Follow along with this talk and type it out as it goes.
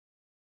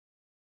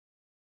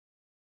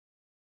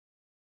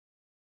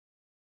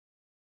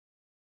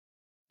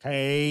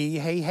Hey,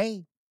 hey,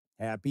 hey.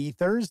 Happy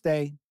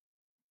Thursday.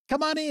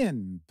 Come on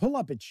in, pull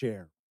up a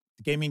chair.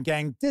 The Gaming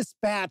Gang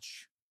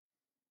Dispatch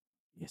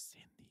is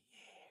in the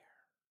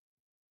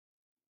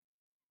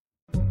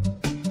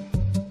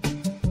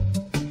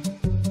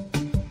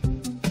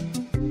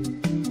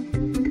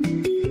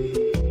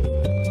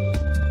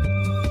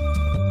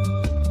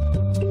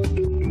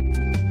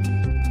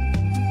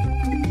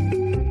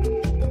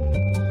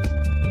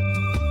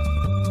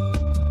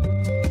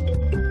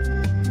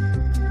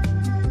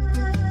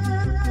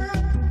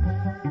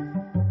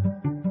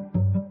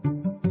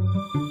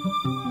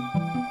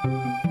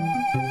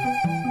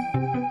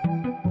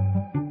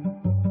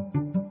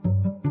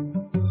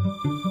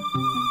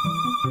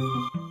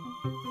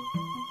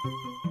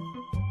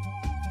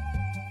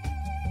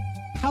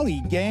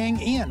Howdy,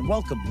 gang, and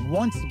welcome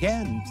once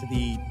again to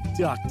the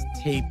Duct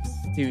Tape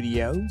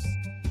Studios.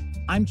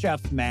 I'm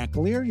Jeff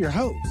McAleer, your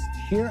host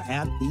here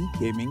at the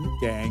Gaming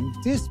Gang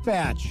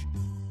Dispatch,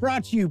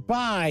 brought to you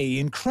by,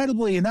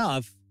 incredibly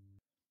enough,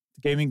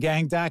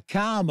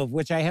 thegaminggang.com, of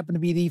which I happen to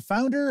be the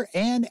founder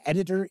and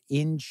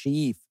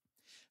editor-in-chief.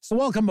 So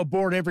welcome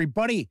aboard,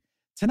 everybody.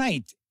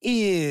 Tonight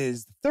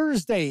is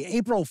Thursday,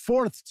 April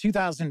 4th,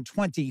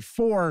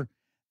 2024.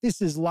 This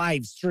is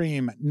live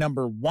stream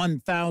number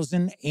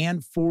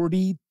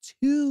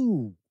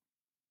 1042.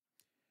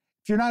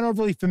 If you're not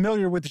overly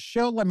familiar with the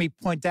show, let me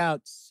point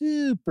out,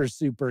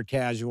 super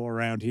casual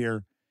around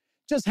here.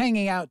 Just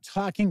hanging out,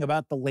 talking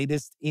about the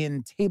latest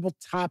in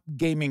tabletop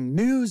gaming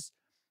news,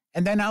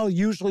 and then I'll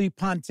usually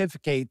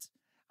pontificate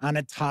on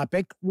a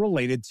topic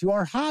related to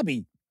our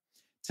hobby.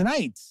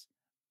 Tonight,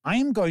 I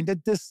am going to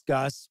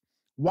discuss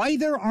why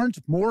there aren't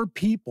more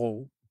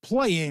people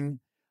playing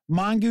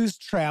Mongoose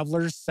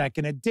Traveller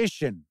 2nd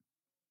Edition.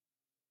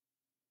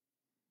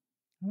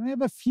 I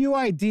have a few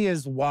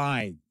ideas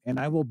why, and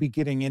I will be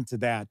getting into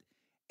that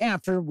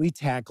after we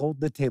tackle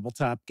the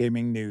tabletop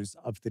gaming news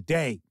of the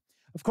day.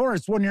 Of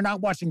course, when you're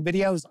not watching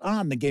videos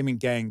on the Gaming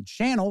Gang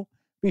channel,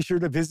 be sure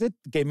to visit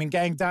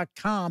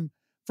thegaminggang.com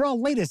for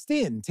all latest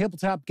in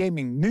tabletop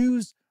gaming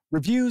news,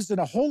 reviews, and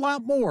a whole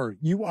lot more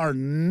you are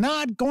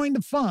not going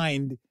to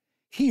find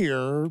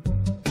here.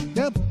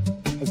 Yep,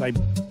 as I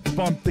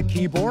bump the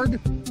keyboard.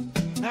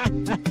 You're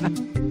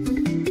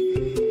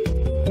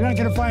not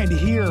going to find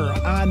here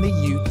on the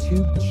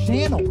YouTube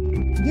channel.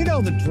 You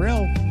know the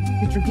drill.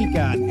 Get your geek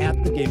on at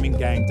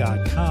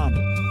thegaminggang.com.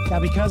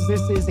 Now, because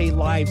this is a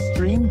live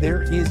stream,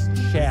 there is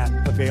chat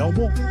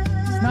available.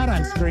 It's not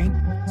on screen.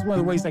 It's one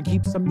of the ways I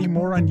keep some of the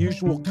more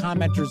unusual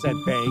commenters at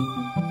bay.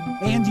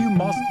 And you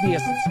must be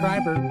a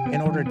subscriber in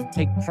order to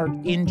take part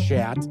in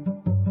chat.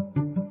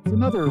 It's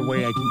another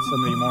way I keep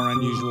some of the more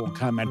unusual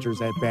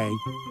commenters at bay.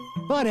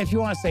 But if you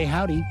want to say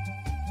howdy,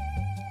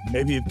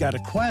 maybe you've got a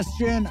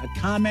question, a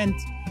comment,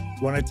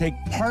 you want to take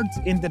part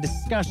in the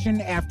discussion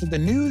after the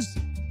news,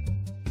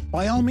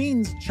 by all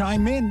means,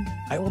 chime in.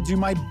 I will do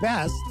my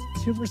best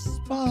to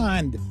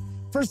respond.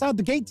 First out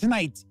the gate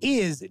tonight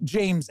is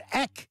James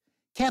Eck,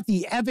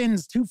 Kathy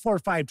Evans,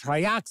 245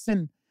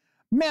 Trioxin,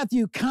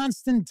 Matthew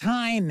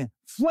Constantine,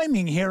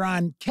 Flaming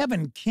Heron,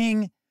 Kevin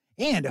King,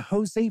 and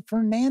Jose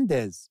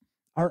Fernandez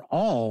are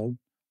all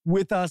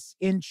with us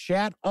in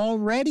chat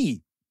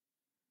already.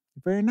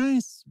 Very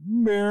nice.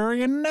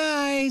 Very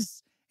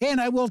nice.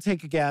 And I will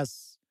take a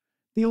guess.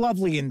 The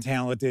lovely and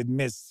talented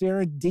Miss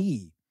Sarah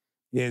D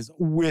is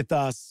with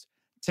us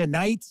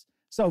tonight.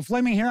 So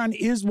Flaming Heron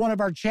is one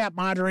of our chat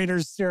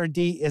moderators. Sarah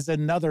D is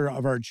another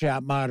of our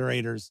chat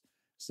moderators.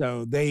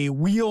 So they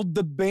wield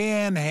the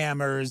ban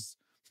hammers.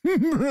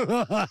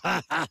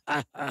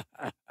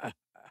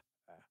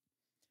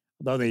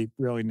 Although they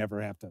really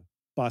never have to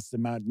bust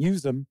them out and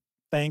use them,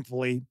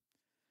 thankfully.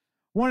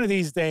 One of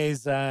these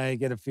days, I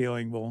get a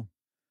feeling we'll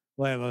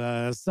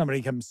have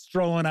somebody come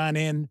strolling on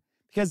in,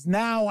 because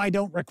now I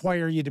don't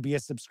require you to be a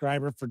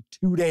subscriber for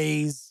 2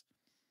 days.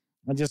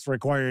 I just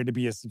require you to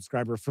be a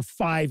subscriber for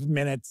 5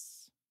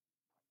 minutes.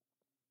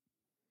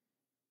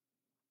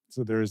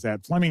 So there's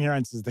that. Fleming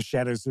Heron says the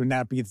shadows would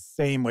not be the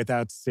same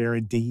without Sarah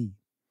D.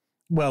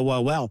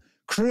 Well.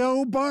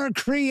 Crowbar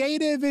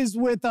Creative is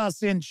with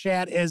us in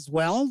chat as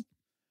well.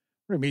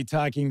 We're going to be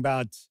talking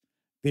about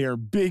their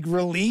big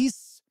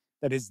release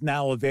that is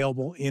now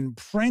available in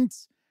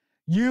print.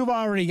 You've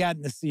already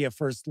gotten to see a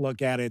first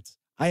look at it.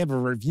 I have a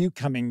review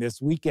coming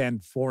this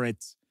weekend for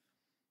it,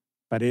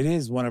 but it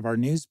is one of our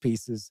news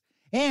pieces.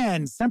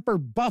 And Semper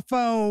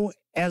Buffo,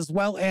 as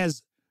well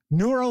as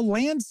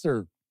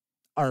Neurolancer,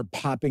 are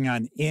popping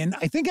on in.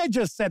 I think I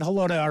just said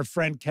hello to our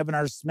friend Kevin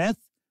R.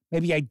 Smith.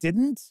 Maybe I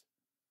didn't.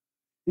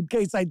 In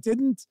case I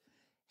didn't,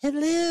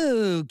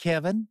 hello,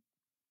 Kevin.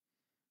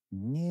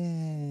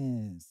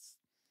 Yes.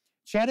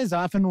 Chat is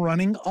off and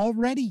running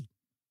already.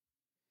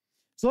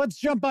 So let's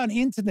jump on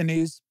into the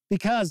news,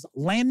 because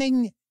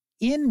landing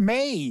in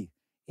May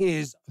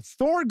is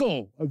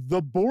Thorgal,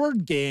 the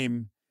board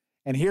game.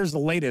 And here's the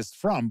latest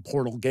from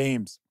Portal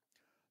Games.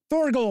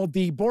 Thorgal,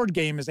 the board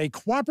game, is a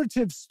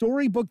cooperative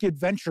storybook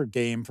adventure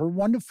game for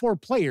 1 to 4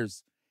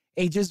 players,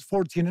 ages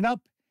 14 and up,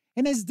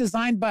 and is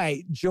designed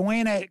by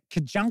Joanna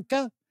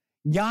Kajanka,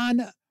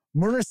 Jan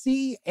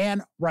Muricy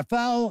and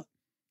Rafael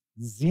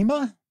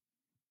Zima.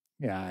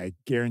 Yeah, I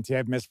guarantee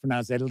I've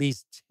mispronounced at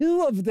least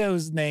two of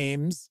those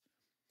names.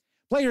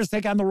 Players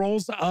take on the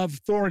roles of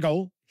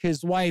Thorgal,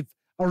 his wife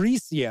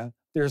Aricia,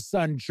 their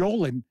son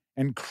Jolin,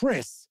 and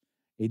Chris,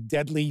 a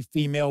deadly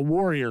female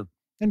warrior,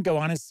 and go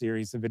on a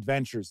series of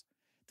adventures.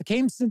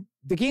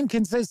 The game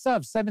consists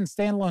of 7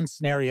 standalone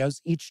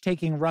scenarios, each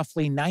taking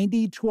roughly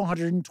 90 to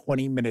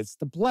 120 minutes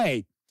to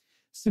play.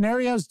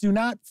 Scenarios do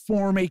not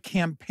form a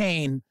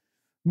campaign,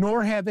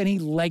 nor have any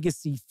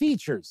legacy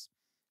features,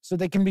 so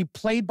they can be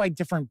played by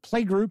different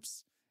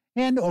playgroups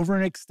and over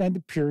an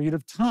extended period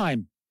of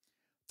time.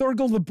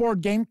 Thorgal, the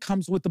board game,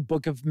 comes with a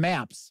book of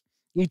maps.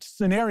 Each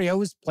scenario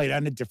is played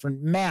on a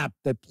different map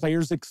that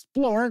players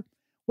explore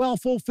while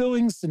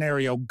fulfilling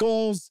scenario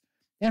goals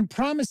and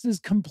promises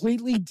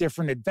completely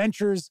different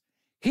adventures,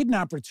 hidden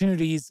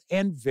opportunities,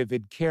 and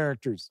vivid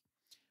characters.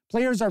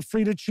 Players are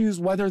free to choose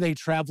whether they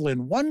travel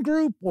in one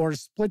group or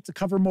split to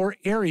cover more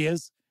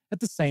areas at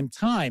the same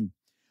time.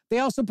 They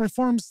also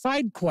perform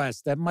side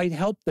quests that might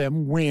help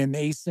them win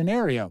a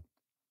scenario.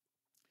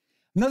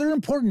 Another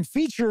important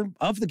feature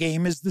of the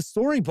game is the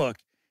storybook,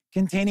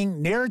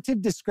 containing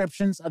narrative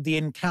descriptions of the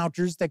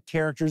encounters that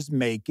characters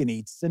make in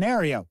each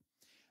scenario.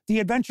 The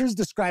adventures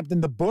described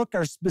in the book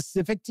are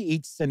specific to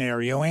each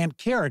scenario and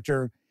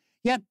character,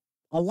 yet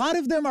a lot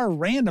of them are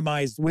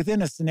randomized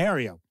within a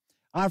scenario,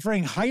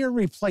 offering higher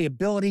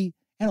replayability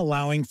and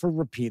allowing for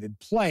repeated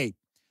play.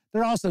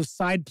 There are also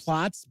side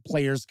plots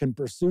players can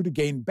pursue to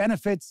gain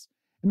benefits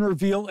and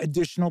reveal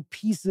additional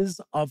pieces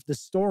of the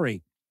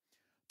story.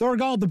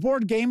 Thorgal, the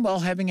board game, while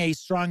having a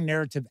strong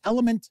narrative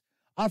element,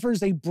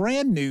 offers a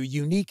brand new,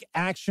 unique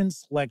action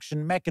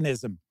selection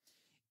mechanism.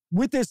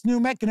 With this new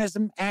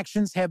mechanism,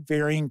 actions have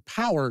varying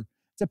power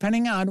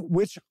depending on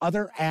which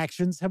other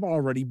actions have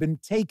already been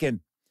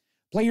taken.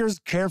 Players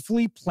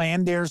carefully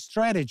plan their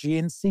strategy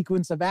and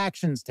sequence of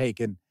actions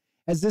taken,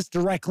 as this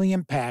directly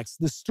impacts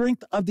the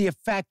strength of the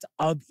effect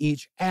of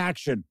each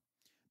action.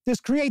 This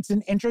creates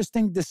an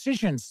interesting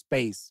decision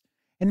space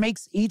and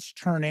makes each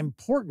turn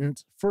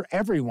important for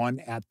everyone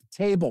at the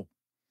table.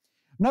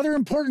 Another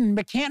important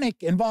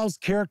mechanic involves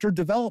character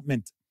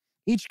development.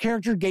 Each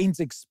character gains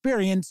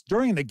experience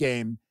during the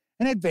game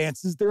and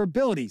advances their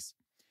abilities.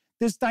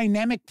 This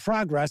dynamic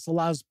progress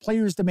allows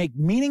players to make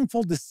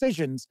meaningful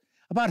decisions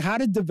about how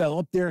to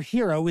develop their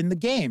hero in the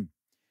game.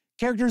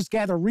 Characters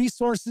gather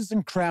resources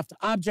and craft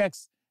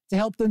objects to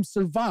help them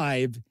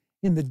survive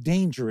in the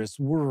dangerous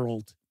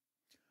world.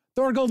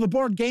 Thorgal, the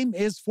board game,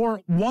 is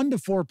for 1 to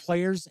 4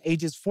 players,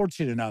 ages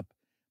 14 and up.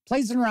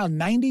 Plays in around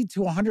 90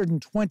 to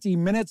 120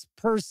 minutes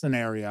per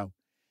scenario.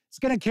 It's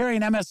going to carry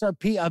an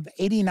MSRP of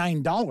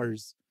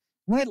 $89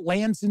 when it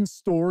lands in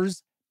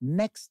stores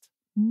next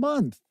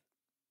month.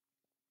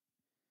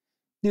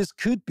 This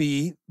could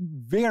be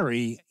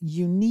very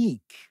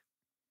unique.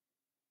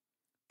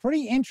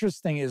 Pretty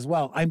interesting as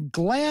well. I'm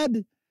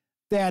glad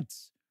that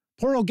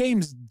Portal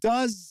Games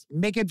does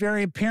make it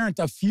very apparent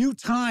a few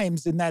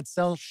times in that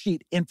sell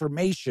sheet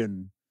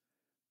information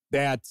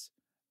that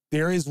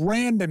there is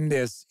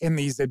randomness in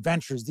these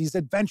adventures.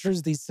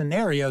 These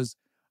scenarios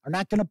are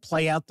not going to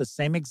play out the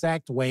same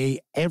exact way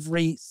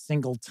every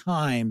single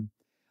time.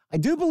 I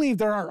do believe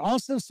there are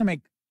also some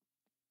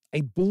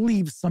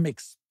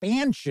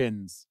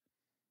expansions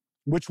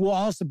which will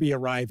also be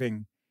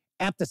arriving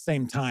at the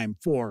same time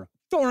for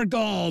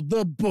Thorgal,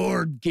 the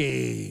board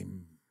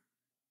game.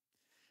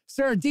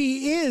 Sarah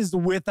D is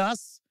with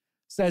us,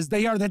 says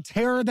they are the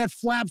terror that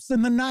flaps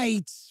in the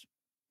night.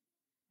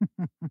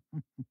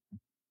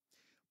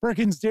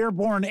 Perkins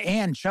Dearborn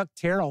and Chuck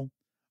Terrell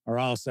are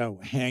also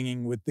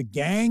hanging with the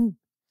gang.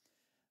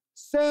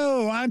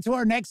 So on to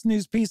our next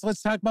news piece.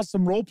 Let's talk about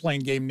some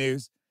role-playing game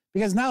news,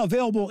 because now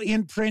available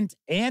in print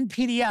and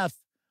PDF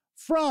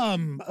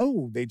from,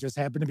 they just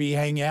happen to be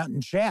hanging out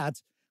in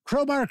chat,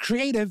 Crowbar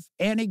Creative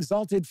and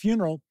Exalted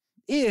Funeral,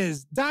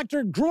 is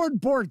Dr.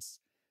 Grodbort's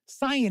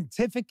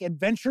Scientific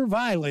Adventure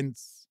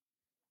Violence.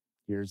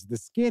 Here's the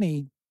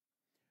skinny.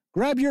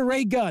 Grab your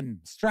ray gun,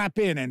 strap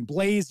in, and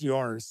blaze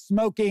your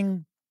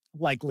smoking,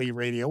 likely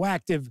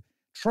radioactive,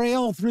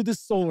 trail through the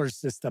solar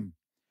system.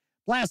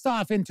 Blast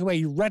off into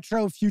a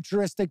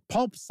retro-futuristic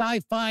pulp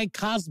sci-fi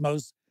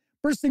cosmos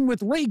bursting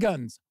with ray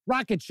guns,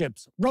 rocket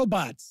ships,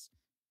 robots.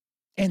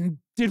 And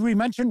did we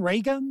mention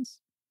ray guns?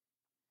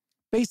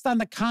 Based on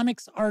the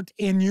comics, art,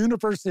 and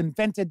universe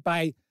invented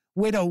by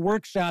Widow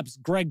Workshop's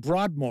Greg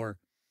Broadmoor,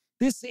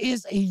 this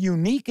is a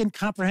unique and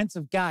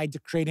comprehensive guide to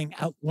creating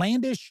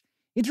outlandish,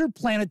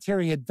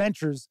 interplanetary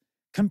adventures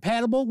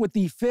compatible with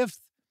the 5th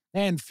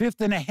and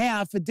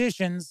 5.5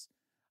 editions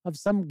of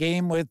some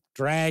game with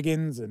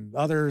dragons and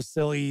other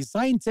silly,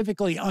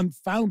 scientifically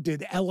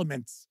unfounded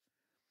elements.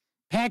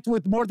 Packed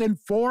with more than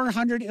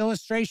 400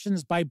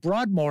 illustrations by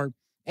Broadmoor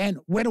and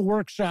Widow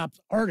Workshop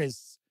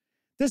artists,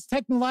 this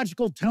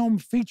technological tome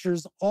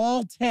features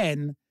all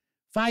 10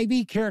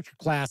 5e character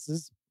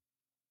classes,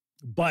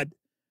 but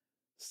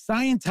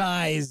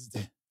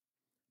scientized,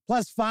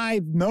 plus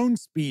 5 known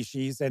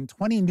species and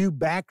 20 new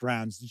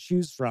backgrounds to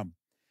choose from.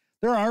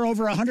 There are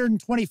over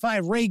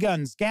 125 ray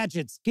guns,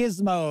 gadgets,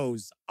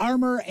 gizmos,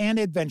 armor, and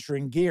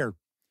adventuring gear.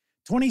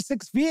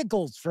 26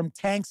 vehicles from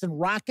tanks and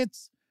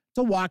rockets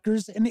to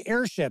walkers and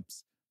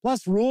airships,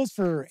 plus rules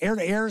for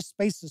air-to-air,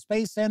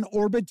 space-to-space, and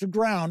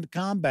orbit-to-ground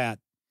combat.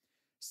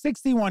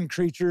 61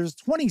 creatures,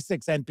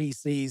 26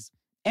 NPCs,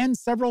 and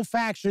several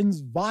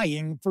factions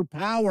vying for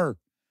power.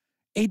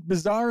 8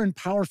 bizarre and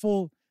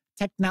powerful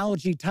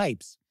technology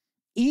types,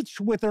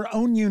 each with their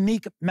own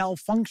unique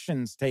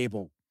malfunctions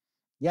table.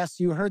 Yes,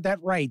 you heard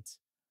that right.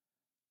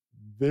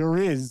 There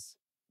is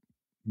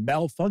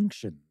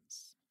malfunctions.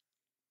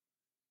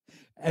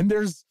 And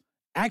there's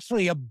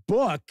actually a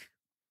book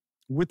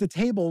with the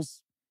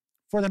tables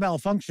for the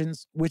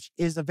malfunctions, which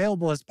is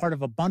available as part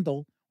of a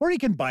bundle, or you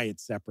can buy it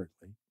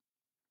separately.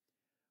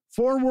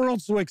 4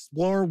 worlds to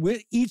explore,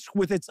 each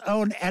with its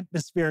own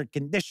atmospheric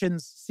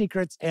conditions,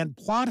 secrets, and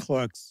plot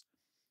hooks,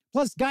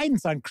 plus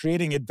guidance on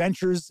creating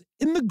adventures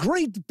in the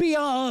great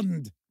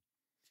beyond.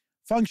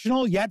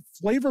 Functional yet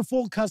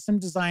flavorful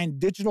custom-designed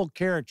digital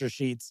character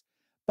sheets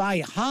by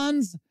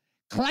Hans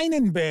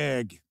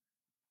Kleinenberg.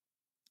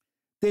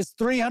 This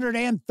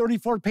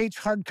 334-page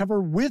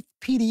hardcover with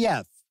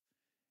PDF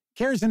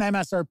carries an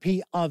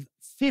MSRP of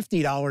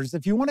 $50.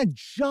 If you want to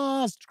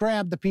just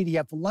grab the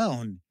PDF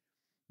alone,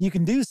 you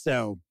can do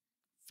so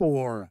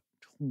for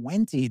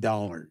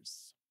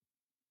 $20.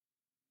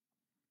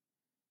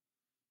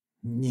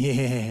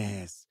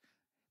 Yes.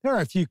 There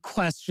are a few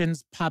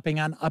questions popping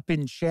up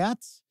in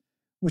chat,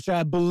 which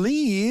I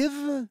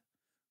believe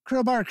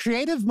Crowbar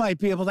Creative might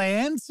be able to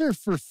answer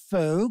for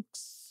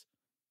folks.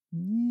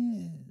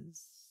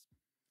 Yes.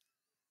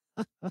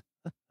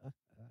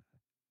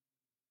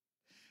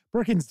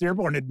 Perkins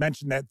Dearborn had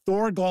mentioned that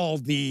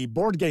Thorgal, the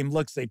board game,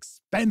 looks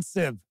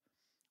expensive.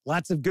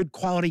 Lots of good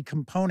quality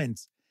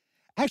components.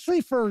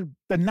 Actually, for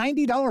the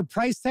 $90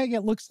 price tag,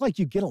 it looks like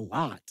you get a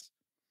lot.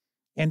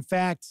 In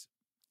fact,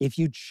 if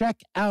you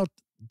check out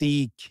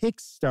the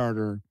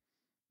Kickstarter,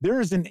 there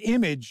is an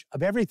image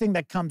of everything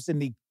that comes in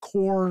the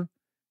core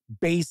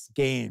base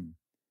game,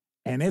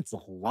 and it's a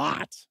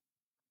lot.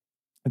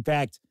 In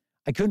fact,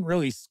 I couldn't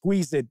really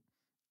squeeze it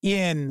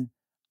in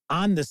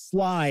on the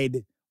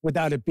slide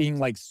without it being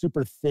like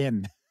super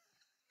thin.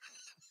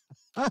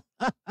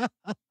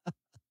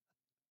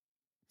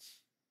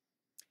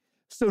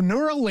 So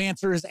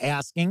Neurolancer is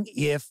asking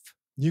if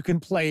you can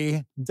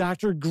play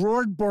Dr.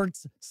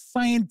 Grodbort's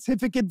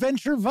Scientific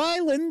Adventure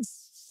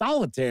Violence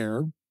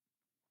Solitaire.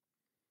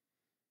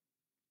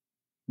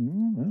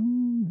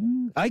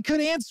 I could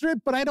answer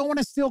it, but I don't want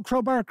to steal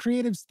Crowbar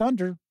Creative's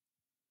thunder.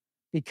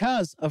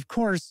 Because, of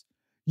course,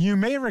 you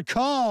may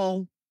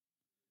recall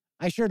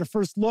I shared a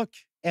first look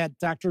at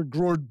Dr.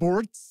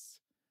 Grodbort's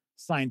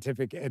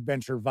Scientific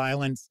Adventure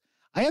Violence.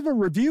 I have a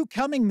review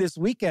coming this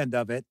weekend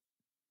of it.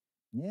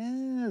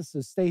 Yeah,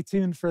 so stay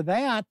tuned for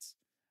that.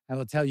 I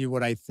will tell you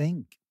what I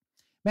think.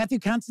 Matthew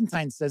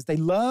Constantine says they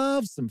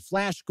love some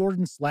Flash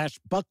Gordon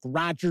 / Buck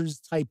Rogers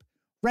type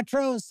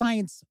retro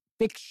science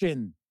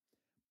fiction.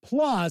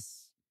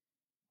 Plus,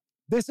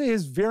 this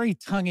is very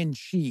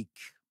tongue-in-cheek.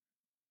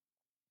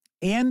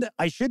 And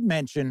I should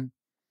mention,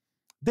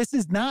 this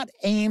is not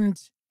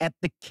aimed at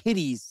the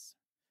kiddies.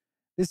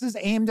 This is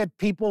aimed at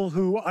people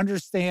who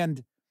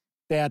understand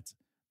that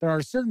there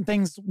are certain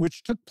things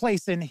which took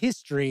place in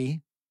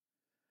history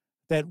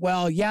that,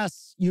 well,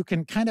 yes, you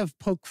can kind of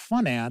poke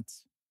fun at.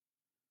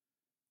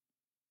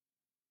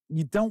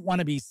 You don't want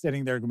to be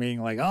sitting there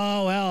being like,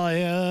 oh,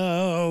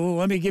 well,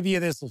 let me give you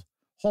this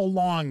whole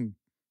long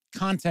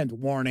content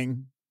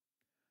warning.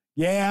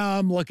 Yeah,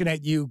 I'm looking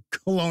at you,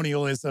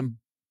 colonialism.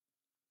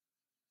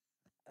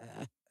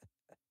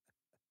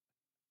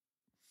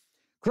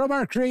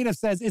 Crowbar Creative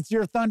says, it's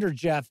your thunder,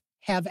 Jeff.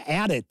 Have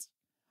at it.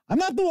 I'm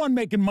not the one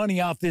making money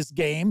off this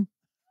game.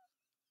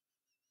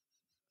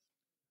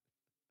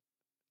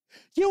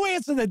 You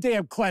answer the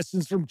damn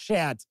questions from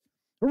chat,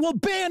 or we'll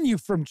ban you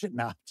from chat.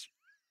 No,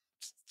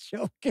 just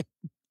joking.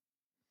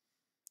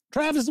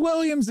 Travis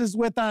Williams is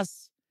with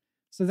us.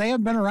 So they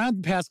have been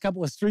around the past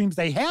couple of streams.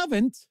 They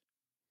haven't.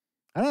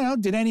 I don't know.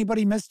 Did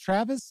anybody miss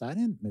Travis? I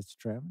didn't miss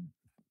Travis.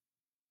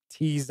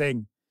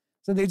 Teasing.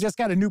 So they just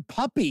got a new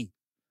puppy.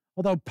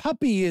 Although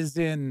puppy is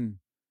in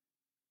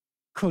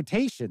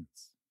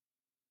quotations.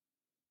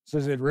 So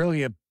is it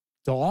really a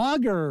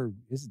dog or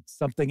is it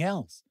something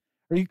else?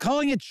 Are you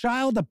calling a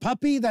child a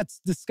puppy?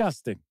 That's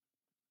disgusting.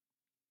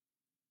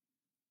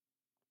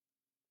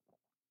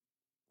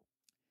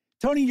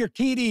 Tony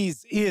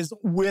Urquides is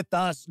with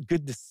us.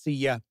 Good to see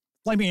you.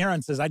 Flaming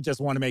Heron says, I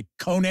just want to make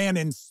Conan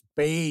in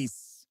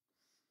space.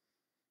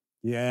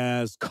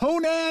 Yes,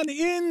 Conan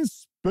in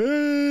space.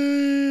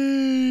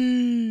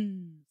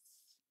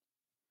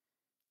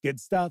 Good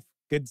stuff.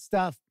 Good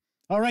stuff.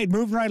 All right,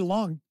 moving right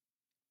along.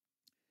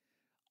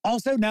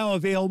 Also now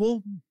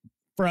available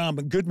from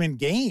Goodman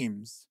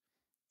Games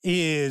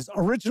is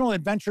Original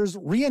Adventures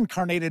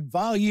Reincarnated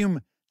Volume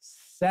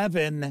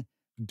 7,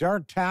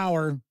 Dark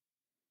Tower.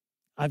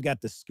 I've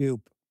got the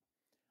scoop.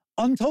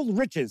 Untold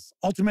riches,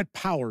 ultimate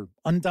power,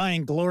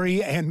 undying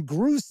glory, and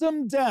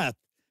gruesome death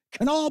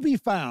can all be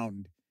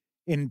found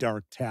in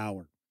Dark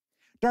Tower.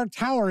 Dark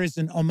Tower is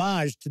an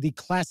homage to the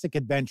classic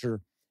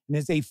adventure and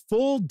is a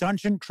full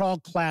Dungeon Crawl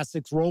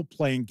Classics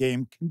role-playing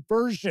game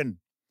conversion,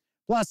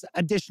 plus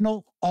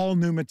additional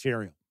all-new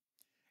material.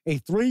 A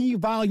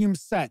 3-volume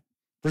set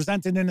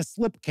presented in a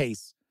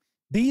slipcase.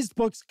 These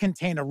books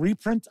contain a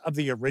reprint of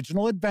the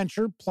original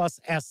adventure plus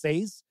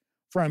essays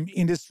from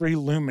industry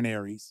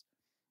luminaries,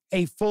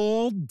 a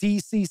full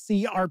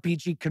DCC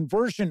RPG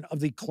conversion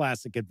of the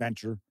classic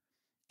adventure,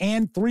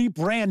 and 3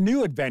 brand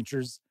new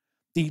adventures,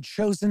 The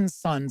Chosen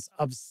Sons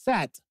of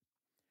Set.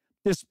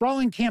 This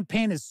sprawling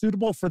campaign is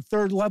suitable for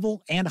 3rd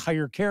level and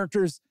higher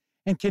characters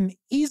and can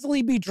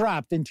easily be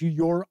dropped into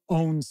your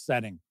own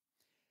setting.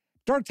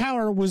 Dark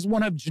Tower was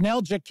one of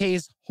Janelle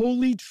Jacquet's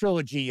holy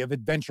trilogy of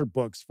adventure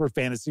books for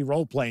fantasy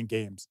role-playing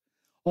games,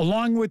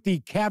 along with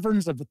the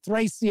Caverns of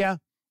Thracia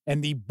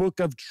and the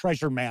Book of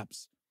Treasure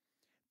Maps.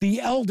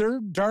 The elder,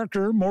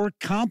 darker, more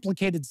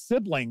complicated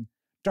sibling,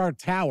 Dark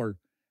Tower,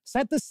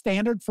 set the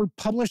standard for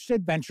published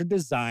adventure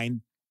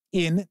design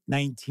in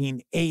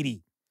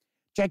 1980.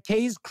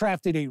 Jacquet's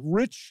crafted a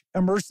rich,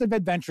 immersive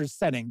adventure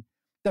setting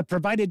that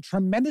provided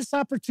tremendous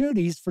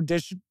opportunities for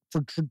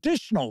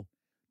traditional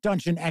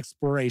dungeon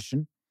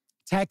exploration,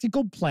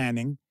 tactical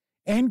planning,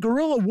 and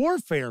guerrilla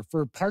warfare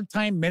for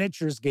part-time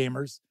miniatures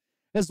gamers,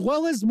 as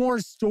well as more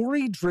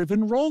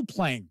story-driven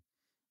role-playing,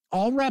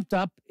 all wrapped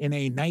up in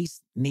a nice,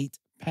 neat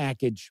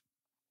package.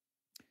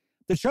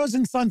 The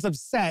Chosen Sons of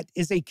Set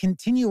is a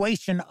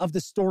continuation of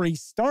the story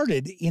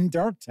started in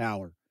Dark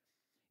Tower.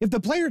 If the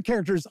player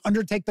characters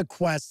undertake the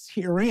quests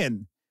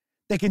herein,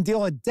 they can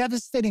deal a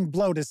devastating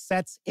blow to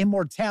Set's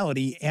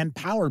immortality and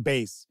power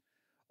base,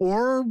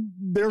 or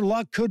their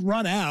luck could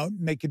run out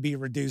and they could be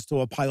reduced to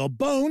a pile of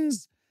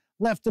bones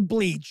left to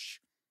bleach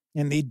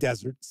in the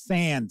desert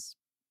sands.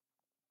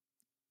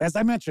 As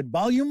I mentioned,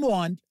 Volume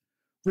 1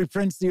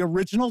 reprints the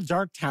original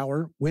Dark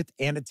Tower with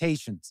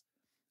annotations.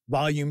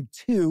 Volume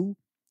 2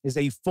 is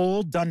a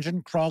full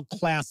Dungeon Crawl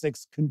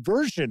Classics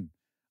conversion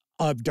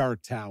of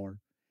Dark Tower.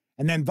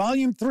 And then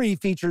Volume 3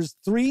 features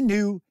 3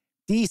 new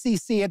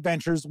DCC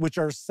adventures which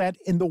are set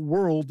in the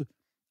world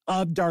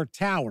of Dark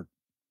Tower.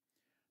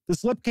 The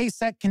slipcase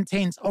set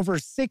contains over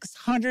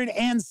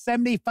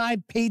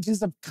 675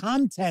 pages of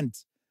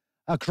content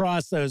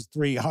across those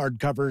 3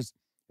 hardcovers.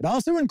 It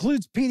also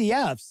includes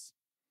PDFs,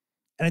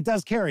 and it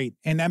does carry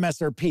an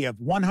MSRP of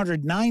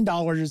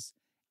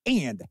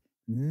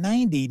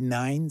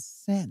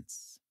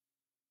 $109.99.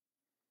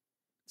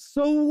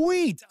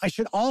 Sweet! I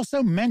should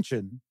also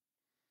mention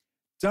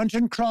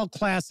Dungeon Crawl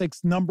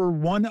Classics number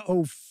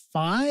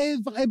 105,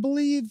 I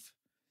believe,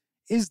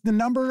 is the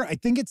number. I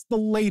think it's the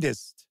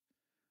latest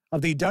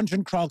of the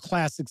Dungeon Crawl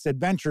Classics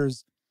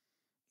adventures,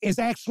 is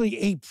actually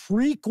a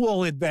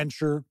prequel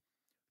adventure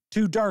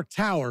to Dark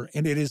Tower,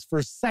 and it is for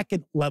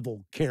 2nd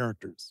level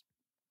characters.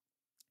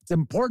 It's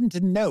important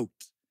to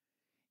note,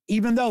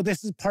 even though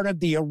this is part of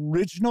the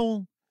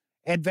original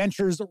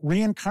Adventures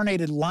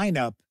reincarnated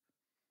lineup,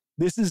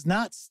 this is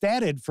not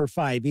statted for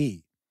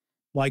 5e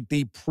like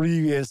the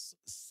previous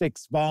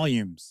 6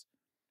 volumes.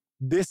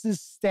 This is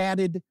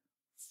statted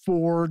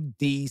for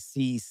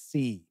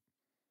DCC,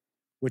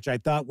 which I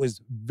thought was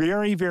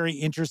very, very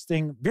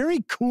interesting. Very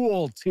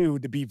cool, too,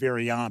 to be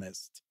very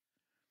honest.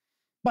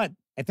 But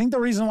I think the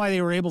reason why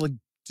they were able to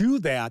do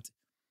that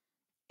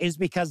is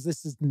because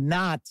this is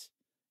not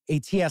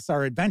a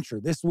TSR adventure.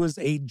 This was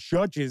a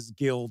Judges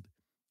Guild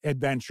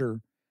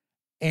adventure.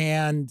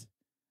 And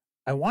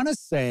I want to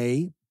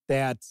say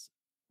that,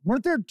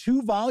 weren't there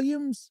 2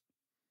 volumes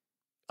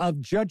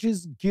of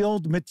Judges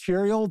Guild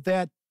material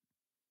that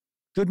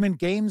Goodman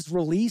Games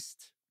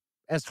released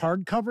as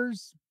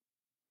hardcovers?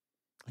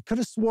 I could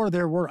have swore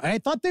there were. I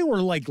thought they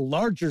were like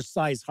larger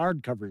size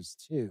hardcovers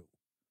too.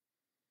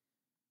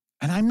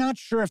 And I'm not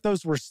sure if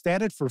those were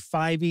statted for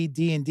 5e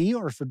D&D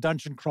or for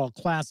Dungeon Crawl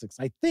Classics.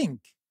 I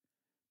think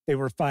they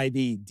were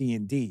 5e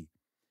D&D.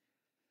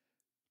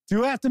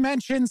 Do have to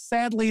mention,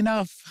 sadly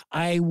enough,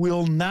 I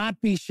will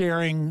not be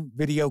sharing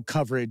video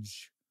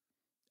coverage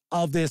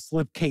of this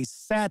slipcase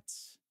set.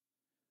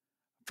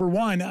 For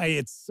one,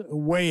 it's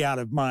way out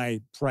of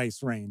my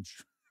price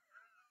range.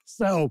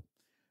 So,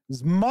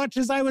 as much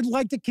as I would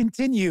like to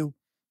continue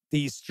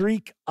the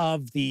streak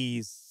of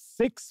these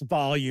 6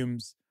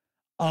 volumes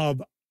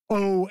of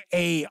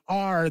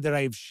OAR that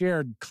I've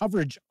shared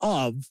coverage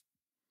of,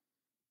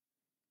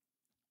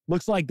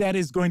 looks like that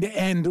is going to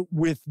end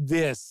with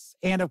this.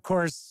 And of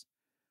course,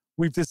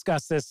 we've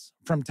discussed this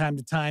from time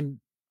to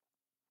time.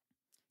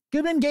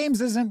 Goodman Games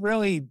isn't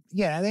really,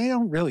 they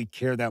don't really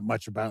care that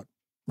much about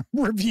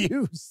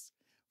reviews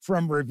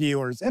from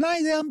reviewers. And I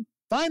am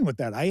fine with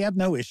that. I have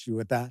no issue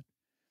with that.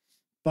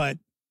 But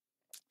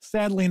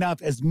sadly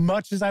enough, as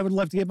much as I would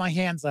love to get my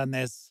hands on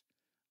this,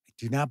 I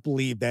do not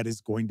believe that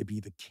is going to be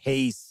the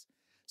case.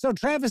 So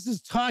Travis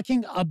is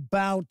talking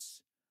about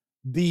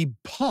the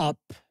pup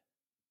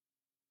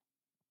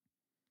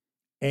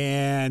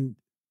and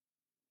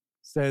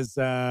says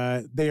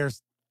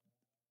let's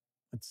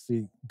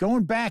see,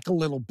 going back a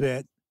little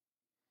bit,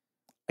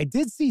 I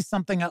did see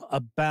something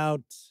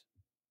about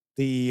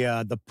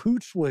the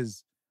pooch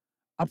was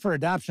up for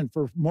adoption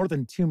for more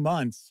than 2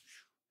 months.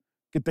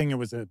 Good thing it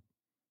was a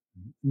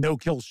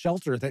no-kill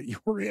shelter that you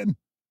were in.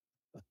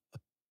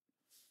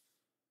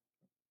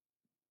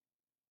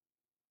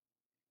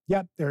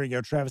 Yep, there you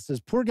go. Travis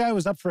says, poor guy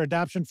was up for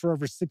adoption for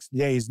over 6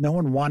 days. No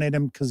one wanted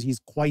him because he's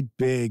quite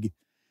big.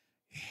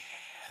 Yeah,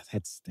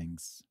 that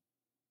stinks.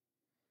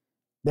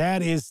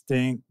 That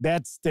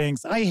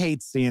stinks. I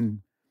hate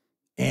seeing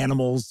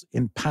animals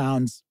in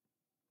pounds.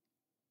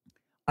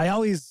 I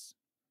always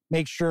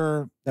make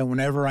sure that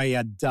whenever I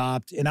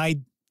adopt, and I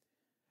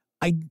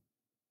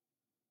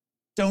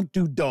don't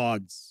do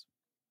dogs.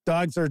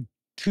 Dogs are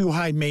too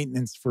high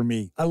maintenance for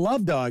me. I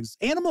love dogs.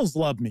 Animals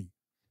love me.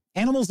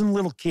 Animals and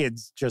little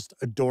kids just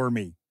adore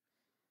me.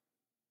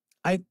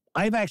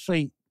 I've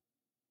actually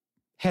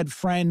had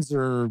friends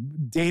or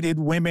dated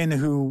women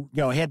who,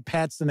 had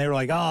pets and they were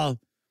like, oh,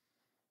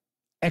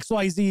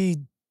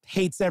 XYZ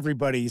hates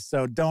everybody,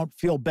 so don't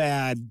feel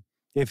bad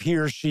if he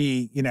or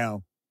she,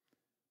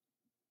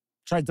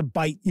 tried to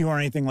bite you or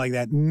anything like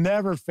that.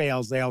 Never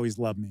fails. They always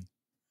love me.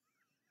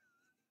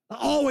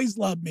 Always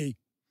love me.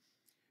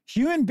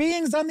 Human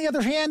beings, on the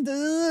other hand,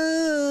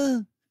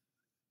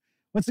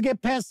 once they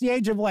get past the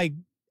age of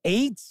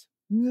 8,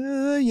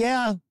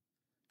 yeah,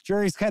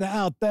 jury's kind of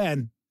out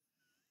then.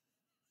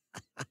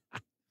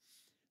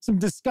 Some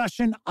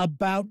discussion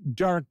about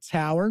Dark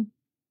Tower.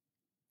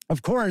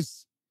 Of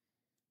course,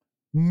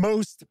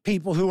 most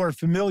people who are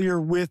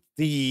familiar with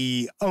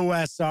the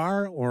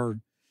OSR or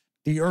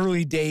the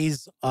early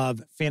days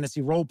of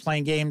fantasy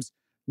role-playing games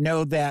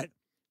know that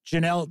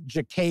Janelle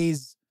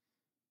Jacquet's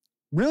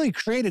really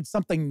created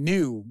something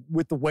new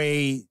with the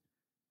way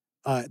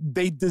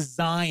they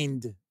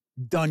designed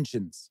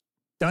dungeons.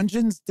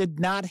 Dungeons did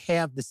not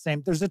have the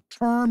same. There's a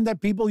term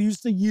that people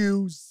used to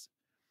use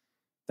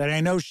that I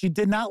know she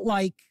did not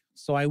like,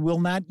 so I will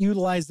not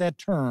utilize that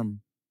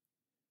term.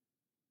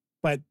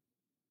 But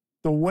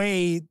the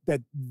way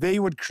that they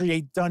would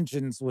create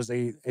dungeons was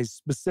a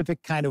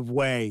specific kind of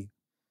way,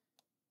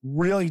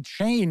 really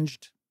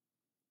changed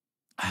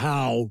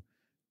how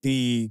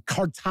the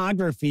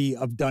cartography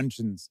of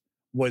dungeons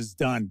was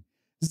done.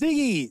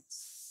 Ziggy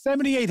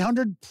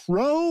 7800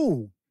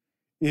 Pro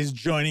is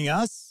joining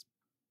us.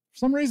 For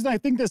some reason, I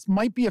think this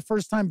might be a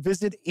first-time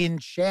visit in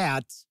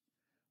chat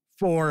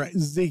for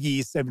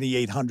Ziggy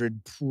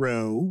 7800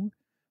 Pro.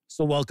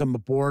 So welcome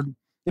aboard.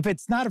 If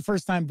it's not a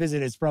first-time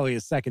visit, it's probably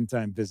a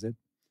second-time visit.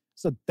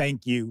 So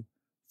thank you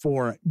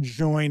for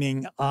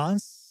joining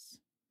us.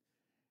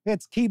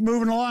 Let's keep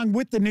moving along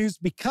with the news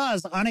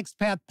because Onyx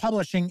Path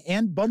Publishing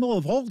and Bundle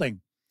of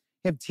Holding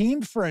have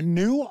teamed for a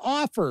new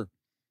offer,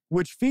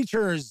 which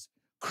features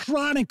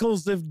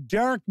Chronicles of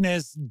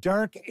Darkness,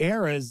 Dark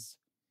Eras.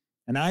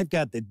 And I've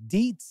got the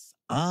deets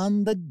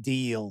on the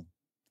deal.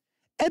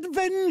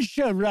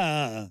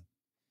 Adventurer!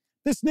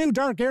 This new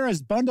Dark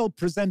Eras bundle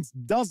presents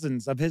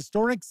dozens of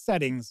historic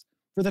settings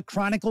for the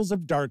Chronicles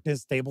of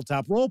Darkness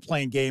tabletop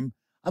role-playing game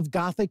of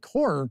Gothic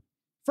horror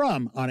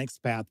from Onyx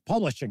Path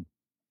Publishing.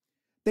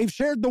 They've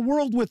shared the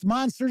world with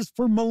monsters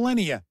for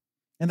millennia.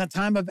 In the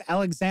time of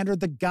Alexander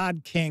the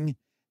God King,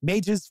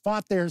 mages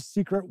fought their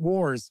secret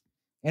wars.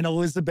 In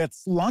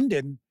Elizabeth's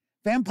London,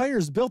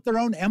 vampires built their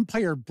own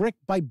empire brick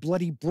by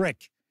bloody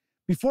brick.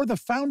 Before the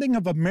founding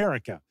of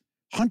America,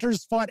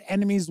 hunters fought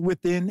enemies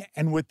within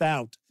and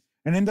without.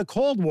 And in the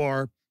Cold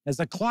War, as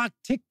the clock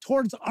ticked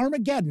towards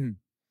Armageddon,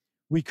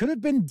 we could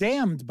have been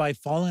damned by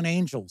fallen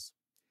angels.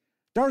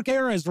 Dark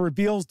Eras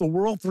reveals the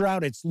world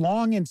throughout its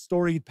long and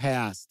storied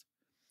past.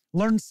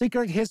 Learn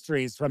secret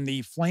histories from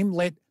the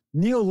flame-lit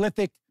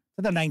Neolithic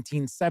to the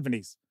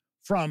 1970s,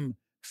 from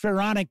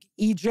Pharaonic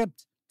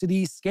Egypt to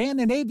the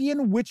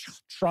Scandinavian witch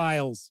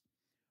trials,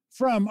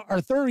 from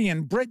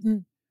Arthurian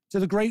Britain to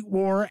the Great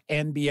War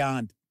and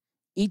beyond.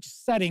 Each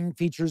setting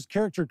features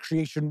character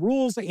creation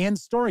rules and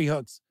story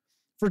hooks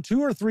for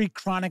 2 or 3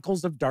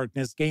 Chronicles of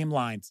Darkness game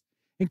lines,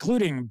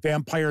 including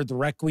Vampire the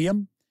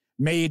Requiem,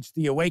 Mage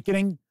the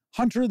Awakening,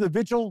 Hunter the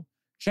Vigil,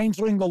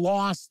 Changeling the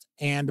Lost,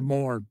 and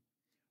more.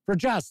 For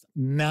just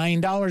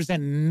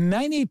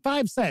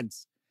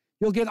 $9.95,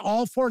 you'll get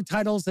all 4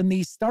 titles in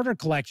the Starter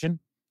Collection,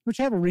 which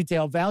have a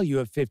retail value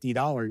of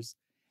 $50,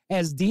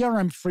 as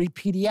DRM-free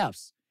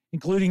PDFs,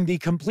 including the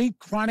complete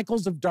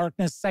Chronicles of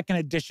Darkness 2nd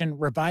Edition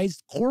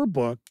revised core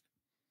book,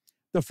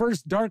 the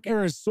first Dark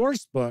Eras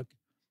source book,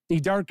 the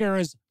Dark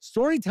Eras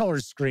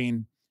Storyteller's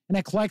Screen, and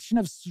a collection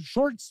of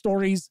short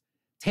stories,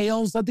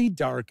 Tales of the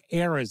Dark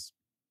Eras.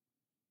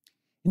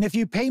 And if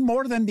you pay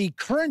more than the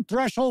current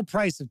threshold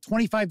price of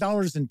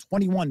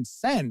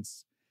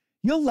 $25.21,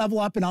 you'll level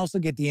up and also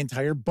get the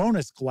entire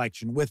bonus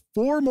collection with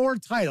 4 more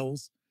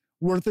titles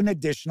worth an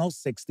additional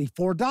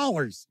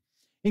 $64,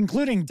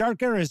 including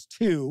Dark Eras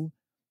 2,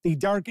 the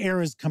Dark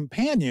Eras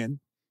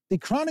Companion, the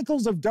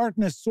Chronicles of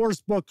Darkness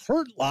sourcebook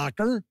Hurt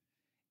Locker,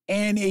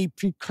 and a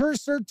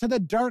precursor to the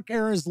Dark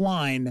Eras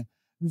line,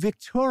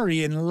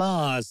 Victorian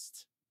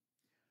Lost.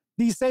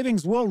 These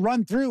savings will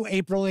run through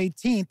April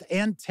 18th,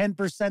 and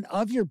 10%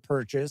 of your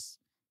purchase,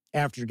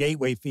 after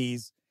gateway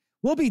fees,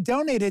 will be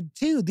donated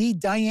to the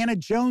Diana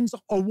Jones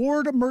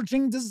Award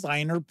Emerging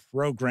Designer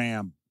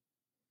Program.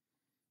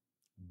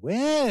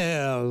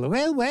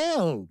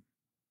 Well.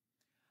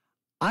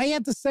 I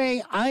have to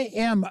say, I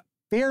am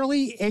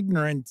fairly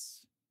ignorant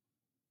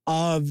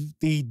of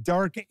the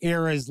Dark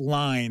Eras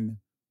line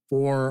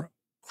for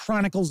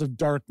Chronicles of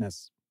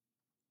Darkness.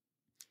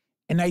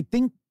 And I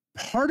think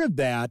part of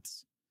that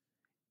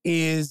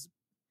is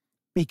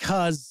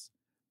because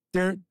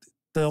the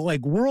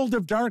like World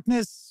of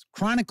Darkness,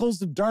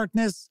 Chronicles of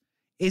Darkness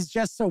is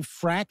just so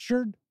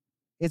fractured.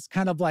 It's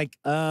kind of like,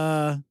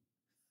 so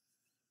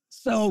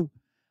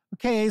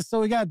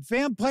we got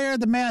Vampire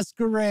the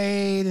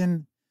Masquerade,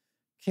 and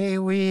okay,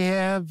 we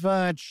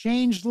have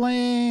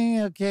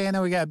Changeling. Okay,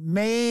 now we got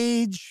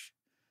Mage.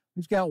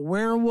 We've got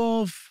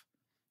Werewolf,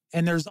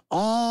 and there's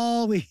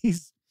all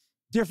these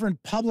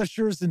different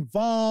publishers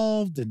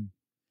involved, and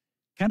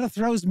kind of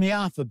throws me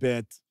off a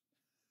bit.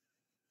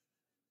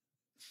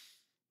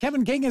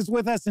 Kevin King is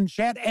with us in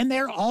chat, and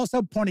they're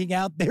also pointing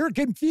out they're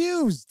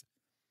confused.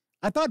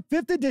 I thought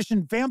 5th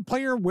edition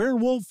Vampire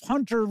Werewolf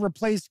Hunter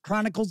replaced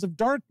Chronicles of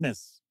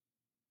Darkness.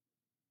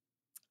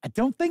 I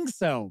don't think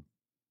so.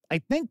 I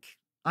think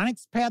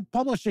Onyx Path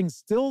Publishing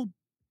still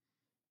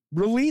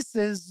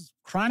releases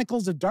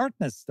Chronicles of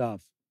Darkness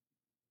stuff.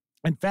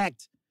 In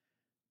fact,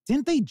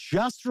 didn't they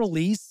just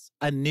release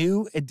a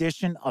new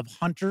edition of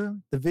Hunter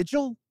the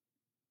Vigil?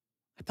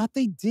 I thought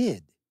they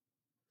did.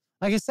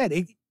 Like I said,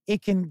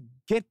 it can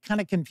get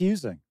kind of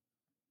confusing.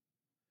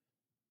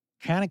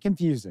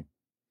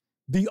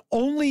 The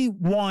only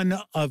one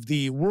of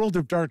the World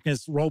of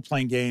Darkness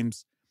role-playing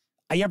games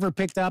I ever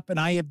picked up, and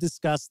I have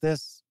discussed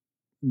this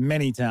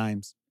many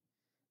times,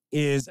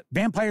 is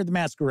Vampire the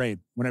Masquerade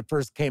when it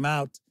first came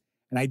out.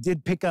 And I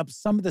did pick up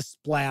some of the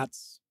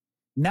splats,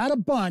 not a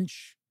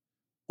bunch,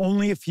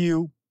 only a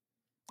few.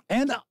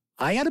 And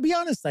I got to be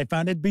honest, I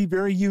found it to be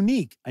very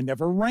unique. I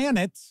never ran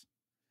it.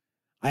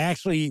 I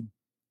actually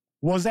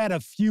was at a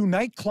few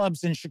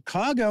nightclubs in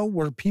Chicago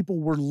where people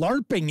were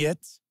LARPing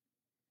it.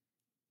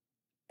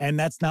 And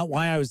that's not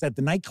why I was at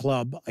the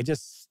nightclub. I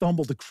just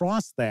stumbled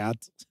across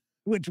that,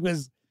 which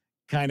was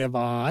kind of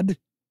odd.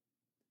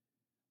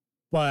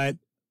 But,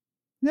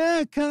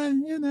 yeah,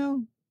 kind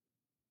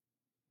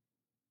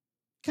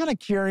of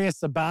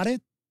curious about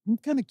it. I'm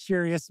kind of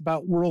curious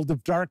about World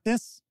of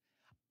Darkness.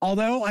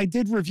 Although I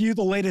did review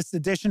the latest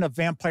edition of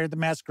Vampire the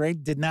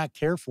Masquerade, did not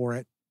care for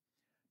it.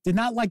 Did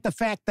not like the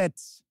fact that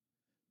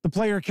the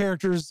player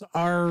characters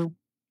are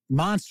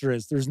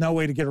monstrous. There's no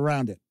way to get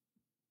around it.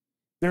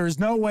 There is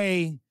no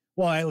way,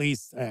 well, at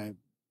least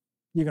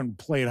you can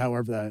play it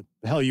however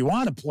the hell you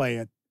want to play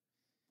it.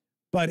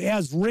 But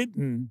as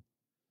written,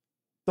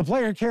 the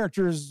player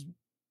characters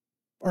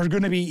are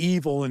going to be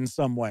evil in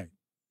some way.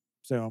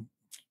 So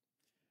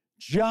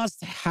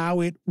just how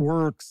it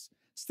works.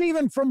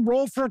 Stephen from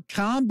Roll for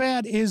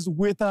Combat is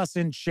with us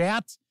in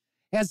chat,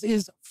 as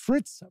is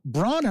Fritz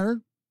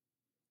Bronner.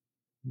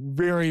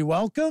 Very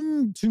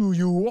welcome to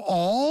you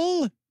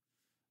all.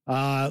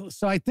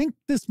 So I think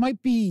this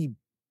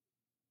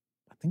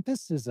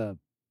is a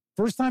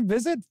first-time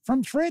visit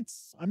from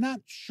Fritz. I'm not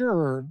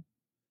sure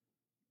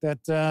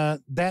that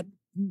that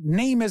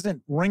name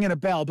isn't ringing a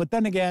bell, but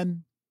then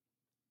again,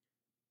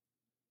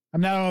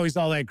 I'm not always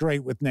all that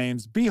great with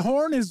names. B.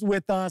 Horn is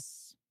with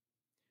us.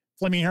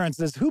 Fleming Heron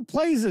says, who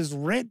plays as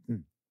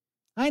written?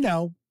 I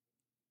know.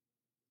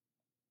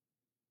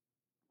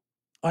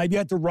 I've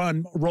yet to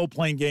run a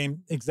role-playing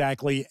game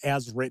exactly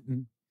as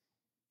written.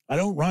 I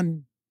don't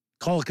run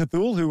Call of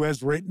Cthulhu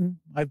as written.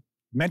 I've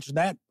mentioned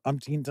that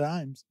umpteen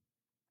times.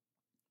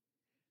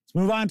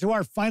 Let's move on to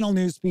our final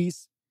news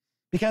piece,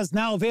 because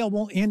now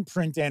available in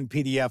print and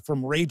PDF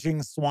from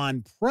Raging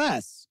Swan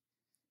Press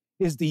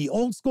is the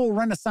old school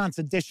Renaissance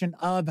edition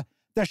of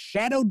The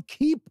Shadowed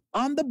Keep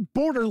on the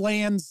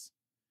Borderlands.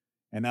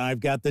 And I've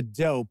got the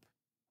dope.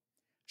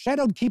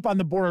 Shadowed Keep on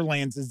the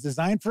Borderlands is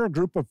designed for a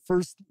group of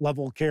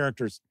first-level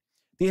characters.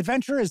 The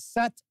adventure is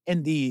set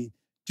in the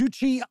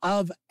Duchy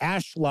of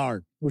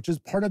Ashlar, which is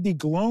part of the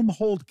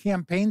Gloamhold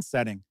campaign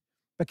setting,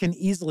 but can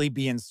easily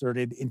be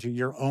inserted into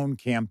your own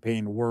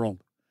campaign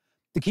world.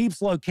 The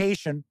keep's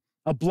location,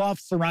 a bluff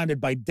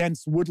surrounded by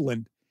dense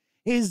woodland,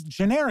 is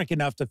generic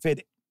enough to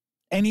fit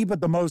any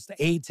but the most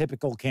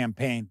atypical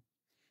campaign.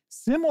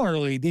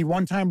 Similarly, the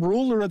one-time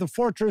ruler of the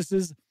fortress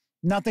is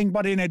nothing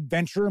but an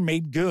adventurer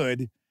made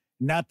good,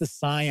 not the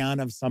scion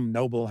of some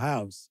noble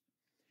house.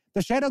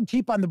 The Shadowed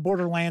Keep on the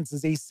Borderlands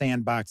is a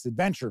sandbox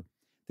adventure.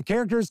 The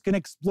characters can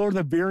explore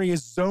the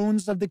various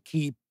zones of the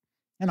keep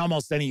in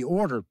almost any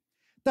order.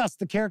 Thus,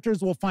 the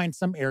characters will find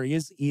some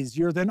areas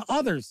easier than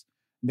others.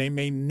 They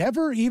may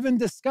never even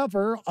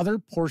discover other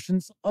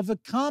portions of the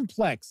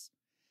complex.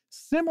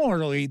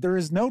 Similarly, there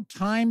is no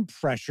time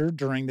pressure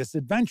during this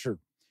adventure.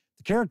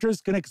 The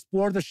characters can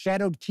explore the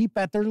Shadowed Keep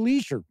at their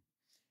leisure.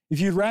 If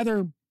you'd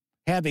rather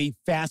have a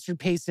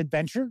faster-paced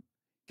adventure,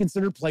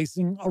 consider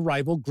placing a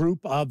rival group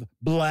of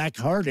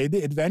black-hearted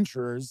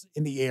adventurers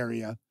in the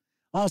area,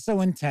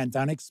 also intent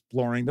on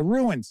exploring the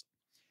ruins.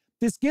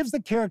 This gives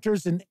the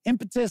characters an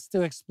impetus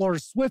to explore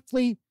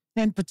swiftly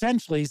and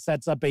potentially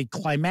sets up a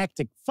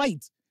climactic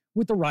fight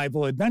with the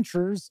rival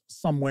adventurers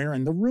somewhere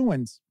in the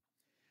ruins.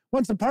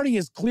 Once a party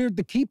is cleared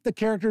the keep, the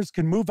characters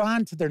can move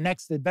on to their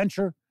next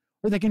adventure,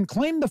 or they can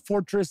claim the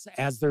fortress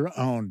as their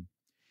own.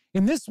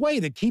 In this way,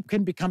 the keep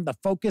can become the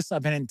focus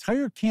of an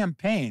entire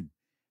campaign,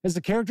 as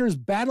the characters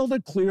battle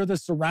to clear the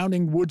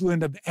surrounding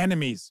woodland of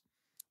enemies,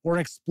 or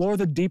explore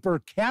the deeper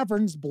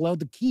caverns below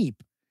the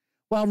keep,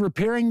 while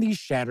repairing the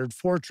shattered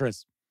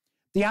fortress.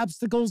 The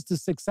obstacles to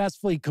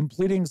successfully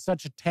completing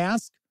such a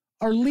task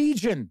are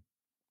legion.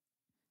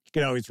 You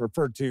can always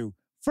refer to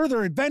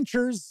further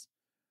adventures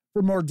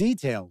for more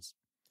details.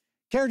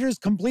 Characters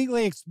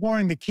completely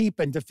exploring the keep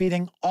and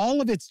defeating all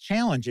of its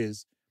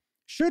challenges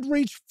should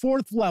reach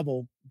 4th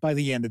level by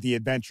the end of the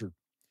adventure.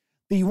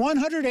 The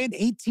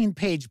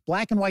 118-page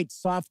black and white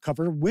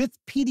softcover with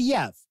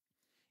PDF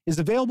is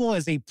available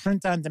as a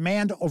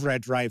print-on-demand over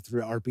at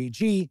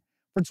DriveThruRPG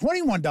for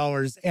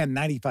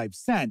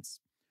 $21.95,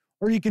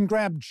 or you can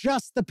grab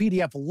just the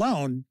PDF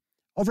alone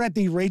over at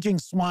the Raging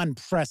Swan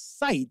Press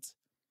site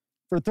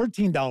for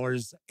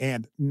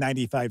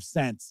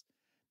 $13.95.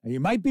 Now, you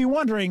might be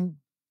wondering,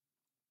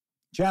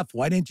 Jeff,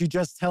 why didn't you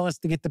just tell us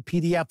to get the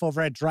PDF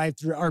over at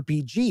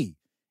DriveThruRPG?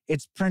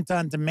 It's print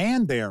on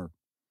demand there.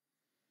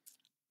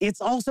 It's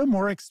also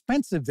more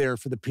expensive there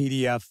for the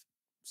PDF,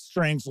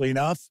 strangely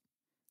enough.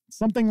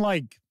 Something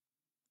like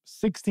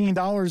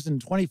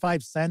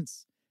 $16.25.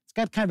 It's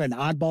got kind of an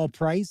oddball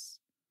price.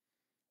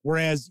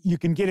 Whereas you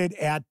can get it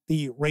at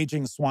the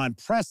Raging Swan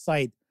Press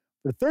site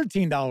for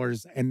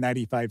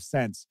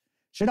 $13.95.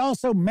 Should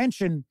also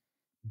mention,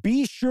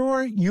 be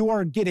sure you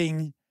are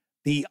getting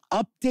the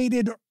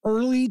updated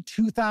early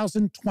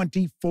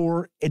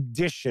 2024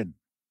 edition,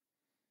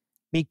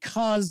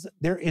 because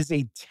there is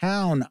a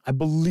town, I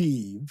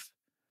believe,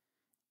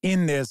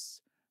 in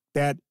this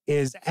that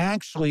is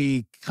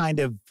actually kind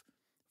of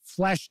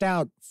fleshed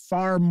out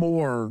far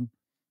more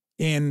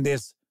in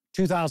this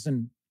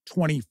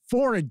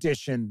 2024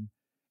 edition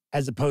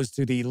as opposed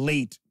to the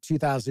late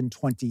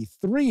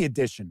 2023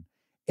 edition.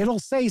 It'll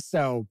say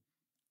so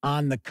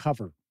on the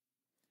cover.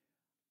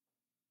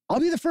 I'll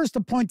be the first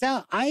to point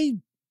out, I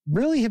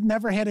really have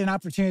never had an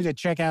opportunity to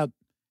check out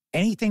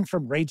anything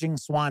from Raging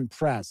Swan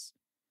Press.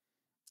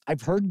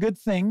 I've heard good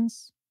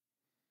things.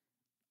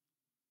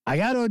 I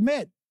got to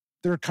admit,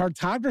 their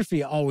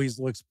cartography always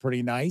looks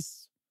pretty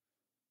nice.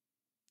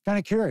 Kind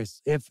of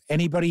curious if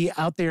anybody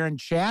out there in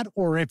chat,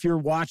 or if you're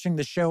watching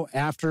the show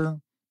after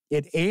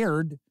it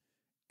aired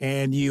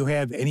and you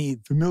have any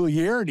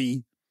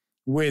familiarity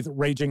with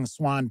Raging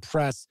Swan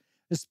Press,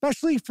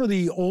 especially for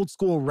the old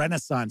school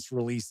Renaissance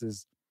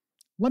releases.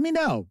 Let me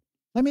know.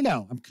 Let me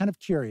know. I'm kind of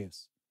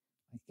curious.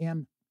 I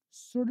am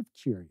sort of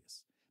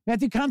curious.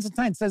 Matthew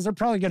Constantine says they're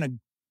probably going to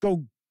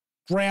go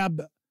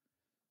grab,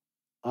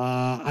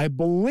 I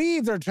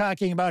believe they're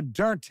talking about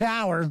Dark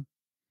Tower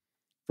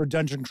for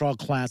Dungeon Crawl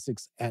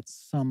Classics at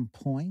some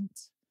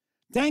point.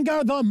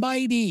 Dangar the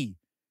Mighty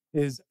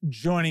is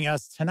joining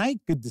us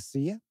tonight. Good to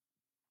see you.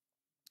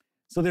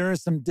 So there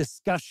is some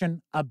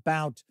discussion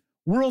about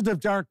World of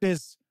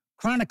Darkness,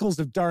 Chronicles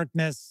of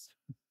Darkness,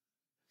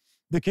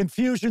 the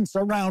confusion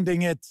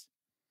surrounding it,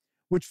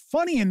 which,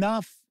 funny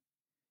enough,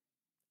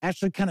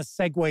 actually kind of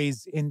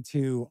segues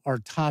into our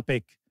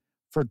topic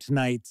for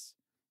tonight,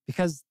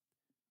 because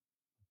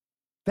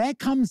that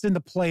comes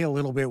into play a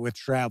little bit with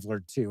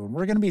Traveller too, and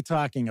we're going to be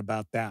talking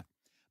about that.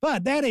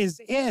 But that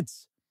is it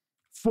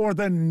for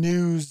the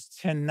news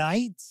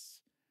tonight.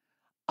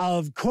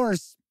 Of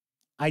course,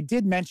 I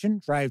did mention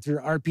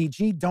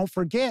DriveThruRPG. Don't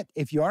forget,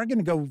 if you are going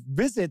to go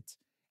visit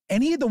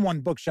any of the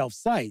One Bookshelf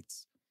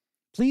sites,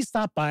 please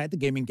stop by at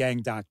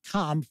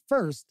thegaminggang.com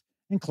first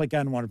and click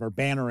on one of our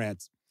banner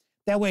ads.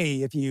 That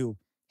way, if you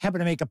happen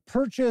to make a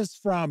purchase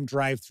from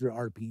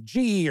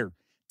DriveThruRPG or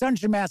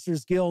Dungeon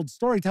Masters Guild,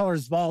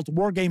 Storytellers Vault,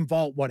 Wargame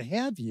Vault, what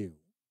have you,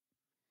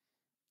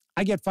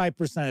 I get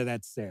 5% of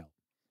that sale.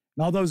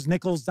 And all those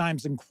nickels,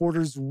 dimes, and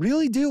quarters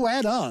really do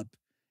add up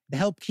to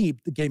help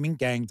keep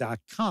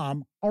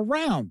thegaminggang.com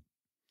around.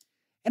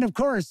 And of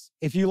course,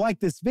 if you like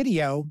this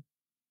video,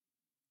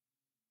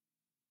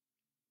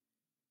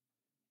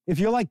 if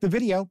you like the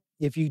video,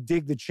 if you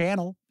dig the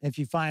channel, if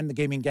you find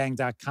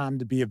thegaminggang.com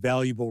to be a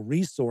valuable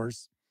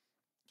resource,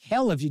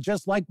 hell, if you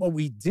just like what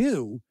we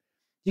do,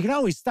 you can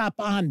always stop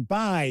on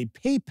by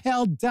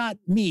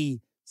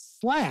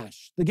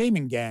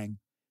paypal.me/thegaminggang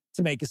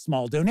to make a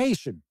small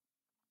donation.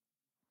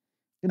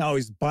 You can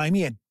always buy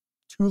me a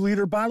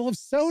 2-liter bottle of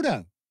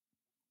soda.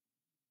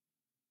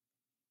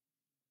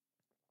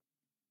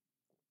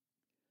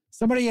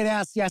 Somebody had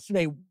asked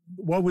yesterday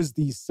what was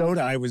the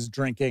soda I was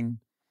drinking.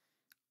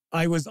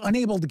 I was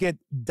unable to get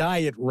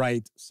diet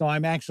right, so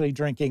I'm actually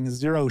drinking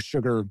 0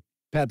 sugar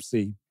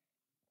Pepsi.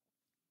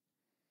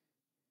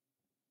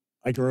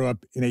 I grew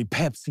up in a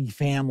Pepsi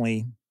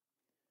family,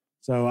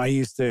 so I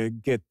used to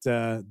get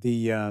what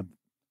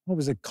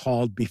was it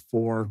called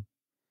before?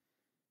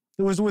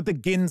 It was with the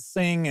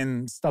ginseng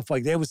and stuff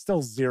like that. It was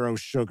still 0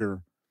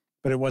 sugar,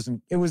 but it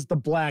wasn't. It was the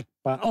black,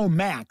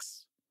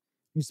 Max.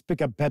 I used to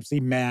pick up Pepsi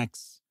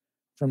Max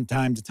from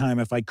time to time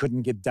if I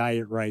couldn't get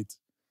diet right.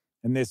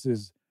 And this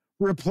is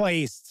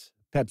replaced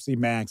Pepsi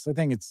Max. I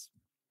think it's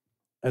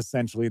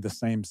essentially the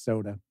same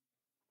soda.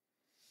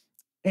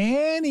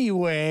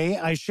 Anyway,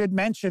 I should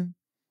mention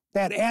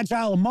that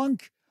Agile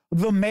Monk,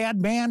 the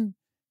Madman,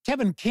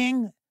 Kevin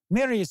King,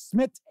 Marius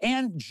Smith,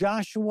 and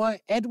Joshua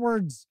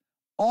Edwards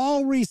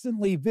all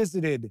recently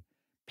visited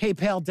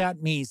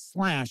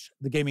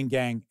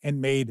paypal.me/thegaminggang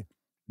and made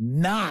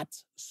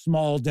not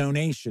small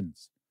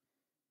donations.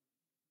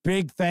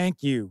 Big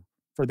thank you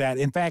for that.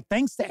 In fact,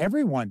 thanks to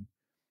everyone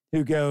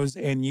who goes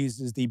and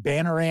uses the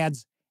banner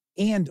ads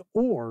and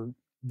or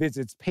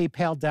visits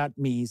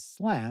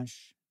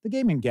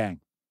paypal.me/thegaminggang.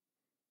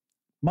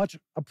 Much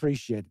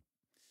appreciated.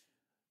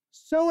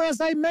 So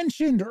as I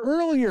mentioned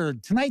earlier,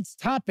 tonight's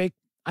topic,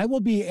 I will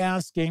be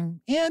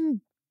asking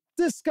and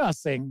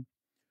discussing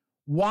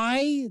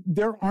why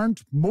there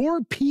aren't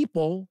more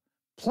people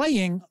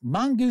playing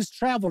Mongoose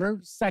Traveller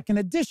 2nd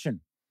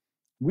Edition.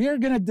 We are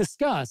going to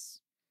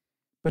discuss,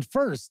 but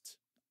first,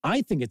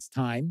 I think it's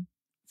time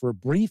for a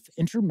brief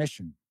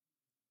intermission.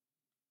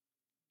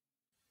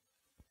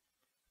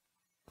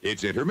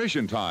 It's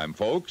intermission time,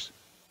 folks.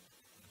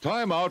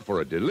 Time out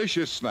for a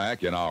delicious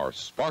snack in our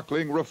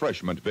sparkling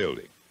refreshment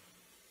building.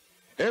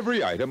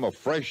 Every item a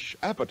fresh,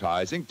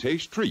 appetizing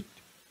taste treat.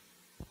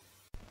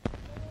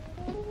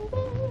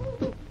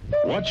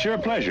 What's your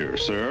pleasure,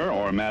 sir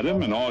or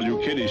madam, and all you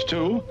kiddies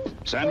too?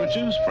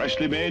 Sandwiches,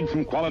 freshly made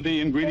from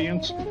quality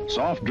ingredients,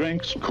 soft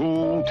drinks,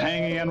 cool,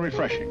 tangy, and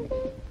refreshing.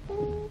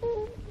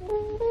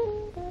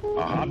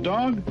 A hot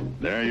dog?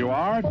 There you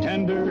are,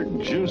 tender,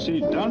 juicy,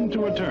 done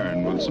to a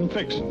turn with some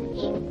fixins.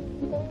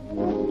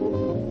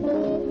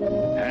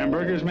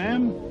 Hamburgers,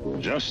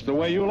 ma'am? Just the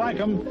way you like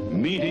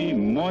 'em, meaty,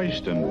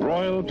 moist, and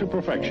broiled to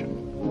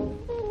perfection.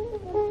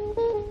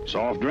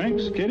 Soft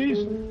drinks,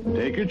 kiddies?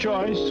 Take your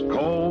choice,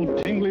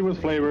 cold, tingly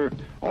with flavor,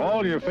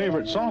 all your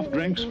favorite soft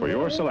drinks for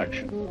your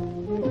selection.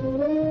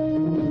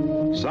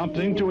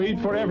 Something to eat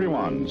for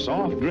everyone,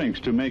 soft drinks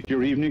to make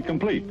your evening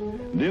complete.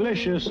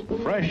 Delicious,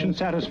 fresh, and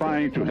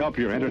satisfying to help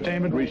your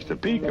entertainment reach the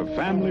peak of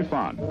family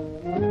fun.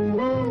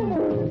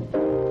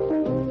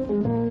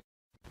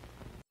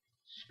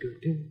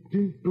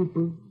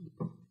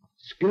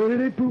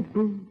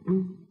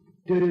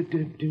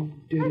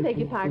 I beg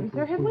your pardon,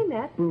 sir. Have we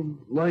met?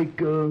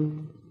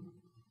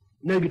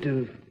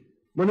 Negative.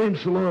 My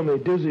name's Salami,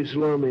 Dizzy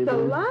Salami.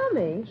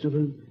 Salami?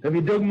 Have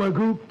you dug my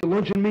group, the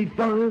Luncheon Meat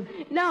 5?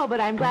 No, but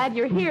I'm glad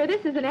you're here.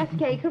 This is an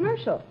SK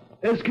commercial.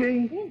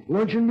 SK? Yes.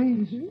 Luncheon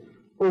Meats?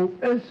 Oh,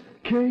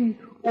 SK?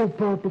 Oh,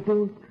 Papa,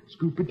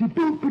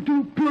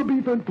 scoopity-boop-a-doo, pure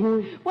beef and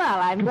pork. Well,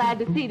 I'm glad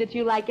to see that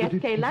you like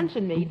SK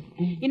luncheon meats.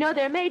 You know,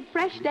 they're made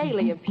fresh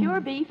daily of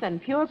pure beef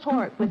and pure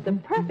pork with the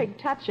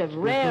perfect touch of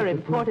rare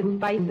imported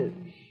spices.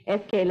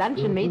 SK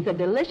luncheon meats are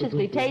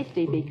deliciously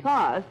tasty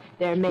because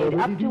they're made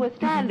up to a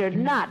standard,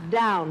 not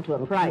down to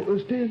a price.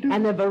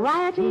 And the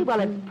variety,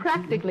 well, it's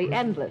practically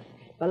endless.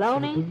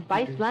 Bologna,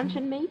 spiced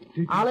luncheon meat,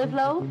 olive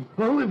loaf.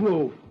 Olive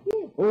loaf?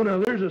 Yes. Oh, now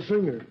there's a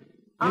singer.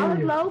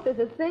 Olive Loaf is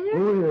a singer?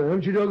 Oh, yeah.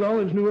 Haven't you dug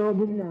Olive's new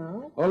album?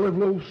 No. Olive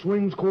Loaf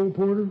Swings Cole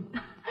Porter?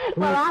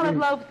 Well, Olive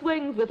Loaf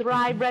swings with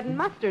rye bread and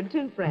mustard,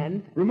 too,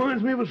 friend.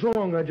 Reminds me of a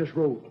song I just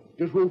wrote.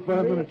 Just wrote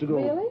 5 minutes ago.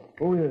 Really?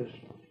 Oh, yes.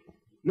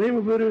 Name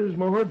of it is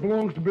My Heart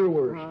Belongs to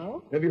Beerwurst.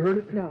 Oh. Have you heard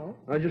it? No.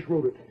 I just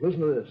wrote it.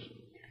 Listen to this.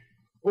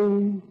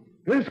 Oh,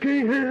 SK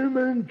ham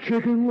and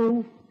chicken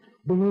loaf,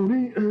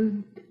 bologna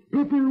and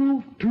pepper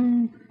loaf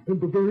too, and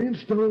Bavarian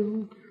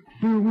style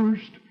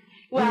Beerwurst.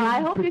 Well,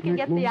 I hope you can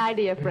get the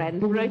idea,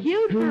 friends. For a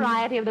huge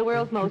variety of the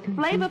world's most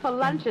flavorful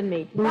luncheon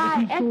meats,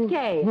 buy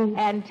SK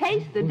and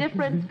taste the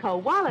difference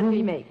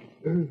quality makes.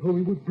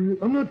 Hollywood bread.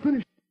 I'm not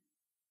finished.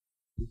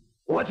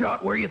 Watch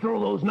out where you throw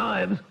those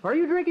knives. Are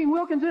you drinking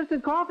Wilkins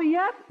Instant Coffee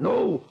yet?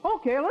 No.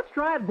 Okay, let's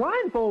try it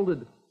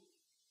blindfolded.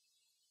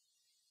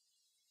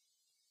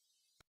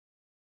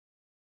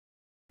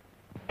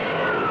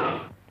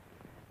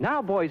 Now,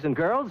 boys and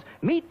girls,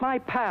 meet my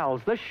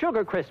pals, the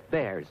Sugar Crisp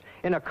Bears,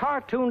 in a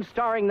cartoon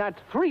starring that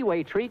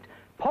three-way treat,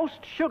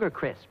 Post Sugar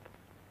Crisp.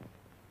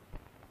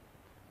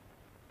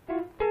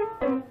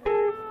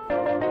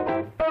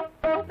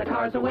 The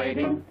car's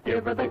awaiting,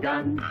 give her the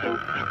gun.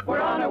 We're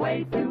on our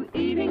way to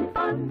eating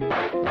fun.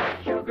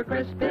 Sugar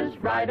Crisp is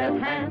right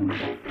at hand.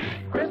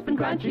 Crisp and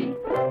crunchy,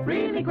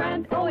 really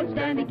grand. Oh, it's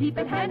dandy, keep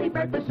it handy.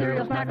 Breakfast,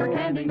 cereal, snack, or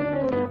candy.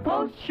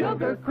 Post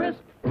Sugar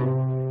Crisp.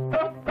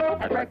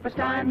 At breakfast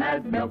time,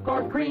 add milk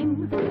or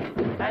cream.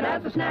 And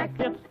as a snack,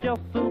 it's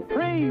just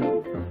supreme.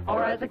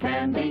 Or as a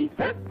candy,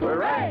 hip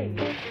hooray!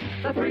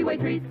 The three-way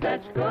treat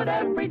that's good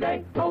every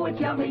day. Oh, it's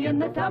yummy in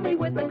the tummy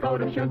with a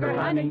coat of sugar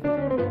honey.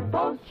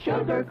 Post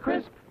Sugar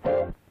Crisp.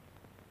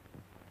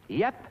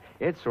 Yep,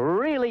 it's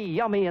really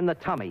yummy in the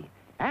tummy.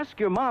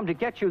 Ask your mom to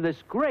get you this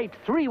great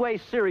three-way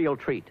cereal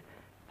treat,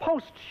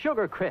 Post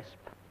Sugar Crisp.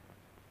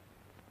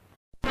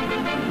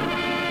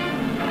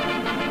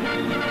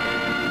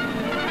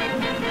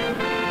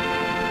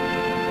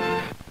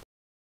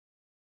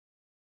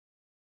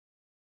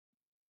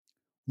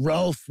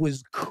 Ralph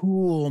was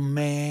cool,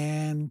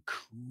 man.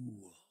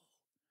 Cool.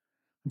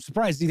 I'm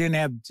surprised he didn't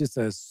have just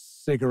a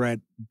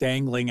cigarette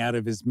dangling out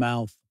of his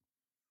mouth.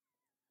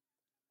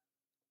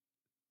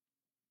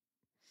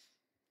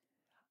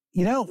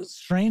 You know,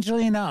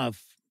 strangely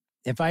enough,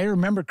 if I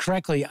remember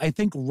correctly, I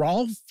think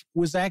Rolf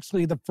was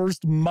actually the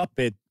first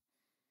Muppet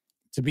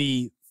to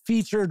be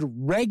featured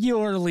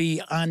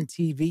regularly on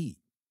TV.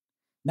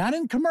 Not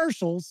in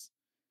commercials.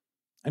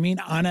 I mean,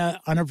 on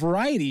a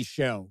variety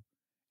show.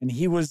 And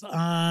he was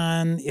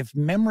on, if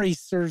memory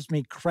serves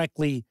me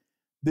correctly,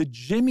 the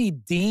Jimmy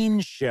Dean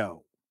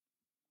Show.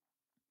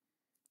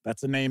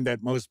 That's a name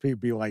that most people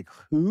be like,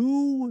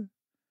 who?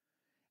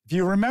 If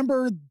you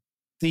remember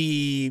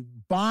the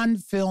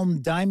Bond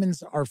film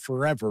Diamonds Are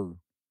Forever,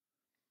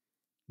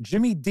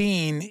 Jimmy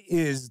Dean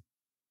is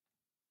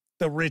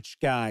the rich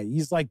guy.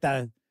 He's like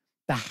the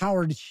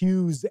Howard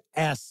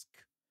Hughes-esque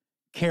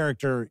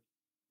character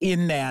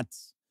in that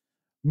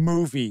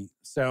movie.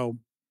 So,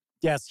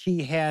 yes,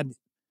 he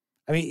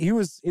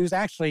was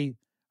actually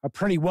a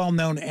pretty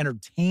well-known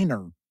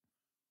entertainer.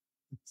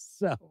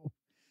 So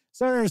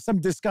there's some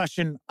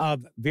discussion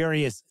of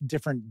various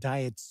different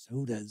diet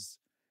sodas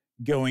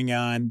going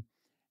on.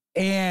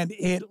 And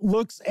it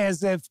looks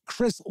as if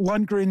Chris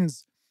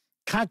Lundgren's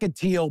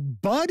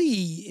cockatiel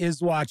buddy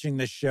is watching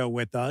the show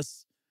with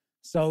us.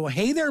 So,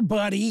 hey there,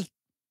 buddy.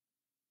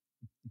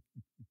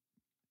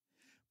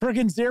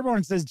 Perkins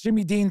Dearborn says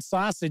Jimmy Dean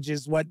sausage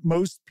is what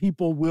most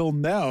people will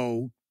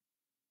know.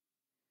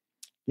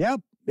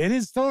 Yep, it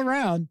is still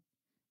around.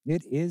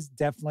 It is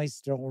definitely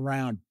still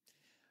around.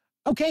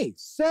 Okay,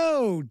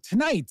 so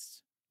tonight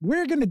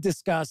we're going to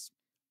discuss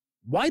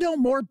why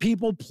don't more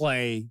people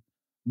play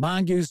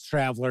Mongoose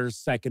Traveller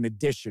 2nd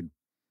Edition.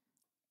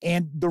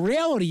 And the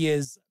reality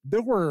is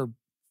there were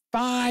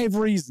 5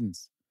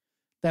 reasons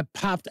that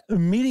popped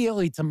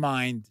immediately to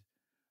mind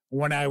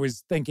when I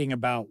was thinking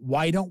about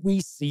why don't we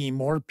see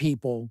more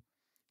people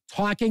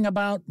talking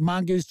about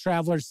Mongoose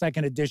Traveller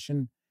 2nd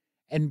Edition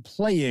and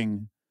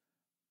playing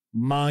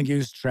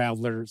Mongoose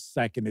Traveller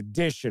 2nd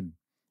Edition.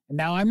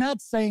 Now, I'm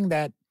not saying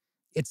that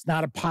it's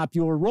not a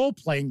popular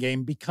role-playing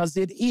game, because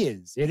it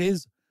is. It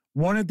is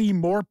one of the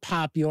more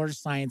popular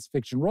science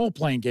fiction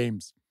role-playing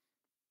games.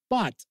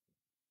 But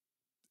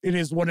it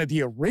is one of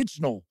the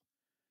original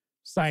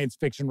science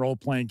fiction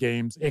role-playing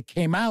games. It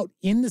came out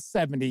in the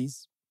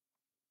 70s.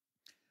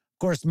 Of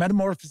course,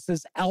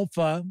 Metamorphosis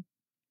Alpha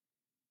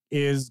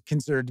is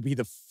considered to be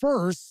the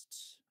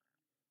first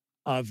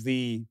of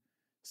the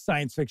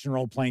science fiction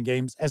role-playing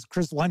games. As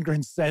Chris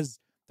Lundgren says,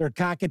 their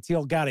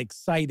cockatiel got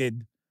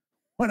excited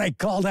when I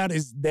called out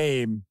his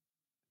name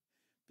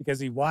because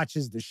he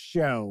watches the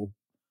show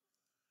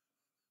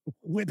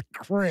with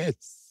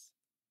Chris.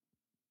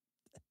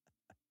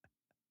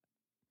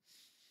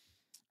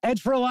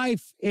 Edge for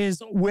Life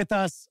is with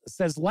us,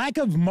 says lack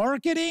of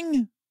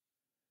marketing.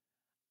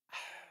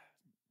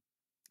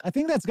 I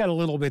think that's got a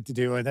little bit to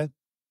do with it.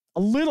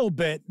 A little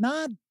bit,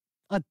 not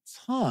a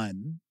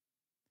ton.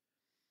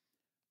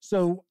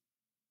 So,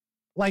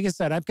 like I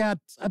said, I've got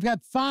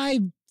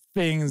 5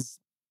 things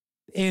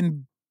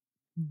in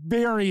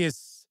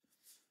various,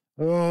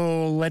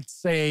 let's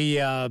say,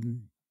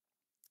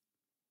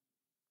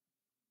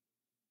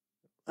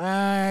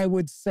 I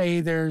would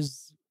say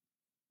there's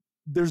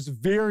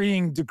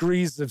varying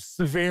degrees of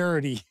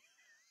severity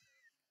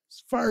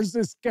as far as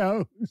this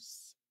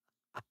goes.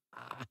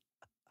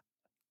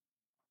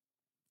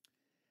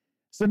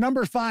 So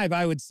number 5,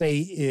 I would say,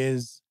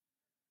 is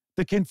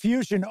the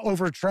confusion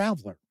over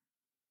Traveller.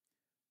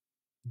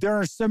 There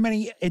are so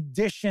many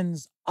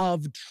editions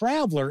of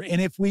Traveller, and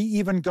if we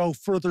even go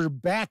further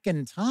back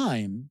in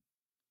time,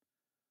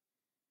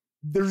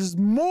 there's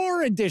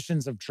more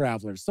editions of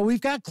Traveller. So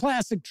we've got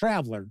Classic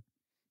Traveller,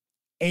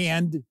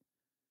 and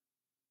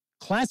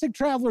Classic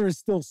Traveller is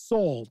still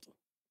sold,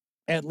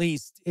 at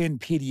least in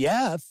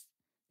PDF,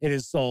 it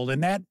is sold,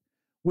 and that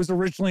was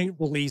originally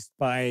released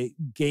by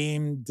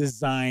Game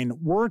Design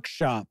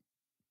Workshop.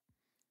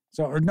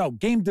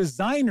 Game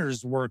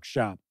Designers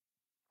Workshop,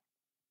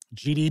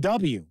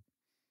 GDW.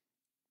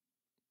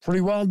 Pretty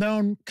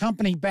well-known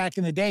company back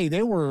in the day.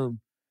 They were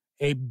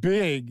a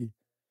big-time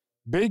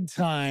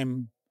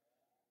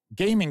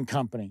gaming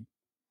company.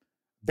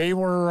 They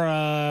were,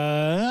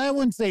 I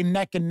wouldn't say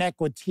neck and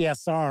neck with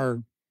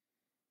TSR,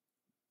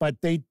 but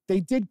they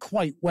did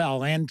quite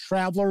well. And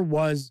Traveller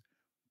was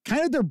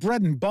kind of their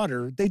bread and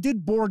butter. They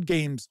did board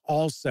games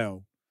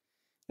also.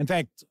 In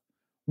fact,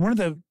 one of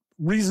the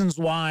reasons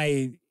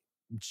why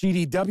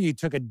GDW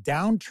took a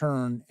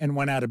downturn and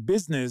went out of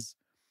business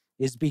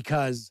is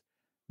because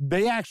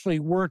they actually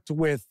worked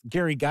with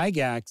Gary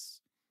Gygax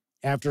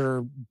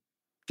after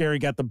Gary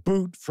got the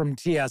boot from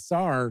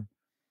TSR.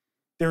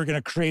 They were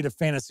going to create a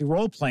fantasy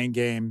role-playing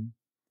game,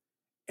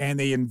 and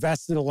they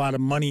invested a lot of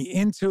money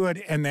into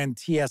it, and then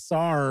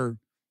TSR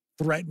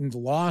threatened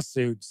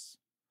lawsuits.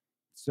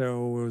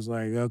 So it was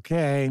like,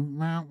 okay,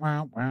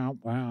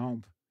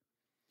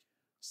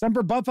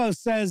 Semper Buffo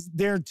says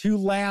their 2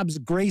 labs,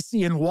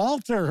 Gracie and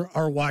Walter,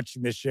 are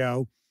watching the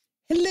show.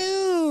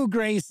 Hello,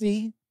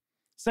 Gracie.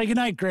 Say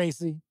goodnight,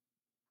 Gracie.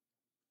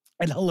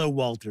 And hello,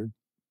 Walter.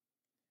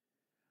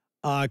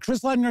 Chris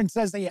Lundgren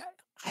says they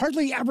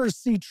hardly ever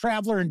see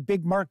Traveller in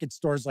big market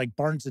stores like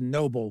Barnes &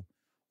 Noble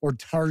or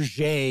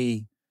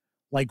Target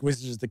like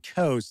Wizards of the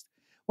Coast.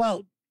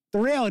 Well, the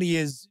reality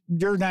is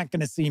you're not going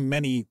to see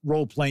many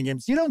role-playing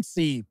games. You don't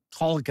see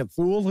Call of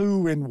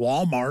Cthulhu in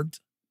Walmart.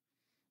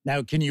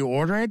 Now, can you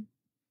order it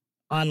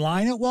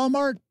online at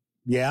Walmart?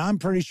 Yeah, I'm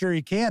pretty sure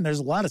you can. There's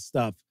a lot of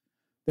stuff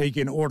that you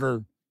can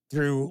order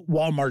through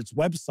Walmart's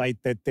website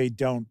that they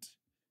don't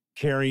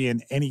carry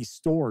in any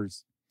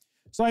stores.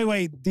 So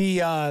anyway,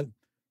 the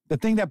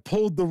thing that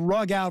pulled the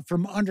rug out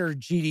from under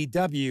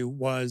GDW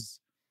was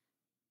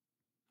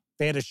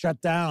they had to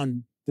shut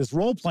down this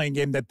role-playing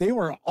game that they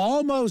were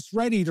almost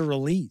ready to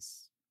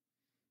release.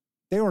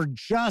 They were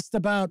just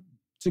about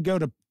to go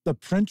to the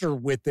printer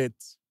with it,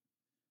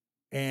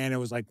 and it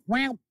was like,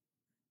 wow.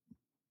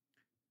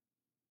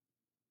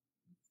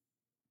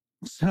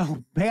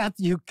 So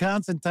Matthew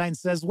Constantine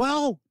says,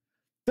 well,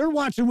 they're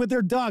watching with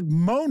their dog,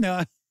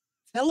 Mona.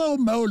 Hello,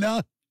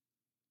 Mona.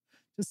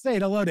 Just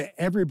saying hello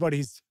to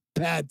everybody's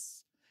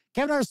pets.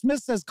 Kevin R.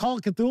 Smith says Call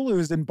of Cthulhu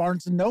is in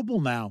Barnes & Noble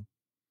now.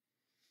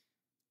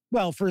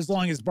 Well, for as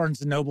long as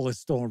Barnes & Noble is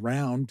still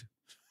around.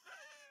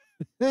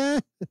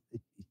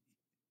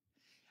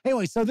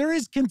 Anyway, so there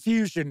is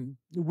confusion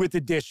with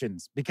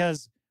editions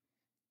because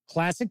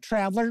Classic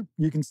Traveller,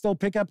 you can still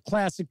pick up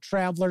Classic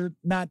Traveller,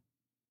 not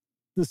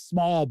the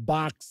small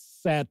box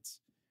set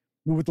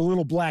with the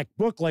little black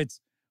booklets,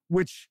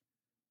 which,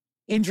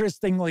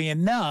 interestingly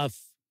enough,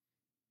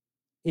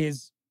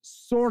 is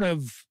sort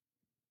of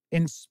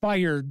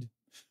inspired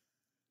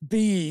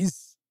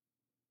these.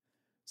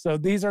 So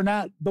these are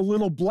not the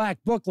little black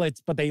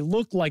booklets, but they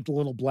look like the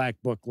little black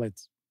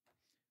booklets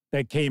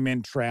that came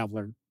in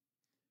Traveller.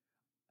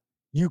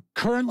 You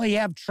currently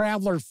have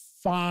Traveller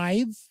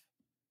 5,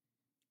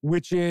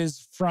 which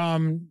is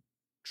from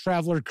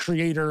Traveller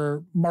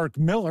creator Mark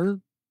Miller,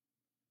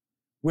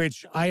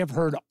 which I have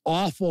heard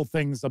awful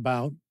things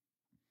about,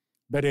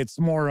 but it's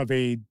more of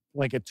a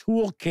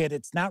toolkit.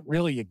 It's not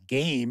really a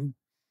game.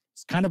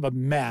 It's kind of a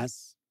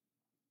mess.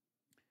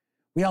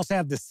 We also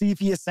have the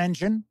Cepheus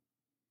engine,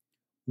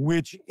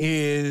 which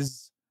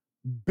is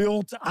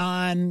built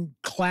on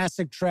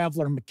classic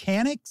Traveller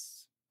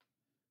mechanics.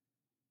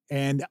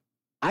 And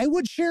I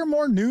would share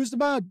more news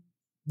about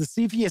the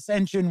Cepheus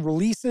engine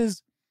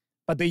releases,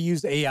 but they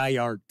use AI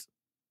art.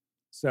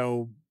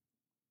 So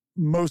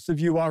most of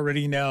you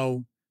already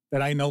know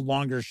that I no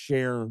longer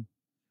share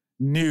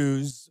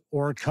news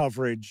or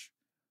coverage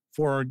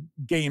for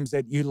games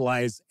that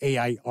utilize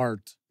AI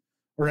art,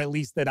 or at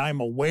least that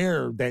I'm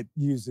aware that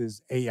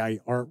uses AI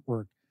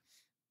artwork.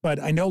 But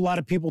I know a lot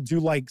of people do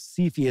like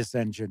Cepheus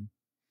engine.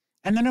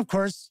 And then, of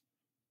course,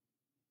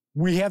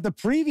 we have the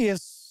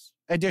previous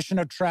edition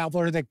of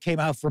Traveller that came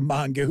out from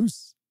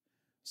Mongoose.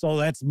 So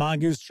that's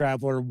Mongoose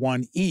Traveller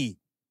 1E.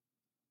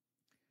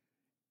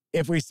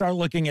 If we start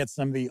looking at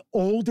some of the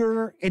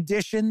older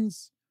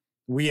editions,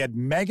 we had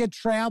Mega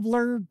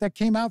Traveller that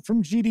came out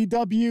from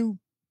GDW.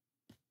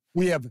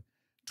 We have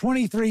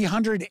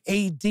 2300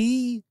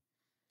 AD,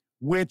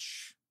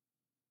 which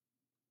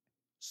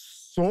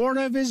sort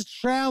of is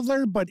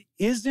Traveller, but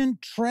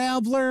isn't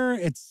Traveller.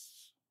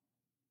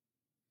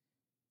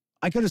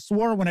 I could have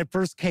swore when it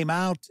first came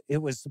out,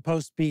 it was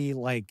supposed to be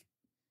like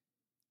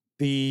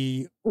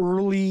the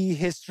early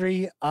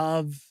history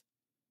of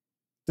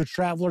the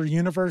Traveller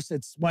universe.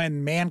 It's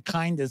when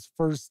mankind is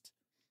first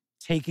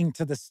taking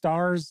to the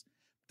stars.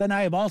 Then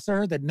I have also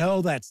heard that,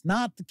 no, that's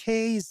not the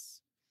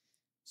case.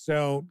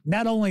 So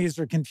not only is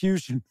there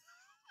confusion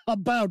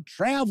about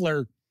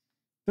Traveller,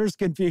 there's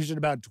confusion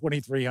about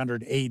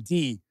 2300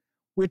 AD,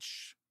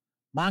 which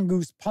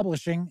Mongoose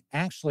Publishing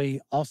actually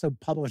also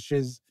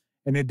publishes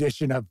an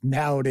edition of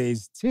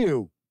nowadays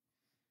too.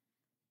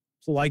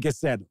 So like I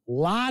said,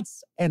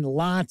 lots and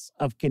lots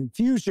of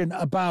confusion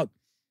about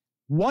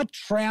what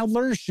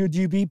Traveller should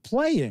you be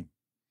playing.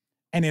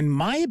 And in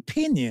my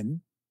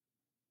opinion,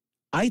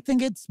 I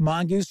think it's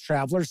Mongoose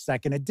Traveller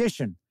 2nd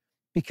edition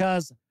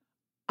because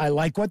I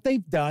like what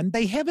they've done.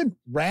 They haven't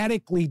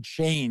radically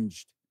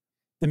changed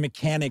the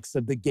mechanics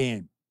of the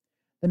game.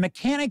 The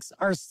mechanics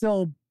are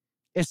still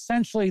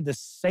essentially the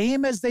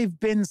same as they've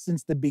been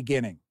since the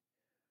beginning.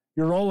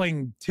 You're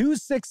rolling 2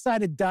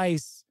 6-sided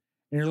dice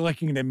and you're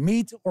looking to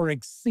meet or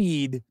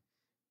exceed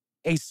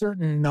a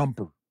certain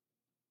number.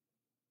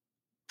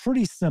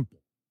 Pretty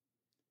simple.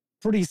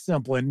 Pretty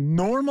simple. And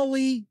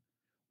normally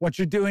what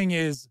you're doing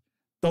is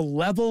the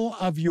level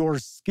of your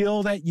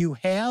skill that you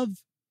have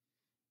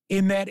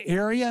in that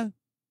area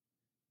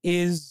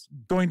is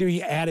going to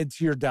be added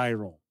to your die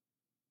roll.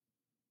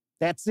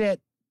 That's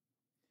it.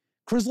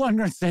 Chris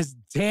Lundgren says,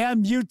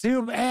 damn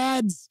YouTube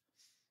ads.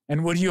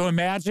 And what do you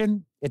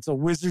imagine? It's a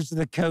Wizards of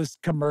the Coast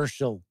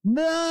commercial.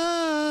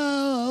 No.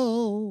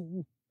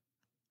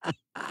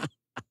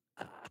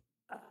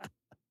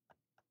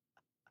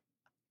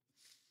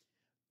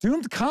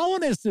 Doomed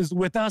Colonist is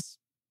with us.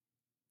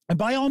 And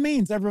by all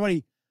means,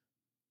 everybody,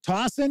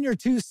 toss in your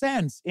 2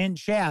 cents in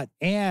chat.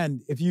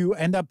 And if you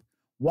end up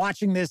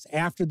watching this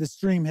after the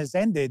stream has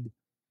ended,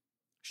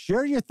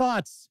 share your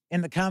thoughts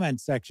in the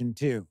comments section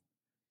too.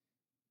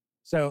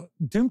 So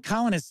Doomed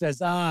Colonist says,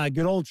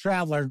 good old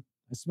Traveller.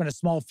 I spent a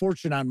small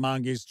fortune on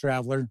Mongoose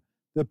Traveller,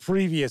 the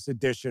previous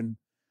edition.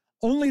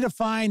 only to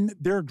find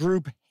their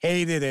group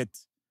hated it.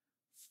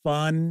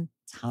 Fun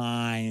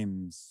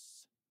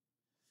times.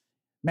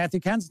 Matthew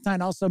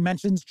Constantine also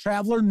mentions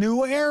Traveller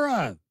New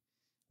Era,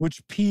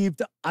 which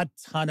peeved a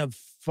ton of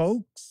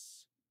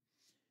folks.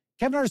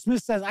 Kevin R.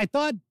 Smith says, I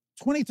thought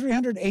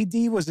 2300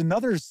 AD was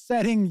another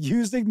setting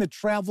using the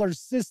Traveller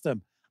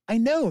system. I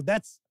know,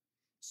 that's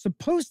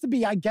supposed to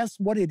be, I guess,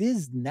 what it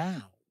is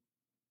now.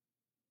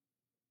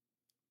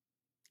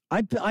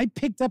 I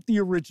picked up the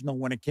original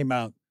when it came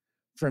out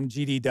from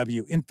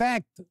GDW. In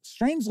fact,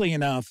 strangely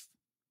enough,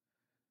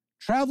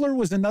 Traveller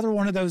was another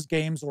one of those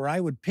games where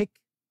I would pick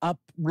up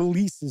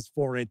releases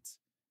for it,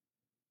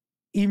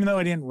 even though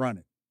I didn't run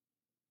it.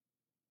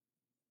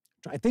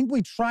 I think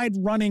we tried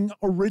running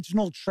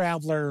original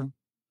Traveller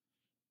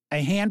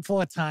a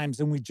handful of times,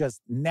 and we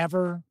just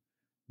never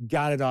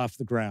got it off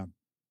the ground.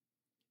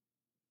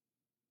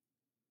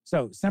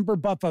 So Semper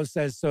Buffo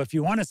says, so if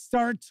you want to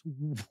start,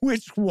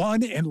 which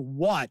one and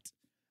what?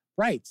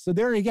 Right, so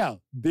there you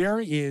go. There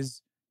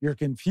is your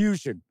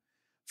confusion.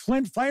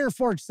 Flint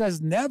Fireforge says,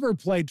 never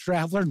played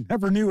Traveller,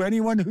 never knew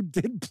anyone who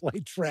did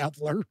play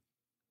Traveller.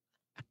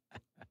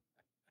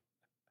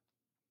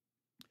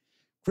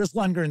 Chris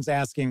Lundgren's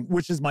asking,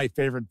 which is my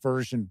favorite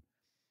version?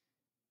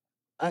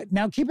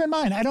 Now, keep in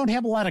mind, I don't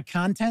have a lot of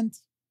content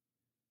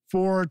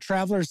for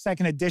Traveller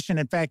 2nd Edition.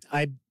 In fact,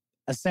 I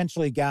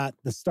essentially got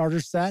the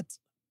starter set.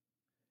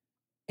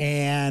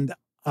 And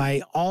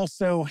I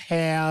also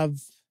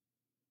have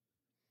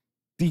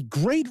the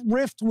Great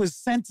Rift was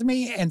sent to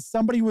me and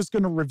somebody was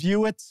going to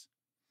review it.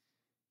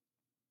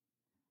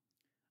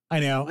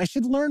 I know, I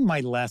should learn my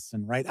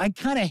lesson, right? I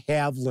kind of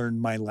have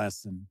learned my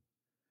lesson,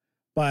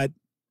 but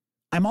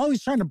I'm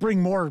always trying to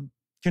bring more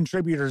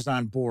contributors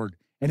on board.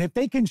 And if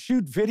they can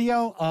shoot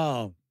video,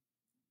 oh,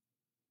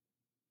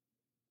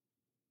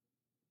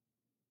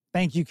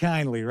 thank you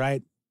kindly,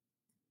 right?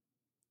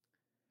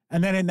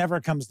 And then it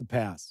never comes to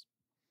pass.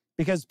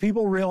 Because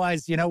people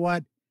realize, you know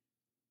what?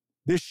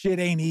 This shit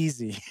ain't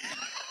easy.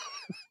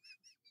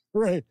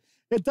 Right.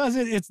 It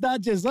doesn't, it's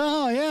not just,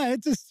 oh yeah,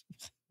 it just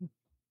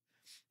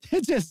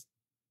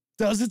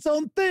does its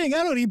own thing.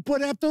 I don't even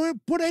have to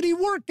put any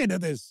work into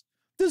this.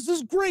 This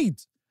is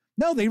great.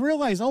 No, they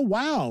realize, oh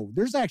wow,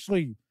 there's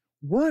actually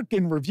work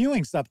in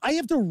reviewing stuff. I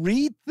have to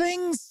read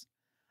things.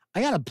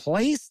 I got to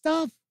play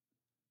stuff.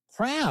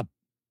 Crap.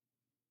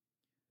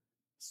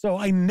 So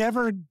I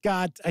never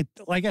got,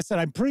 like I said,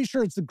 I'm pretty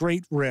sure it's the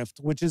Great Rift,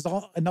 which is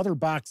another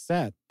box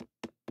set.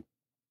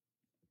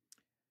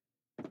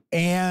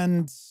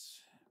 And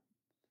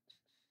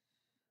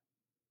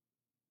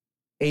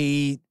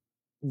a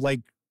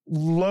like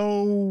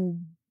low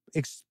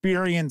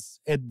experience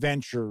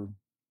adventure.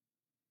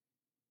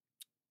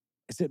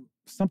 Is it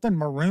something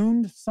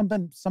marooned?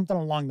 Something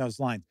along those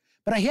lines.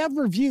 But I have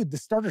reviewed the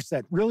starter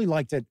set, really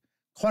liked it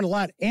quite a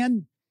lot.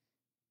 And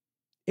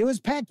it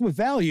was packed with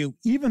value,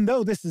 even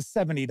though this is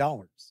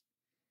 $70.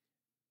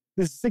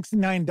 This is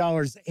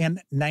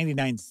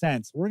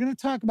 $69.99. We're going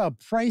to talk about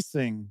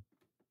pricing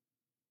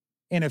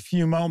in a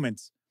few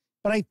moments.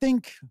 But I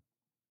think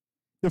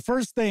the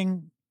first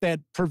thing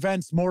that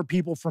prevents more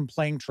people from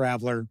playing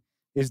Traveller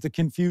is the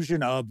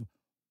confusion of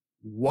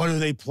what do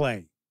they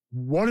play?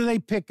 What do they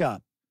pick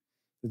up?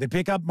 Did they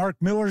pick up Mark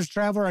Miller's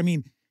Traveller? I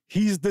mean,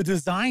 he's the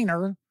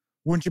designer.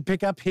 Wouldn't you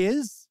pick up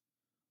his?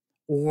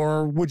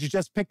 Or would you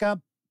just pick up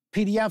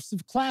PDFs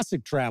of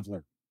classic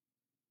Traveller?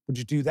 Would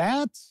you do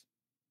that?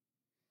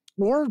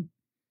 Or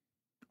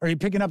are you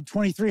picking up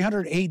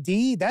 2300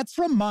 AD? That's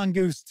from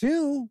Mongoose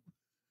too.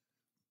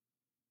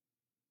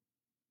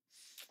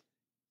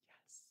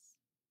 Yes.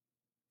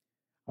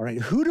 All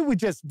right, who do we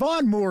just...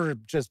 Vaughn Moore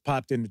just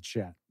popped into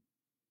chat.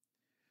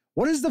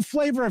 What is the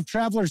flavor of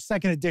Traveller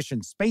 2nd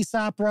Edition? Space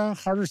opera,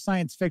 harder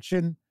science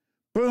fiction?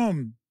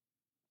 Boom.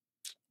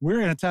 We're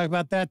going to talk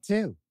about that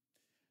too.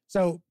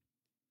 So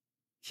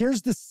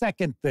here's the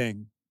second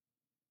thing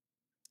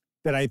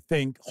that I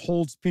think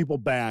holds people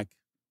back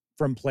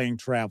from playing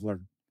Traveller.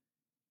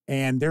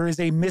 And there is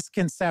a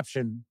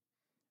misconception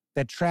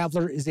that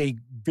Traveller is a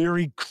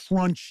very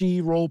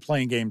crunchy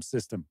role-playing game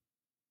system.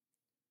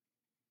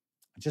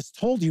 I just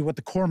told you what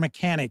the core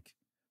mechanic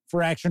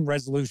for action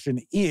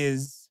resolution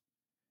is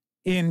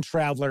in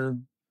Traveller,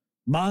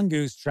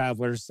 Mongoose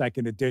Traveller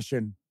 2nd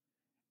Edition.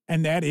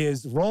 And that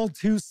is roll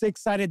 2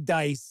 6-sided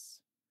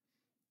dice,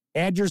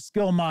 add your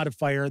skill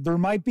modifier. There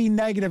might be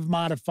negative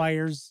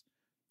modifiers.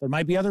 There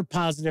might be other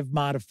positive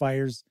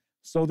modifiers.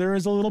 So there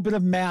is a little bit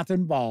of math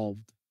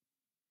involved.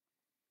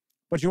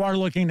 But you are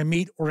looking to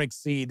meet or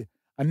exceed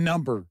a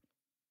number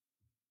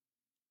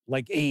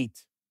like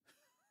 8,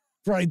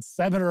 right?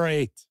 7 or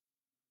 8. It's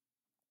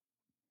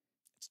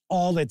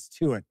all that's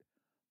to it.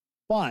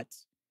 But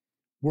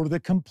where the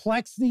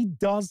complexity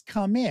does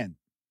come in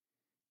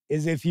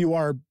is if you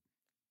are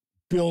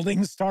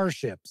building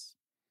starships,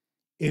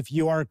 if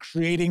you are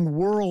creating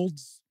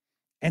worlds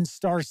and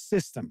star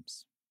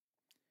systems,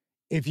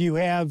 if you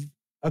have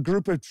a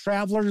group of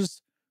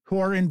travelers who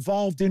are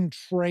involved in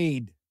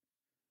trade,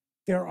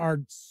 there are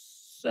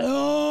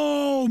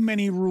so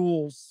many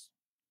rules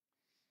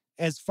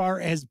as far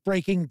as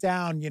breaking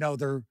down,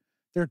 their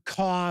their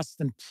cost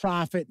and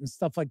profit and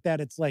stuff like that,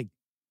 it's like,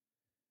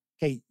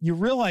 okay, you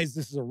realize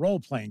this is a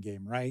role-playing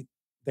game, right?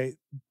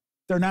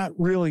 They're not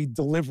really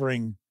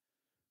delivering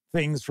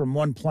things from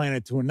one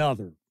planet to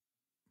another.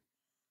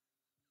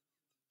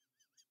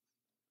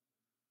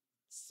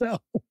 So,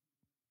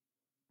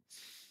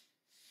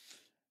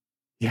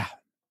 yeah.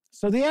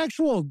 So the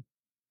actual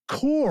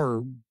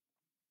core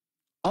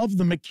of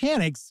the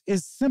mechanics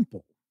is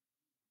simple.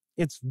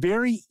 It's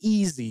very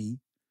easy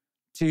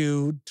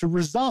to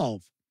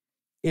resolve.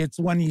 It's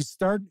when you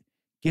start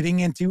getting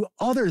into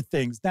other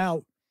things.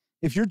 Now,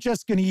 if you're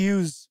just going to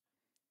use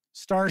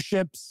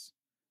starships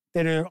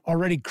that are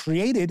already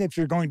created, if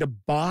you're going to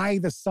buy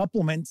the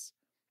supplements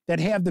that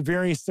have the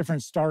various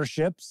different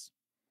starships,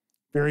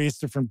 various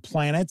different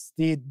planets,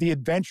 the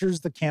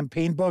adventures, the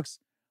campaign books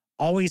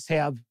always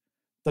have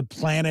the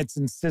planets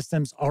and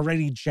systems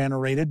already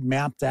generated,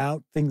 mapped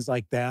out, things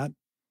like that,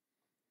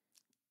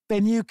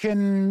 then you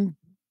can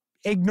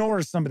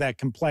ignore some of that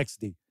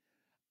complexity.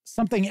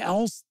 Something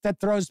else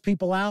that throws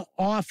people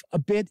off a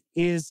bit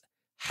is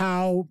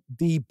how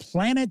the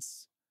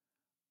planets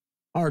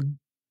are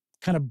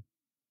kind of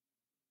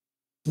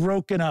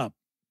broken up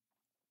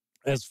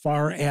as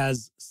far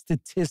as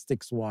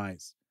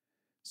statistics-wise.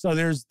 So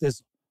there's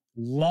this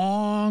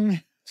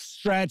long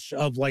stretch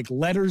of like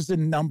letters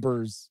and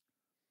numbers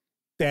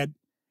that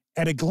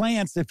at a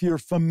glance, if you're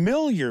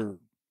familiar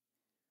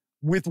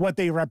with what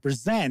they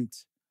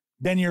represent,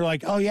 then you're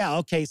like, oh yeah,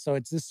 okay, so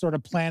it's this sort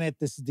of planet,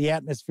 this is the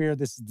atmosphere,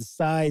 this is the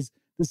size,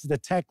 this is the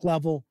tech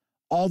level,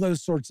 all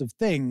those sorts of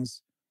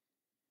things.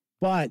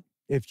 But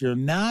if you're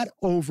not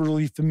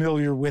overly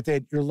familiar with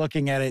it, you're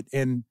looking at it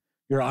and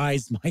your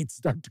eyes might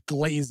start to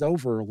glaze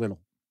over a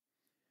little.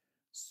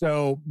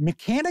 So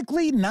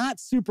mechanically, not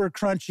super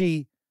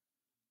crunchy.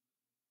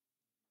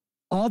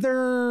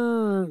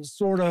 Other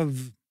sort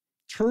of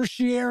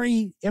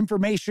tertiary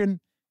information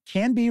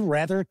can be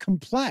rather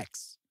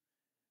complex.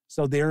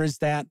 So there is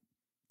that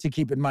to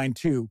keep in mind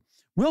too.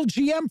 Will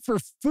GM for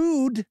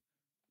Food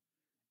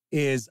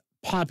is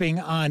popping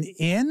on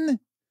in.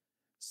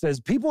 Says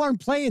people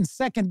aren't playing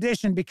second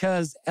edition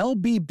because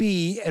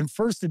LBB and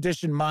first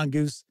edition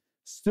Mongoose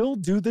still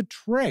do the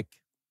trick.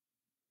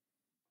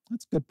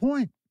 That's a good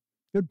point.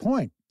 Good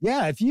point.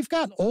 Yeah, if you've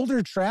got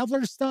older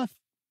Traveller stuff,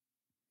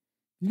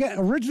 you got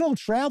original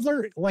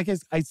Traveller, like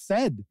I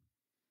said,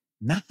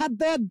 not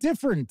that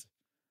different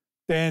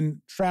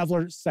than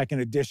Traveller second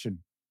edition.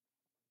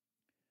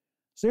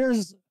 So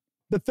here's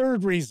the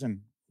third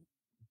reason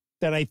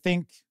that I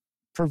think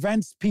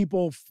prevents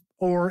people,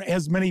 or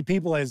as many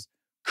people as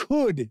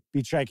could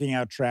be checking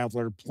out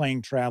Traveller,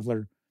 playing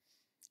Traveller.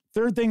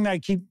 Third thing that I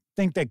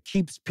think that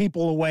keeps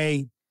people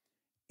away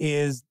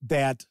is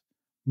that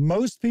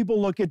most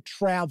people look at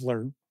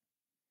Traveller,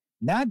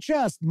 not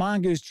just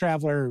Mongoose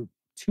Traveller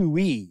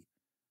 2E,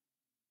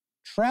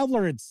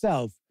 Traveller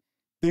itself,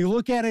 they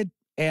look at it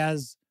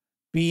as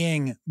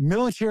being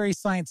military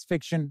science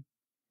fiction,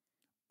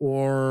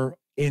 or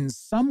in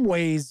some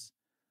ways,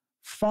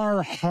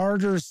 far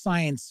harder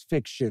science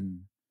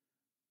fiction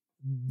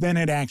than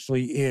it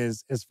actually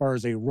is as far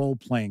as a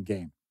role-playing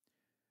game.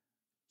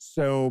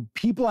 So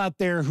people out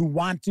there who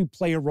want to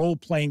play a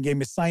role-playing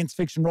game, a science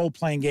fiction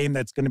role-playing game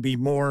that's going to be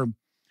more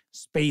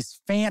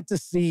space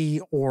fantasy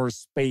or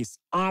space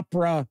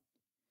opera,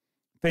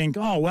 think,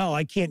 oh, well,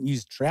 I can't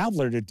use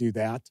Traveller to do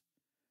that.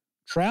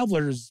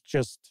 Traveller's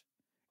just,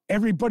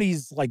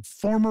 everybody's like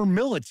former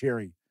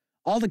military.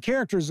 All the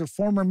characters are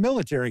former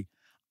military.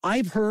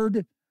 I've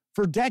heard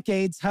for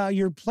decades how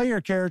your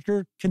player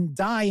character can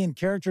die in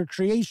character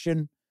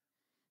creation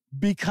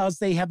because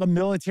they have a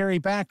military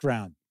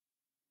background.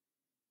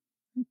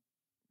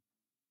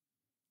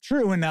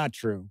 True and not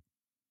true.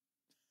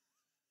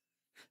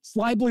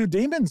 Sly Blue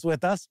Demon's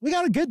with us. We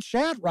got a good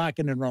chat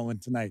rocking and rolling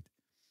tonight.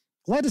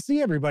 Glad to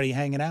see everybody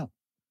hanging out.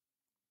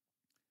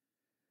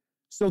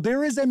 So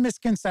there is a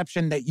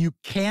misconception that you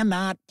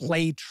cannot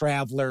play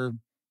Traveller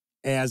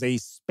as a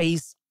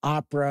space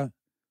opera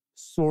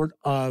sort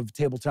of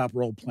tabletop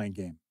role-playing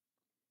game.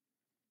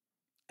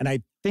 And I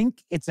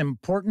think it's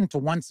important to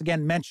once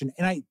again mention,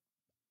 and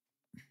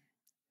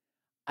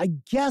I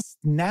guess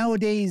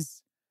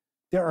nowadays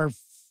there are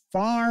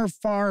far,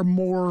 far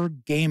more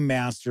game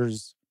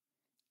masters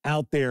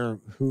out there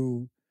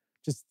who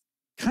just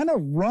kind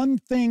of run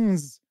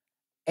things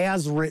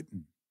as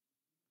written.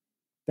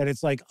 That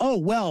it's like, oh,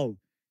 well,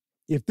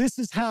 if this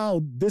is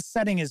how this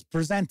setting is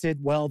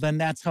presented, well, then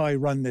that's how I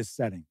run this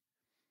setting.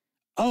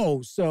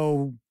 Oh,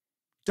 so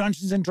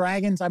Dungeons and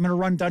Dragons, I'm going to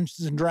run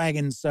Dungeons and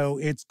Dragons, so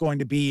it's going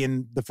to be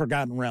in the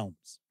Forgotten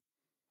Realms.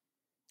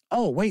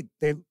 Oh, wait,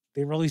 they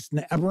released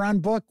an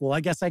Eberron book? Well, I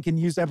guess I can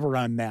use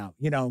Eberron now,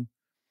 you know,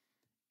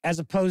 as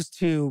opposed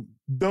to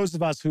those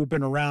of us who have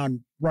been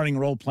around running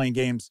role-playing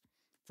games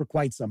for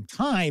quite some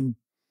time.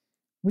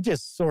 We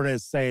just sort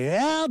of say,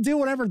 yeah, I'll do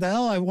whatever the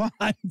hell I want.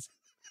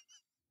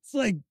 It's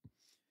like,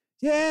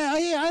 yeah,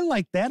 I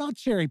like that. I'll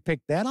cherry pick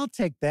that. I'll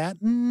take that.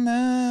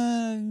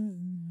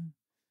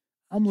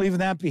 I'm leaving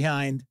that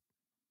behind.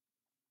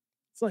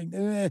 It's like,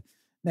 no,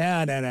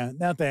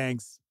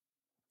 thanks.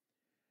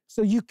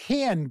 So you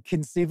can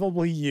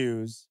conceivably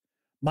use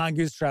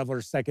Mongoose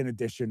Traveller 2nd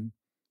Edition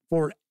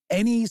for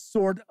any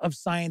sort of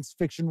science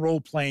fiction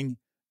role-playing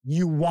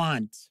you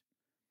want.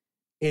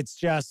 It's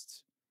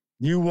just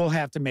you will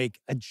have to make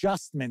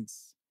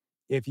adjustments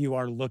if you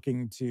are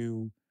looking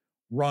to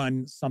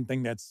run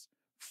something that's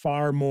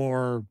far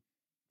more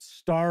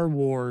Star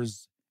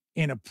Wars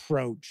in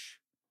approach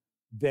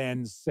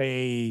than,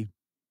 say,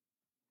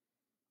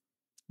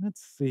 let's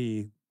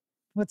see,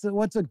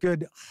 what's a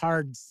good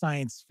hard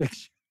science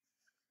fiction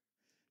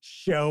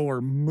show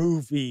or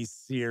movie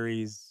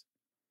series?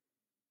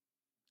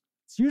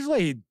 It's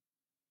usually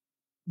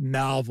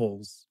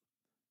novels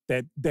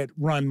that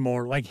run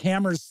more, like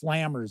Hammer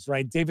Slammers,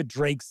 right? David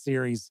Drake's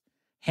series,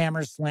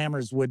 Hammer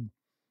Slammers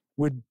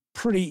would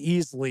pretty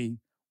easily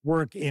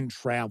work in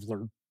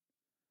Traveller.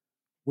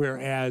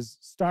 Whereas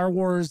Star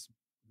Wars,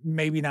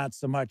 maybe not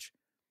so much.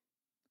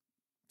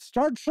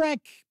 Star Trek,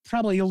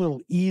 probably a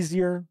little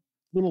easier,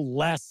 a little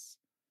less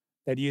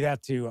that you'd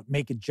have to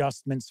make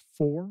adjustments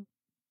for.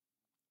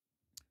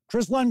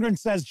 Chris Lundgren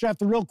says, Jeff,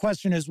 the real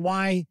question is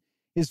why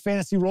is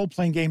fantasy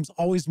role-playing games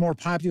always more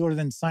popular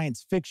than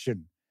science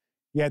fiction?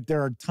 Yet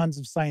there are tons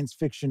of science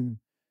fiction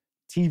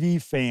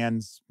TV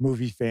fans,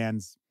 movie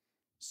fans,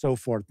 so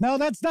forth. No,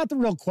 that's not the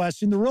real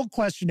question. The real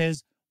question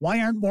is,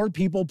 why aren't more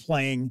people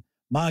playing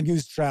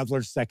Mongoose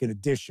Traveller 2nd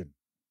Edition?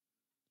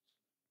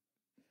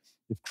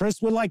 If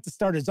Chris would like to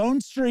start his own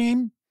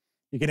stream,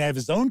 he can have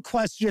his own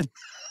question.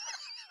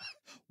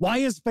 Why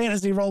is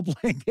fantasy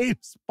role-playing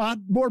games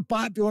more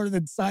popular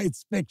than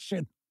science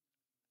fiction?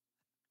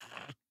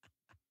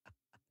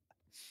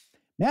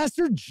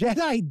 Master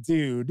Jedi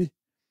Dude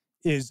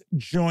is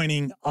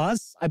joining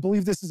us. I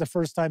believe this is a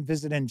first-time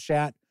visit in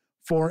chat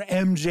for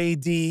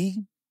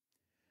MJD.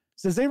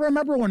 Says, they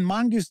remember when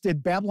Mongoose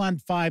did Babylon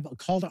 5, A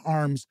Call to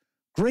Arms.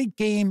 Great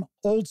game,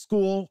 old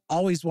school,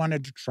 always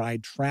wanted to try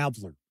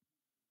Traveller.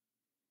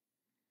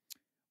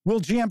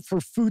 Will Jamp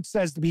for Food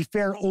says, to be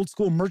fair, old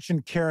school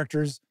merchant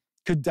characters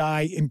could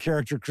die in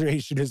character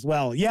creation as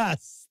well.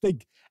 Yes,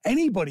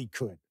 anybody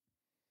could.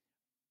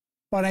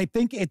 But I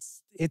think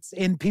it's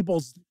in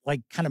people's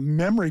like kind of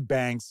memory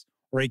banks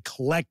or a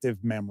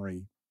collective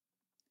memory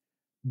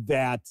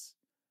that,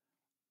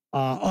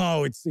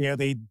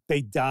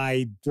 they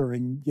died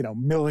during,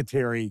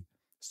 military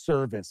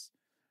service.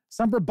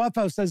 Sumper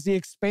Buffo says The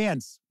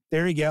Expanse.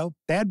 There you go.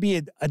 That'd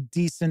be a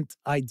decent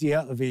idea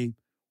of a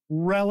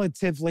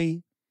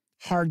relatively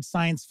hard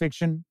science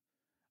fiction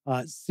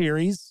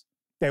series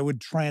that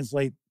would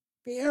translate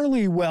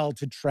fairly well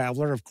to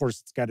Traveller. Of course,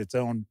 it's got its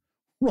own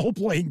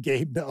role-playing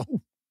game,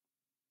 though.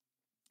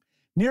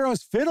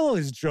 Nero's Fiddle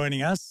is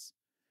joining us.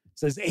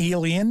 Says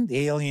Alien,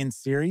 the Alien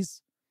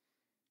series.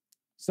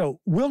 So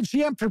Will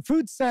GM for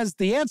Food says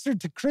the answer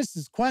to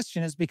Chris's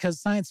question is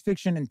because science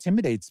fiction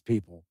intimidates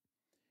people.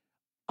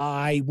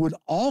 I would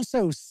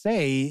also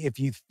say, if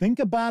you think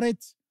about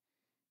it,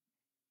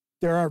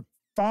 there are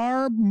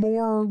far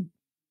more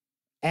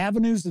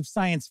avenues of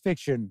science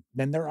fiction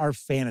than there are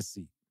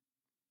fantasy.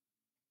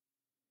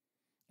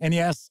 And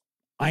yes,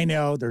 I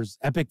know there's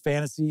epic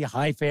fantasy,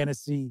 high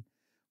fantasy,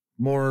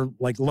 more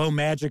like low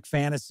magic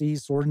fantasy,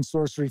 sword and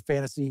sorcery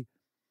fantasy.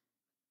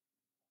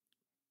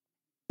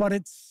 But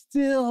it's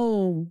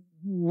still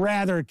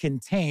rather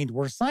contained,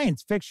 where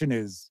science fiction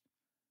is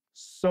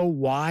so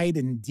wide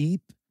and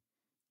deep,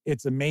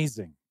 it's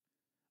amazing.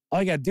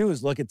 All you got to do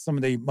is look at some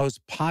of the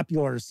most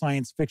popular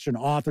science fiction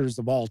authors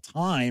of all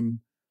time,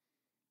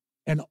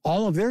 and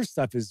all of their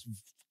stuff is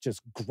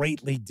just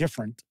greatly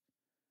different.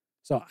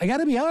 So I got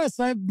to be honest,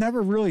 I've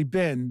never really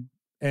been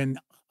an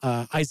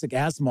Isaac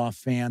Asimov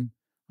fan.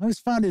 I always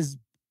found his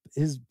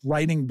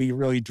writing be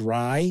really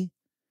dry.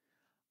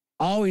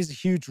 Always a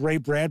huge Ray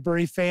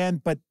Bradbury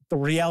fan, but the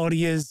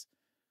reality is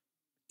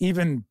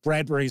even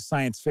Bradbury's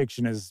science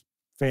fiction is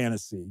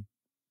fantasy.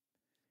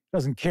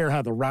 Doesn't care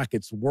how the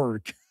rockets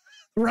work.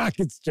 The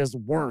rockets just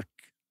work,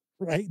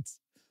 right?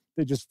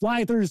 They just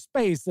fly through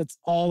space. That's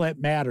all that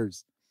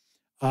matters.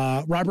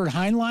 Robert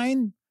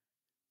Heinlein,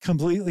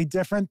 completely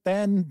different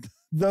than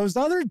those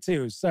other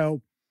two.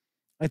 So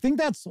I think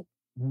that's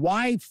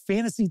why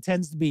fantasy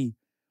tends to be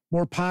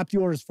more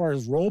popular as far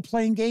as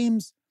role-playing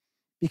games,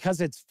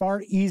 because it's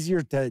far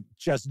easier to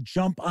just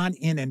jump on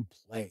in and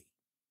play.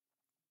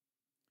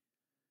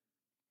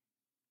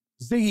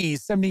 Ziggy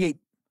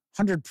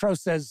 7800 Pro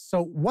says,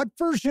 so what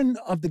version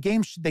of the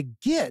game should they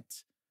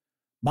get?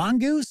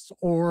 Mongoose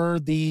or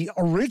the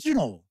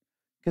original?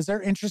 Because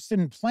they're interested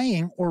in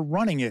playing or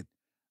running it.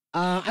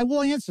 I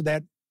will answer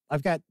that.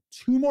 I've got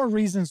two more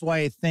reasons why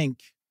I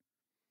think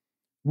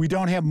we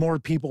don't have more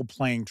people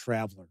playing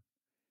Traveller.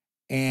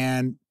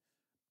 And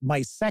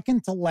my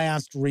second to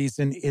last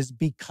reason is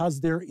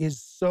because there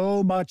is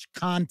so much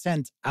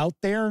content out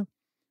there.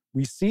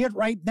 We see it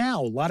right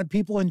now. A lot of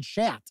people in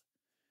chat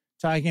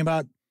talking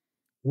about,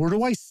 where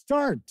do I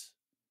start?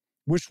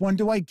 Which one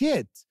do I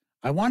get?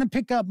 I want to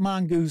pick up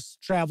Mongoose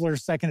Traveller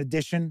 2nd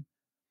Edition.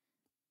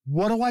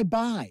 What do I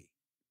buy?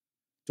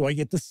 Do I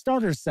get the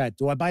starter set?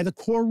 Do I buy the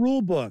core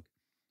rule book?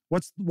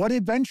 What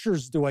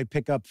adventures do I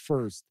pick up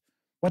first?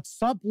 What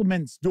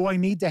supplements do I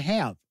need to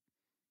have?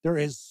 There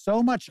is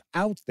so much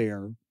out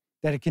there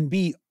that it can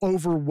be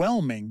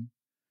overwhelming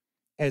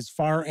as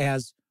far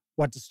as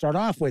what to start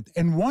off with.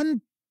 And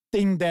one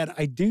thing that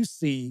I do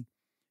see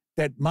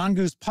that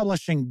Mongoose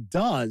Publishing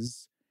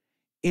does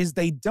is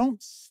they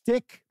don't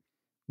stick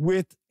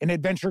with an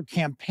adventure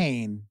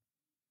campaign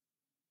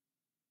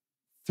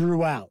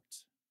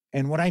throughout.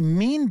 And what I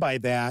mean by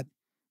that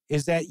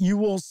is that you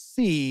will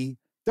see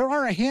there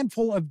are a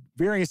handful of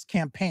various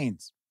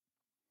campaigns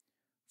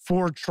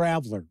for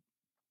Traveller.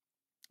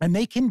 And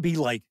they can be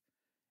like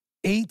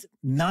 8,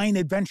 9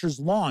 adventures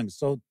long.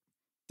 So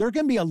there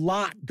can be a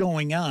lot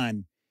going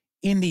on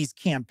in these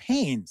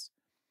campaigns.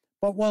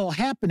 But what will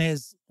happen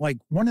is, like,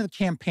 one of the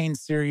campaign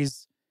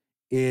series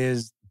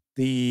is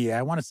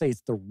I want to say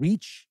it's the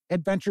Reach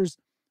Adventures.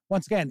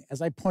 Once again,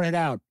 as I pointed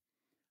out,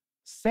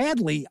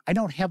 sadly, I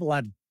don't have a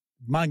lot of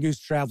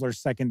Mongoose Traveller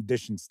 2nd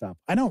edition stuff.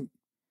 I don't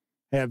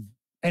have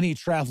any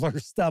Traveller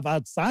stuff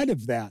outside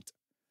of that.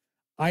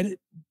 I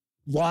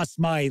lost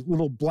my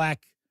little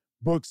black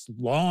books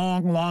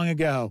long, long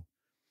ago.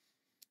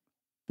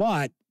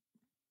 But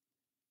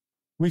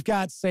we've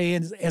got, say,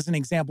 as an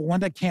example, one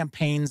of the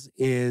campaigns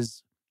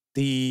is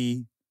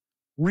the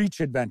Reach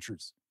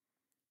Adventures.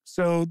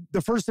 So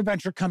the first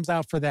adventure comes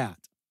out for that.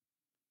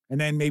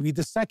 And then maybe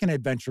the second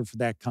adventure for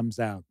that comes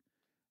out.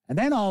 And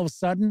then all of a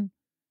sudden,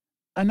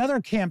 another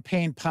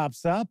campaign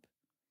pops up,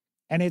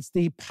 and it's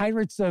the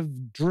Pirates of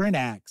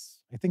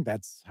Drinax. I think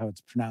that's how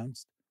it's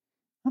pronounced.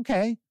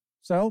 Okay,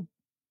 so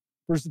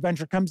first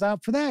adventure comes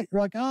out for that.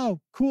 You're like,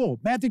 oh, cool.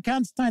 Matthew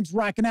Constantine's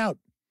rocking out.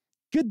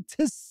 Good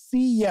to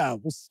see ya.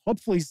 We'll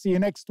hopefully see you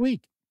next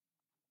week.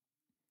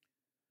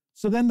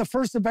 So then the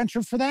first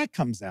adventure for that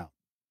comes out.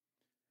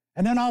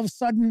 And then all of a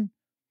sudden,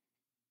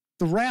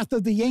 the Wrath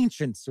of the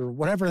Ancients, or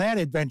whatever that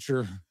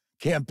adventure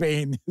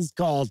campaign is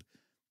called,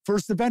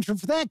 first adventure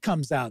for that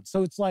comes out.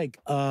 So it's like,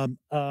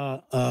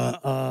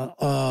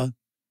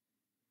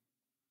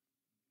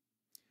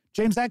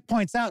 James Eck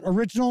points out,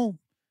 original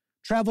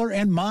Traveller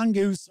and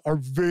Mongoose are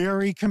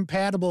very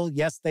compatible.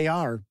 Yes, they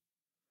are.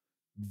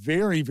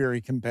 Very,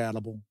 very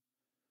compatible.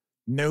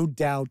 No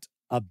doubt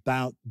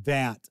about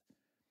that.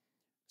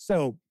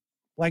 So,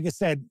 like I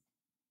said,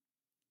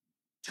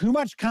 too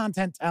much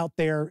content out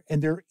there,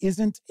 and there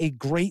isn't a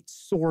great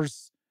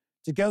source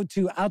to go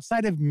to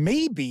outside of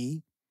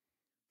maybe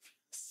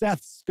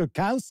Seth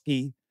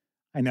Skokowski.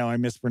 I know I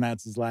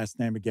mispronounced his last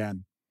name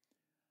again.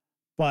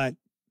 But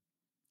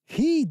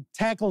he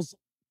tackles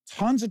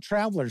tons of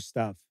Traveller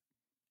stuff.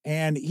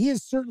 And he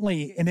is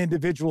certainly an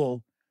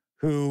individual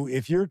who,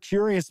 if you're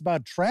curious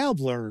about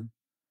Traveller,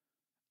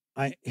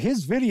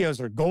 his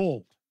videos are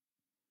gold.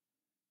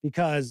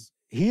 Because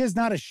he is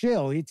not a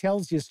shill. He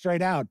tells you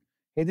straight out,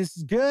 hey, this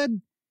is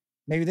good.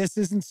 Maybe this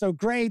isn't so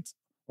great.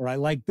 Or I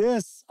like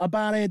this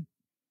about it.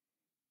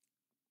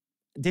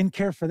 Didn't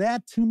care for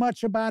that too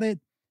much about it.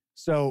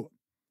 So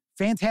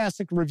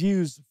fantastic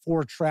reviews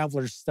for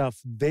Traveller stuff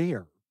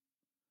there.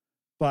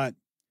 But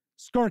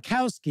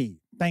Skorkowski,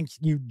 thank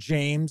you,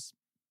 James.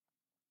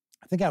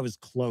 I think I was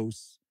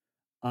close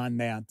on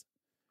that.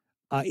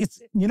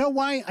 It's, you know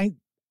why I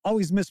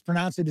always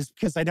mispronounce it is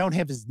because I don't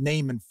have his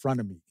name in front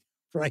of me,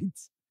 right?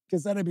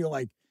 Because then I'd be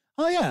like,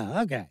 oh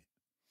yeah, okay.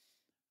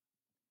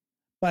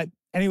 But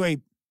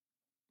anyway,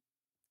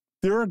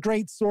 they're a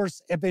great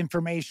source of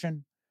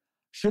information.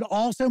 Should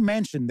also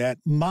mention that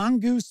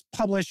Mongoose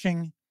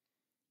Publishing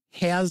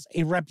has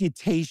a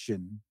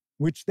reputation,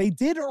 which they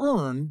did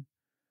earn.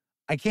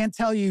 I can't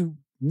tell you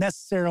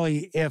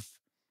necessarily if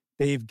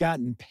they've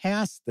gotten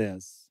past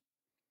this,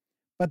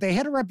 but they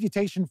had a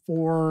reputation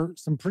for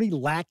some pretty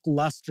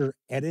lackluster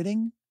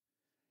editing,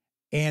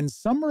 and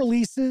some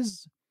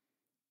releases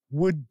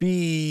would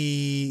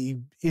be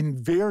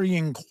in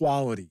varying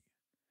quality.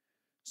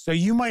 So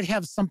you might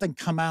have something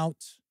come out,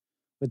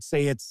 let's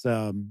say it's,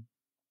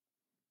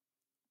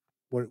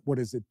 what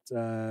is it?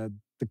 The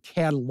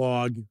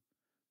catalog,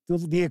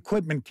 the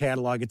equipment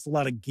catalog. It's a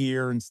lot of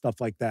gear and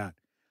stuff like that.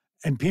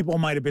 And people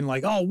might have been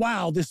like, oh,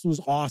 wow, this was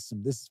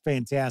awesome. This is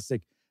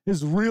fantastic. This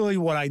is really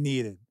what I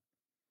needed.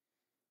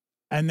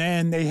 And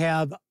then they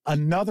have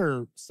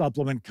another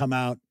supplement come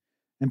out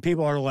and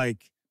people are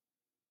like,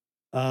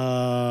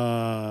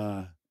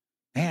 man,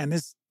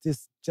 this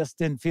just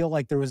didn't feel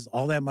like there was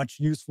all that much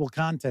useful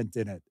content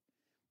in it.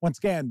 Once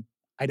again,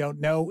 I don't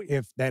know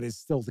if that is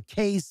still the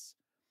case,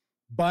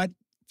 but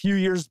a few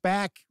years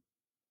back,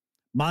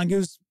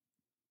 Mongoose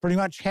pretty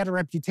much had a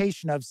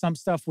reputation of some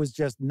stuff was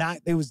just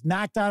it was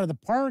knocked out of the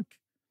park,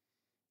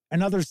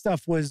 and other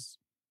stuff was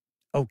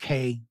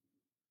okay.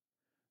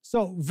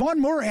 So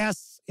Vaughn Moore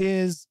asks,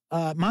 is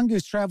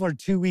Mongoose Traveller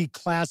 2E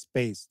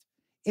class-based?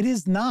 It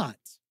is not.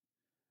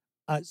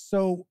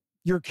 So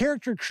your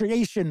character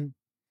creation,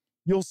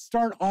 you'll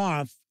start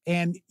off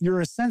and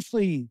you're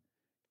essentially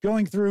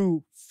going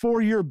through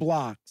 4-year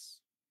blocks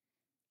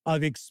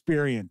of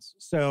experience.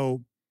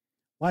 So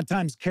a lot of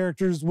times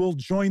characters will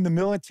join the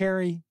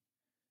military.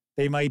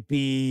 They might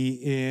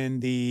be in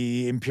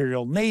the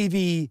Imperial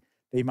Navy.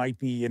 They might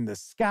be in the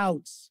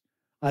Scouts.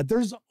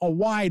 There's a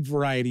wide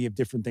variety of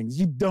different things.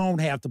 You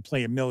don't have to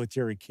play a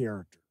military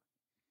character.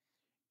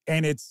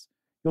 And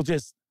you'll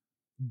just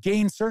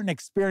gain certain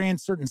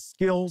experience, certain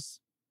skills,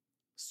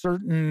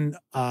 certain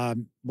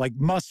like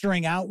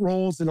mustering out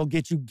rolls. It'll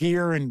get you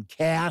gear and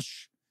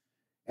cash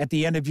at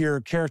the end of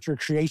your character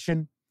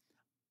creation.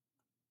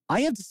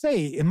 I have to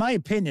say, in my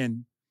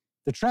opinion,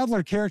 the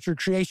Traveller character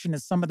creation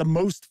is some of the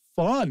most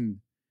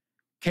fun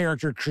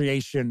character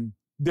creation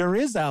there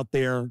is out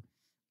there.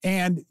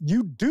 And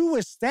you do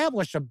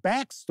establish a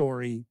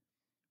backstory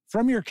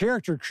from your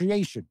character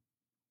creation.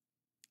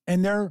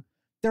 And there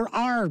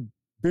are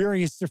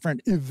various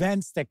different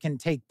events that can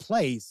take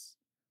place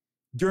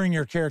during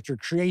your character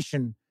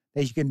creation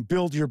that you can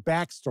build your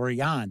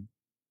backstory on.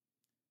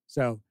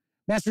 So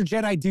Master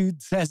Jedi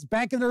Dude says,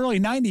 back in the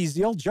early 90s,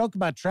 the old joke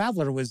about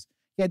Traveller was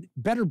you had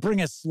better bring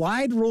a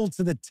slide rule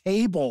to the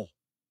table.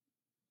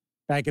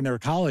 Back in their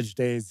college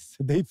days,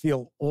 they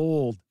feel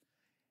old.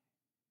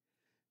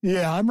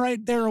 Yeah, I'm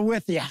right there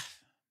with you.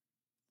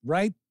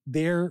 Right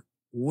there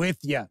with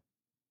you.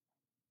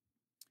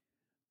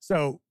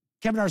 So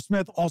Kevin R.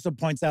 Smith also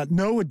points out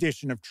no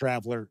edition of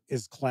Traveller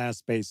is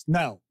class-based.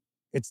 No,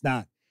 it's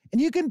not.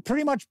 And you can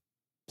pretty much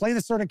play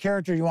the sort of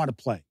character you want to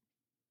play.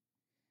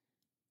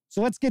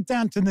 So let's get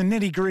down to the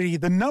nitty-gritty.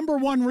 The number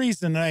one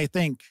reason that I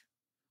think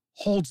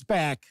holds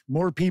back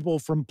more people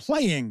from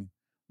playing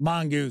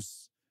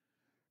Mongoose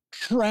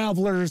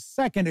Traveller's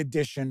second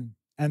edition,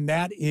 and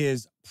that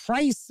is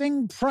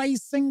pricing.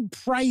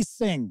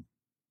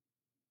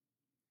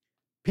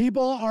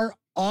 People are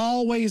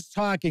always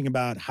talking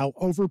about how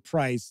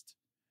overpriced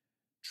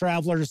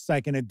Traveller's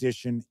second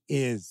edition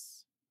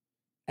is.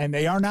 And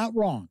they are not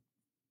wrong.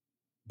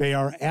 They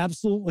are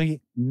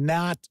absolutely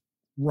not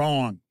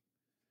wrong.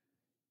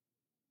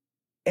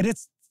 And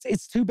it's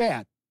too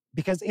bad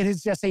because it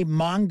is just a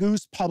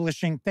Mongoose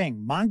Publishing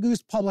thing.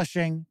 Mongoose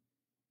Publishing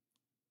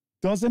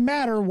doesn't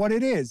matter what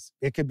it is.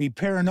 It could be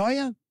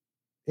Paranoia.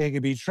 It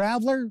could be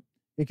Traveller.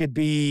 It could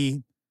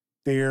be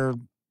their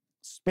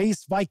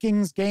Space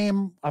Vikings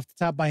game. Off the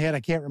top of my head,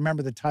 I can't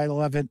remember the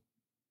title of it.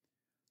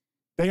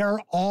 They are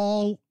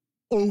all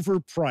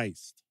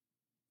overpriced.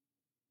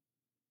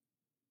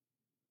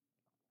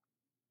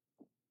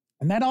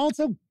 And that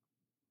also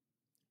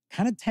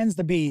kind of tends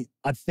to be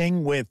a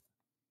thing with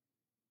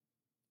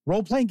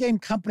role-playing game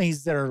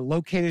companies that are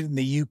located in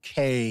the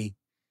UK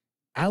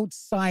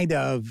outside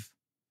of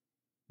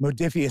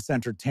Modiphius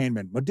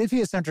Entertainment.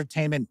 Modiphius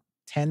Entertainment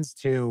tends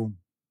to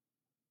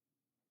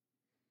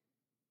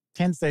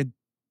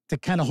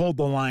kind of hold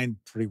the line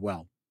pretty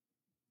well.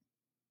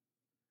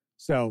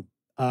 So,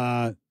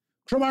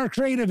 Crowbar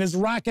Creative is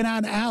rocking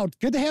on out.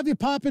 Good to have you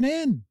popping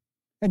in.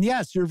 And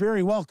yes, you're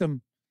very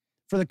welcome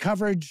for the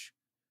coverage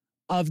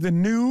of the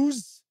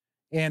news.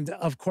 And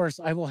of course,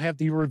 I will have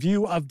the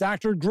review of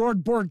Dr.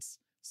 Grodbort's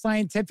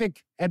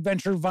Scientific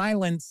Adventure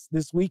Violence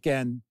this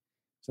weekend.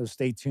 So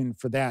stay tuned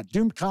for that.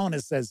 Doomed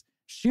Colonist says,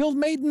 Shield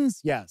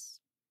Maidens? Yes,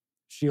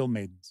 Shield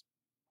Maidens.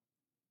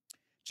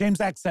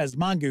 James X says,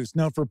 Mongoose,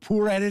 known for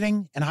poor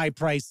editing and high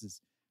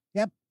prices.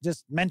 Yep,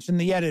 just mention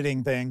the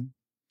editing thing.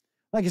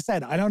 Like I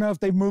said, I don't know if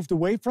they've moved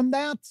away from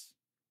that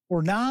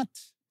or not.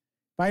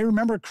 If I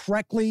remember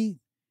correctly,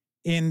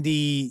 in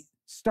the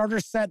starter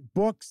set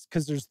books,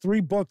 because there's 3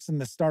 books in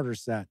the starter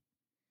set.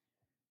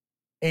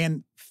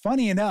 And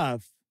funny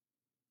enough,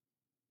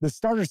 the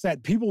starter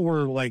set, people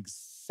were like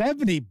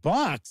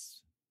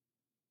 $70.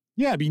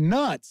 Yeah, it'd be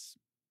nuts.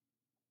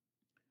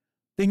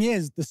 Thing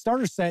is, the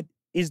starter set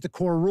is the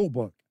core rule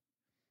book.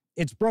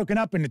 It's broken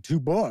up into 2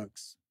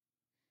 books,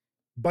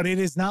 but it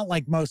is not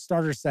like most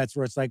starter sets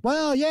where it's like,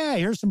 well, yeah,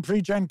 here's some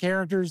pre-gen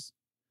characters,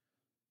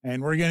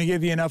 and we're going to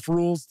give you enough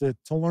rules to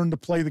learn to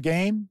play the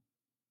game,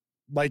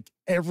 like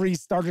every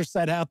starter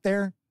set out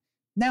there.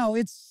 No,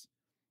 it's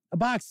a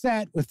box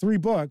set with 3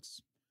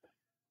 books.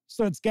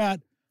 So it's got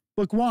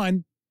book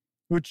 1,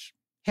 which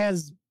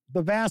has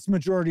the vast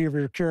majority of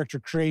your character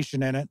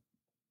creation in it.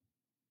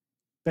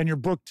 Then your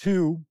book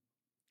 2,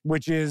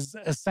 which is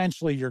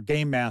essentially your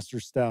game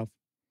master stuff.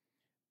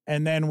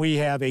 And then we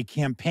have a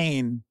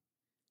campaign,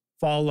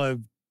 Fall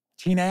of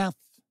Tanath,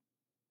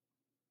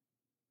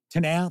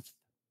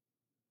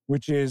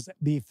 which is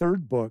the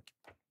 3rd book.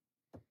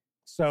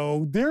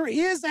 So there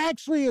is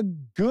actually a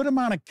good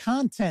amount of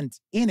content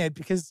in it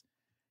because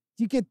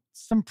you get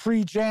some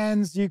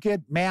pre-gens, you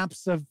get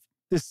maps of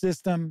the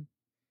system,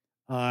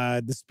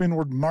 the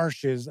Spinward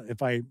Marshes,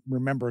 if I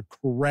remember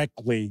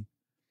correctly.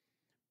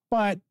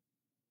 But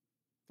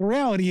the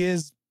reality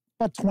is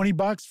about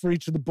 $20 for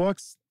each of the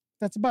books.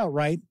 That's about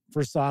right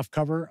for a soft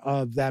cover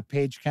of that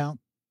page count.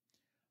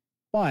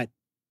 But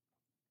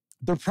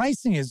the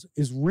pricing is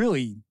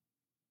really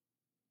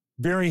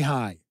very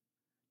high.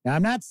 Now,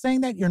 I'm not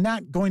saying that you're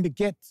not going to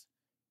get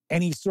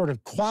any sort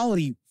of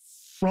quality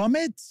from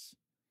it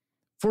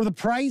for the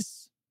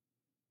price,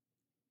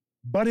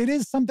 but it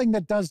is something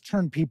that does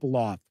turn people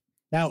off.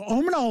 Now,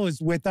 Omenal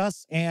is with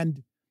us,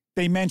 and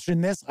they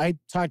mentioned this. I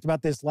talked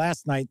about this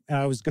last night, and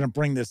I was going to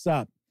bring this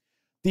up.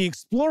 The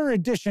Explorer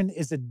Edition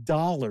is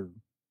 $1.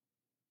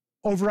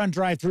 over on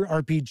Drive-Thru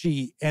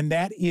RPG, and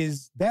that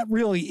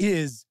really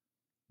is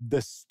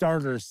the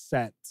starter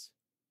set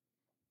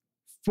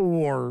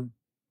for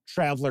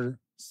Traveller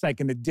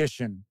 2nd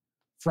Edition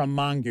from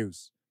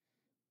Mongoose.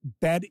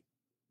 That,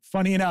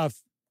 funny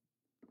enough,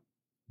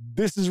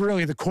 this is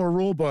really the core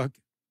rule book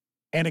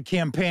and a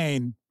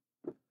campaign.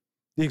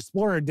 The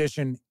Explorer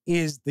Edition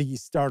is the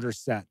starter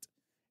set.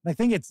 I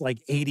think it's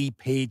like 80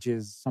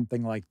 pages,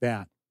 something like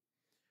that.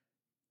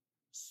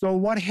 So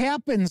what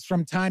happens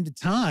from time to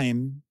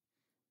time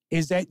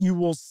is that you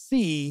will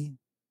see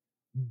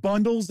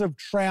bundles of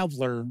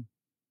Traveller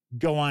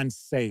go on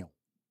sale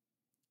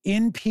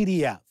in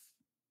PDF.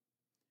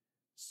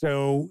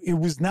 So it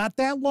was not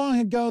that long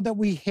ago that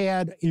we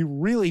had a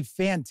really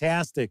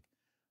fantastic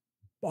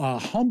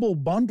humble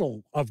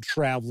bundle of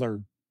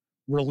Traveller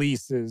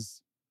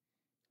releases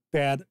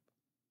that I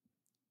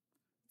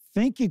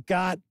think it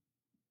got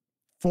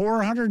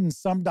 $400 and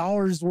some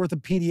worth of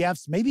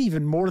PDFs, maybe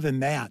even more than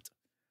that,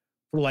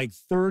 for like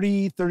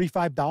 $30,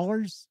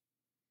 $35.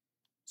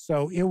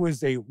 So it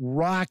was a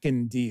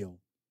rockin' deal.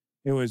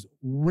 It was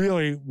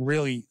really,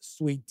 really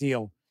sweet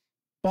deal.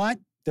 But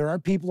there are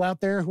people out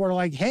there who are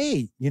like,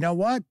 hey, you know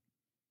what?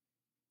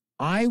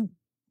 I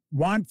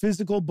want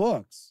physical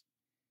books.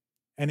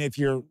 And if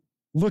you're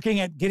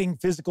looking at getting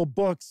physical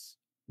books,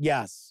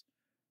 yes,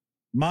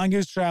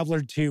 Mongoose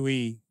Traveller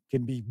 2E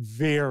can be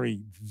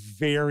very,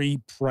 very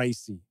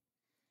pricey.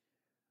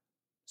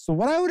 So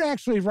what I would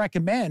actually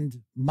recommend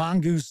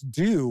Mongoose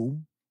do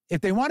if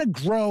they want to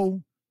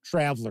grow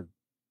Traveller,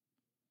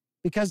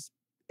 because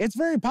it's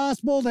very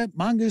possible that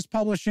Mongoose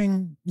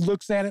Publishing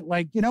looks at it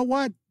like, you know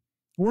what?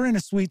 We're in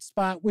a sweet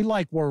spot. We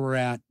like where we're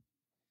at.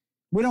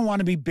 We don't want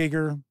to be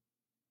bigger.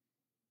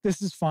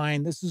 This is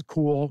fine. This is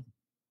cool.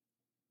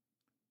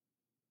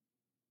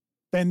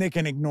 Then they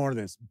can ignore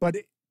this. But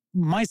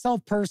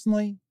myself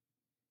personally,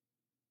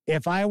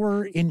 if I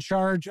were in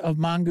charge of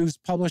Mongoose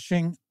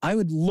Publishing, I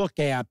would look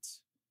at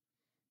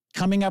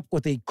coming up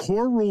with a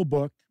core rule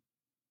book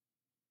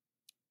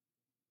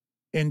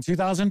in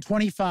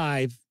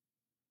 2025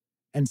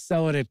 and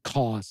sell it at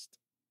cost.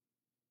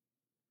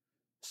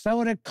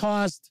 Sell it at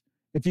cost.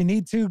 If you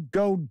need to,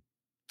 go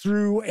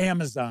through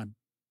Amazon.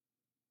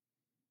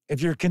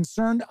 If you're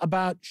concerned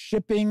about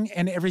shipping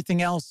and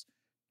everything else,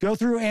 go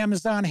through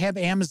Amazon, have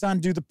Amazon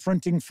do the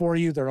printing for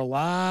you. There are a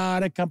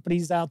lot of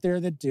companies out there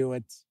that do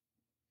it.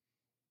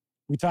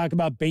 We talk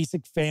about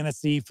Basic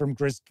Fantasy from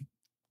Chris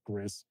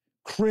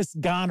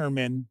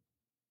Gonerman.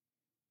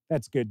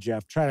 That's good,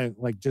 Jeff. Try to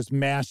like just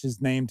mash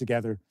his name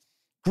together.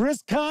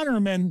 Chris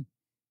Gonerman.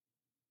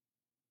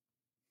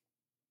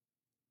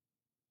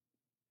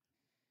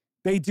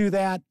 They do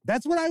that.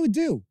 That's what I would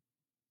do.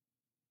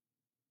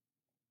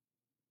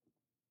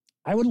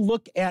 I would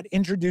look at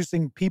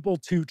introducing people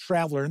to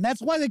Traveller. And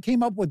that's why they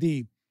came up with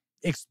the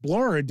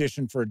Explorer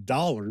Edition for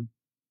 $1,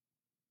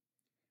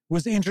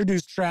 was to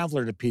introduce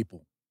Traveller to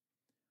people.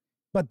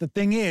 But the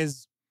thing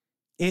is,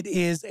 it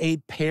is a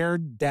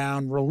pared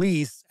down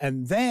release.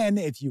 And then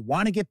if you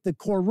want to get the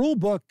core rule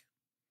book,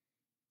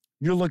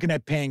 you're looking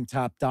at paying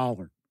top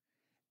dollar.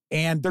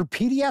 And their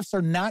PDFs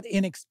are not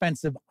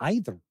inexpensive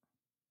either.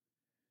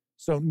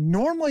 So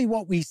normally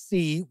what we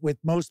see with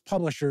most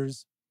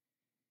publishers,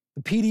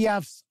 the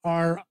PDFs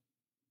are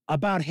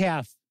about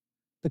half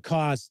the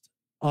cost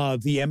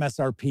of the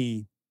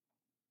MSRP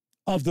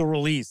of the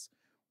release,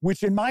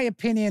 which in my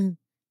opinion,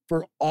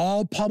 for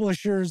all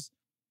publishers,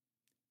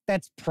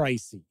 that's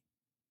pricey.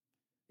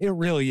 It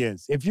really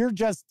is. If you're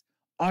just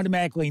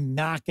automatically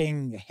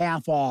knocking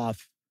half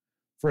off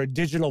for a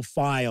digital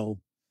file,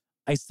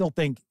 I still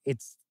think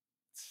it's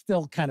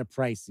still kind of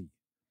pricey.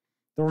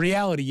 The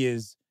reality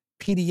is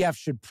PDF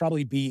should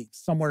probably be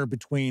somewhere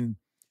between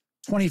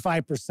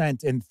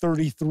 25% and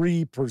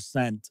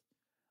 33%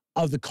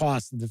 of the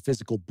cost of the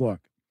physical book.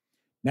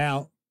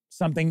 Now,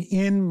 something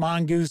in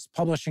Mongoose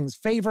Publishing's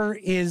favor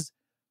is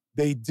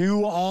they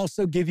do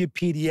also give you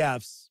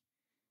PDFs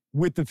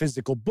with the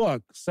physical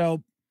book.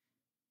 So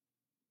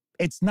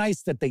it's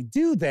nice that they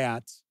do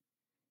that,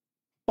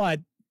 but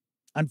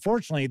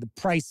unfortunately, the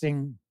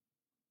pricing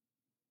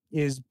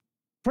is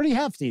pretty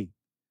hefty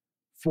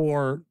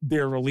for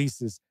their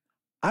releases.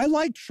 I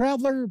like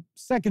Traveller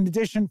 2nd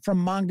Edition from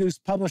Mongoose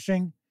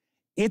Publishing.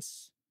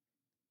 It's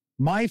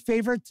my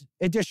favorite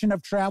edition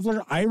of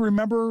Traveller. I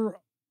remember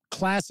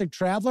Classic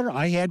Traveller.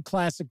 I had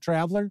Classic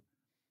Traveller.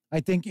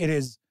 I think it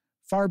is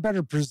far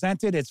better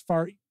presented. It's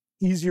far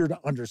easier to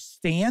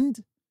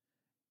understand.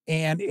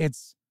 And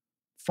it's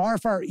far,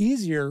 far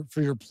easier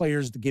for your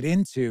players to get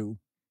into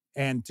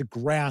and to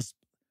grasp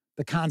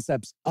the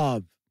concepts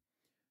of.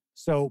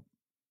 So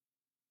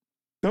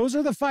those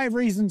are the 5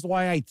 reasons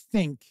why I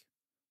think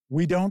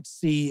we don't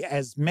see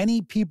as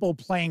many people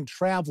playing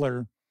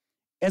Traveller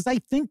as I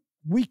think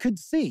we could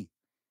see,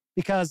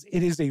 because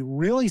it is a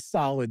really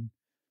solid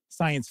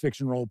science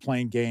fiction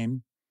role-playing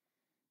game.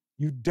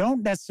 You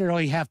don't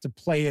necessarily have to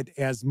play it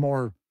as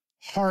more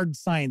hard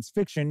science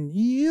fiction.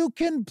 You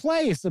can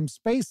play some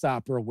space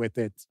opera with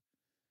it.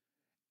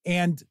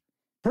 And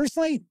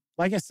personally,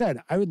 like I said,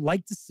 I would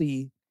like to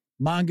see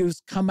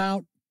Mongoose come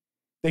out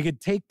They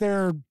could take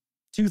their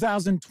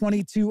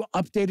 2022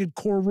 updated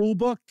core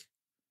rulebook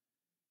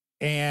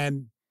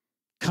and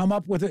come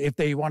up with it. If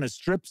they want to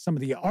strip some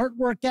of the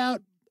artwork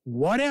out,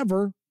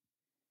 whatever,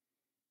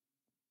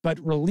 but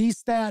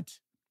release that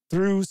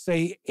through,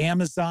 say,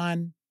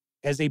 Amazon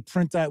as a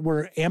print out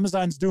where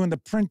Amazon's doing the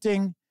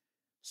printing,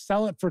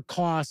 sell it for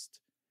cost,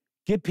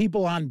 get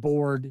people on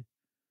board,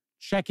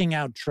 checking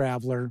out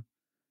Traveller.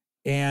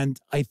 And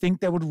I think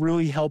that would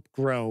really help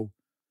grow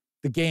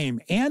the game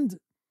and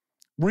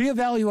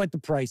reevaluate the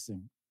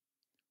pricing.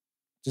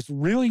 Just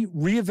really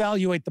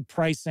reevaluate the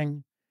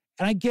pricing.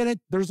 And I get it.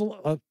 There's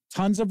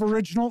tons of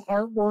original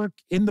artwork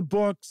in the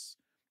books.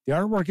 The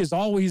artwork is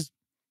always,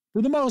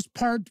 for the most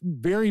part,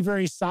 very,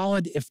 very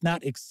solid, if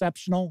not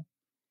exceptional.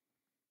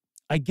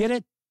 I get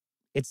it.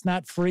 It's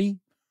not free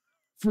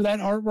for that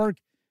artwork.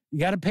 You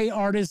got to pay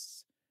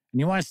artists, and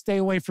you want to stay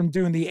away from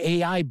doing the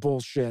AI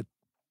bullshit.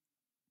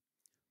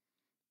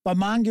 But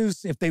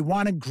Mongoose, if they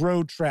want to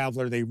grow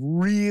Traveller, they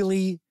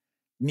really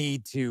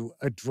need to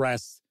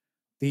address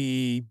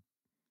the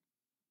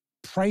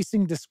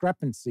pricing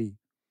discrepancy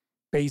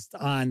based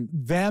on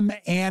them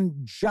and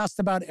just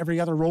about every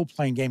other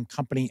role-playing game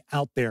company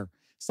out there.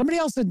 Somebody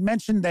else had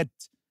mentioned that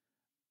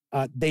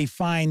they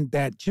find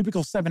that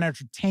Cubicle 7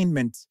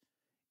 Entertainment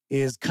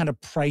is kind of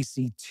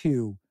pricey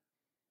too.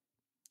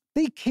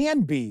 They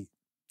can be.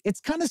 It's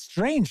kind of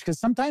strange because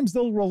sometimes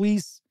they'll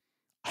release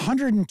a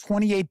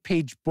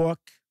 128-page book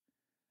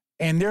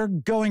and their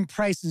going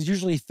price is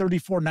usually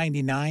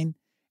 $34.99.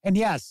 And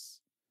yes,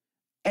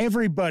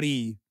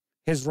 everybody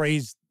has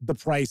raised the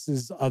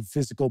prices of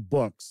physical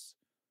books.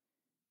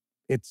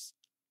 It's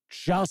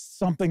just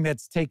something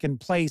that's taken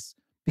place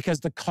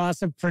because the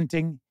cost of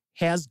printing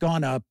has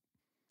gone up.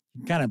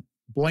 You kind of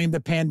blame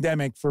the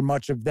pandemic for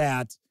much of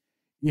that,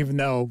 even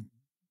though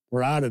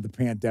we're out of the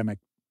pandemic.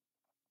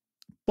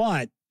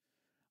 But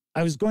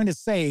I was going to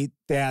say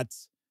that,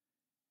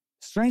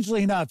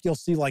 strangely enough, you'll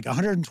see like a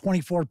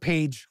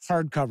 124-page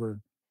hardcover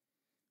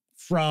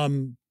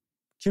from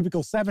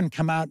Cubicle 7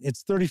 come out.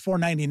 It's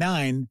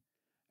 $34.99.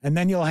 And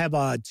then you'll have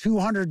a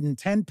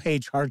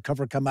 210-page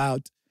hardcover come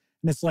out,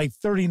 and it's like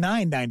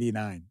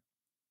 $39.99.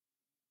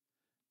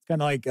 It's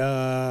kind of like,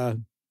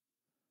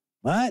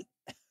 what?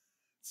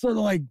 Sort of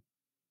like,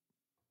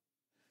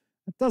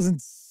 that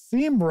doesn't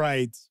seem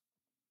right.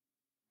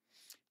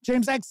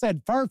 James X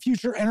said, Far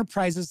Future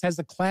Enterprises has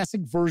a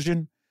classic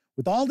version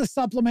with all the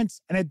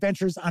supplements and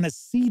adventures on a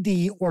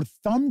CD or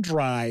thumb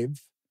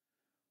drive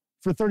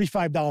for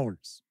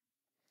 $35.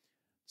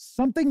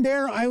 Something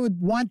there, I would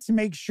want to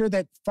make sure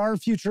that Far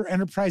Future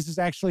Enterprises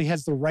actually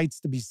has the rights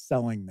to be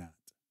selling that.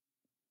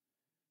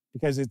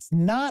 Because it's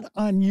not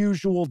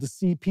unusual to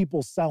see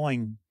people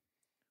selling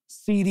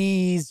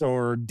CDs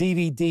or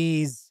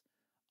DVDs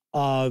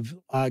of,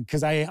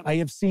 because I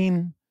have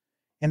seen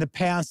in the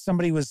past,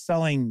 somebody was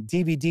selling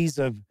DVDs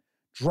of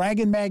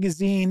Dragon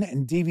Magazine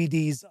and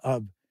DVDs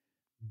of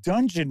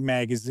Dungeon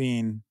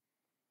Magazine,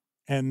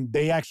 and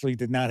they actually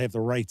did not have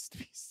the rights to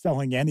be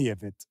selling any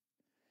of it.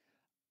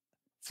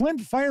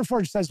 Flint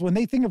Fireforge says, when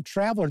they think of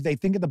Traveller, they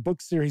think of the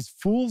book series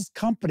Fool's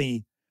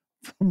Company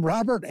from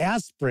Robert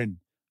Asprin.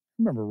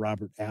 Remember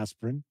Robert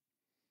Asprin?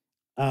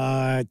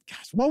 Gosh,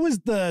 what was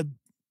the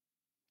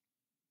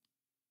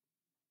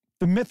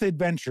Myth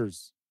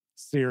Adventures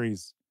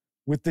series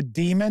with the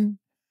demon?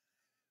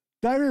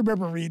 I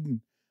remember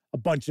reading a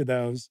bunch of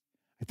those.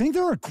 I think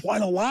there were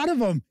quite a lot of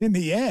them in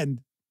the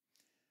end.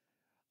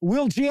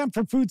 Will GM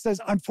for Food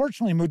says,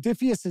 unfortunately,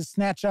 Modifius has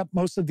snatched up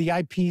most of the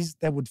IPs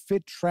that would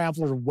fit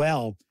Traveller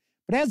well.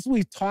 But as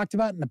we've talked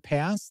about in the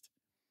past,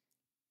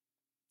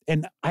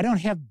 and I don't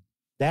have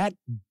that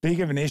big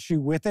of an issue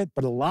with it,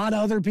 but a lot of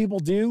other people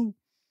do,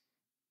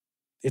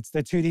 it's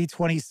the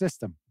 2D20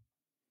 system.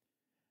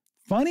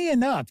 Funny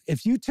enough,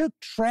 if you took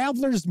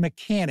Traveller's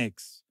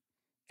mechanics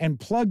and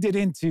plugged it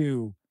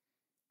into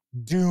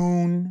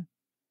Dune,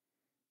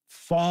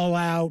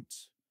 Fallout,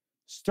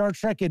 Star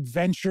Trek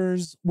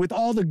Adventures, with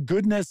all the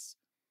goodness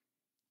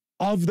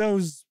of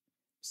those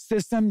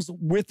systems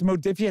with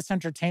Modifius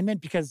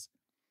Entertainment, because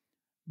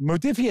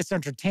Modifius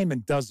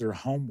Entertainment does their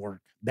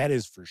homework, that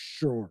is for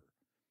sure.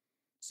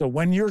 So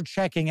when you're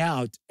checking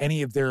out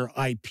any of their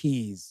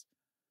IPs,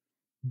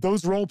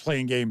 those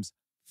role-playing games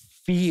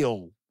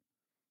feel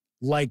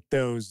like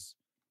those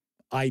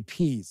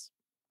IPs.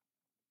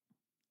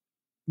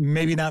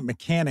 Maybe not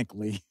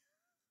mechanically.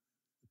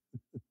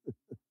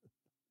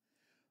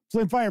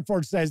 Flint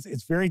Fireforge says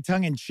it's very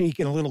tongue-in-cheek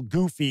and a little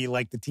goofy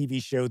like the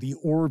TV show The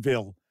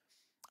Orville.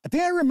 I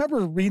think I remember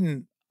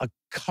reading a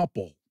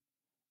couple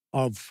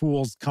of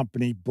Fool's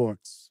Company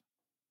books.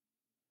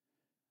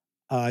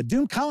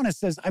 Doom Colonist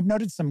says, I've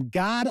noted some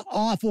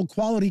god-awful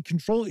quality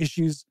control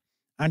issues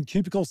on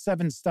Cubicle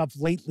 7 stuff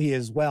lately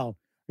as well.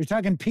 You're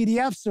talking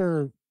PDFs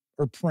or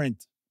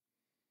print?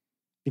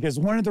 Because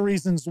one of the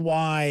reasons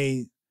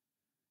why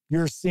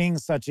you're seeing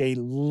such a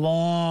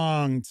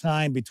long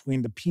time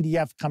between the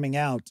PDF coming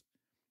out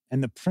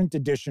and the print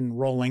edition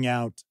rolling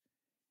out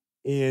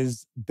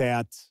is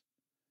that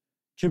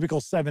Cubicle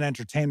 7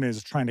 Entertainment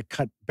is trying to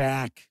cut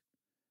back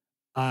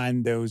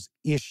on those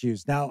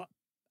issues. Now,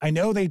 I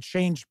know they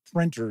changed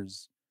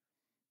printers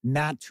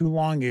not too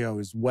long ago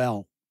as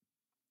well.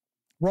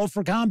 Roll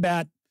for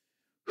Combat,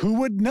 who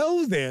would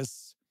know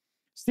this?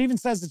 Steven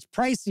says it's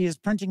pricey as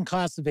printing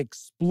costs have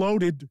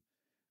exploded.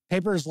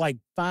 Paper is like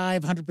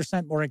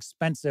 500% more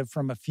expensive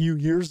from a few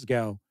years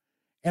ago.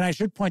 And I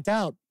should point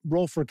out,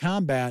 Roll for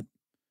Combat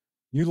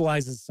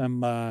utilizes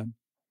some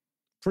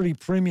pretty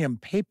premium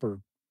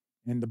paper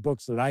in the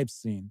books that I've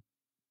seen.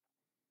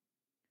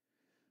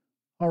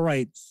 All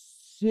right.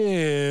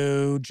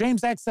 So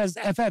James X says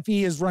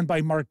FFE is run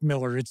by Mark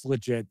Miller. It's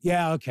legit.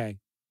 Yeah, okay.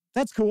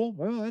 That's cool.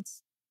 Well,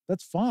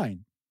 that's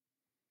fine.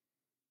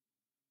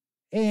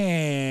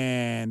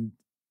 And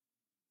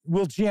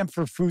Will GM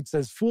for Food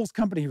says Fool's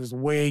Company was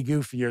way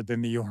goofier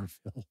than the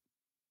Orville.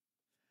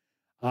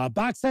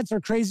 Box sets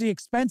are crazy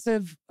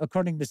expensive,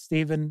 according to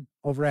Steven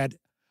over at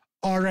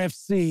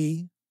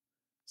RFC.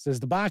 Says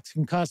the box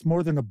can cost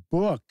more than a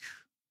book.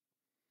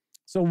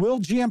 So Will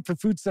GM for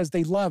Food says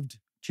they loved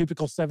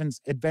Cubicle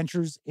 7's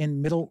Adventures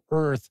in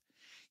Middle-earth.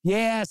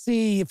 Yeah,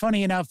 see,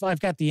 funny enough, I've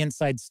got the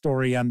inside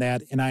story on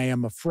that, and I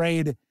am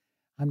afraid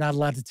I'm not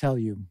allowed to tell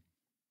you.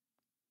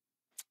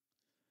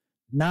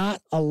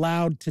 Not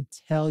allowed to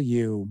tell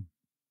you.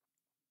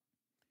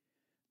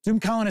 Doom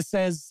Colonist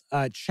says,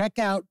 check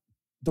out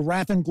the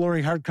Wrath and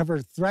Glory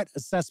hardcover threat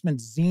assessment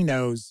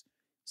Xenos.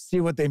 See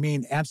what they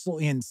mean.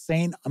 Absolutely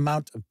insane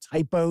amount of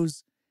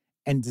typos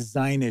and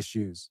design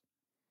issues.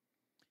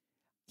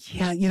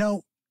 Yeah, you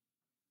know,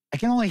 I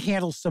can only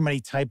handle so many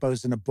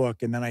typos in a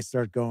book, and then I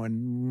start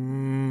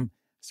going,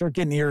 start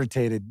getting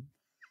irritated.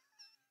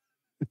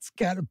 It's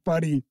kind of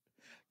funny.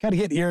 Kind of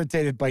get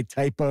irritated by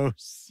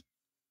typos.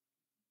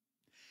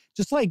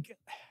 Just like,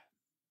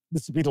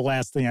 this will be the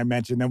last thing I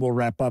mention, then we'll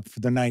wrap up for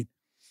the night.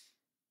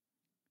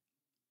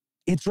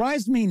 It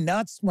drives me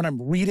nuts when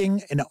I'm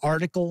reading an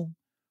article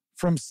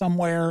from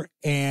somewhere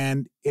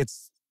and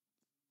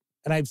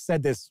I've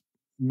said this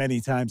many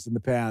times in the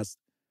past,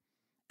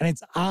 and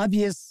it's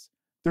obvious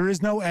there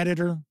is no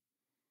editor.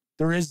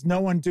 There is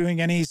no one doing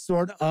any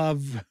sort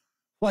of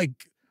like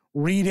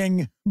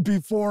reading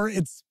before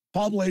it's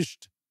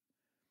published.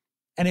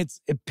 And it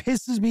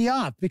pisses me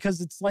off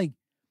because it's like,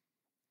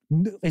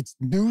 it's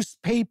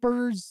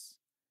newspapers,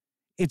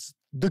 it's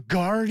The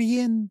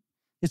Guardian,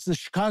 it's the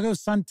Chicago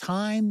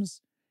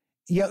Sun-Times.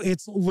 Yeah,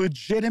 it's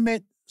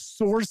legitimate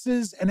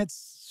sources. And it's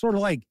sort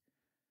of like,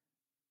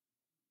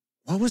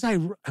 what was I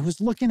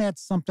was looking at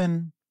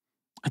something,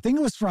 I think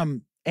it was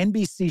from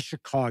NBC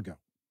Chicago.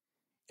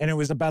 And it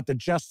was about the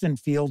Justin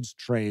Fields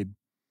trade.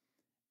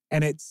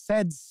 And it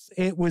said,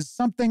 it was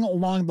something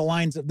along the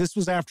lines of, this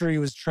was after he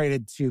was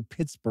traded to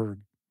Pittsburgh.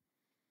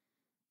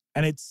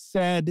 And it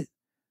said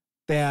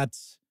that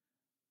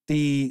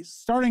the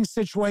starting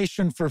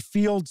situation for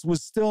Fields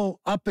was still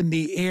up in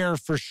the air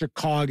for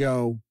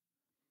Chicago.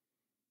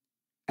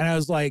 And I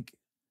was like,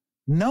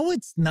 no,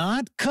 it's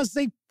not, because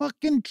they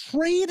fucking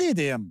traded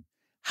him.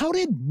 How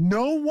did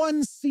no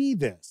one see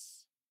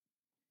this?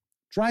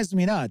 Drives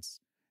me nuts.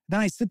 Then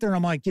I sit there and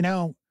I'm like, you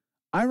know,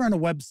 I run a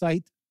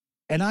website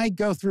and I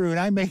go through and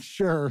I make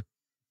sure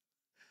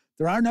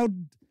there are no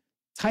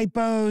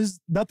typos,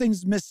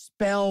 nothing's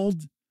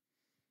misspelled.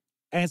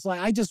 And it's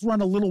like, I just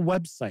run a little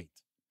website.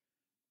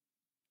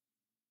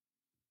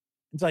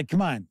 It's like,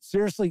 come on,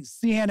 seriously,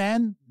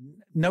 CNN?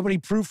 Nobody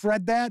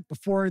proofread that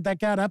before that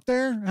got up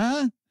there,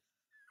 huh?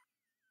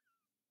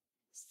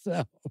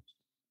 So,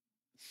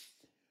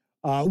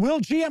 Will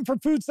GM for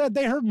Food said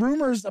they heard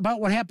rumors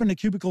about what happened to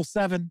Cubicle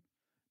 7.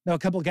 Know a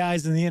couple of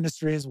guys in the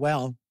industry as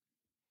well.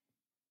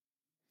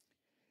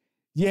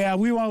 Yeah,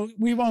 we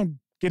won't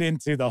get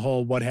into the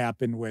whole what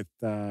happened with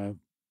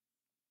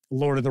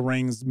Lord of the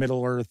Rings,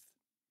 Middle-earth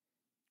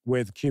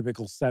with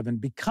Cubicle 7,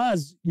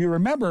 because you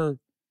remember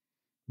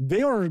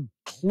they were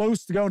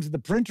close to going to the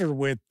printer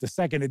with the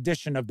second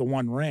edition of The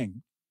One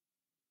Ring.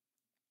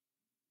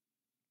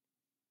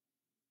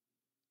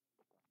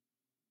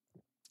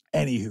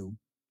 Anywho,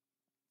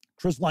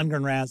 Chris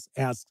Lundgren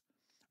asks,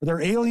 are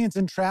there aliens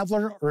in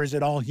Traveller or is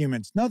it all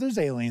humans? No, there's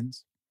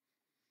aliens.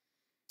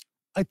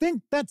 I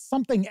think that's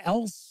something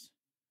else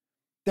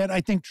that I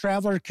think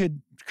Traveller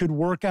could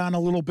work on a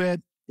little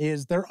bit,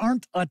 is there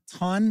aren't a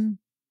ton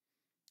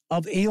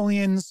of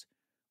aliens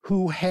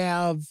who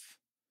have,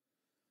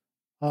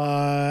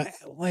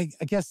 like,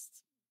 I guess,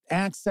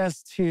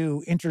 access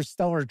to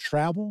interstellar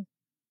travel.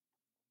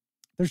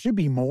 There should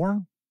be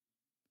more.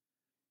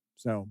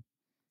 So,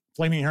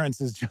 Flaming Heron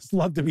says, just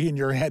love to be in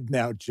your head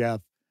now,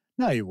 Jeff.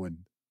 No, you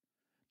wouldn't.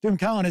 Doom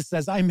Colonist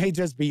says, I may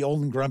just be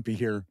old and grumpy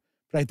here,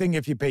 but I think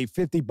if you pay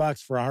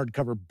 $50 for a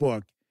hardcover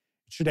book,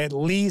 it should at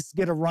least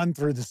get a run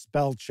through the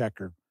spell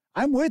checker.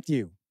 I'm with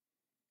you.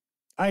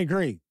 I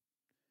agree.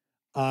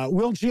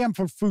 Will GM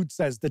for Food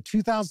says, the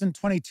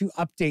 2022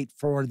 update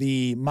for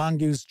the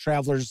Mongoose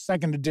Traveller's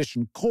second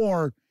edition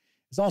core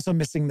is also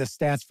missing the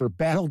stats for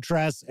battle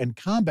dress and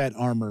combat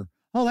armor.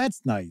 Oh,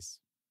 that's nice.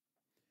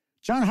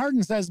 John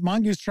Harden says,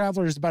 Mongoose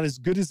Traveller is about as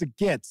good as it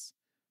gets.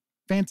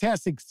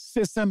 Fantastic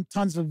system,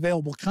 tons of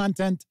available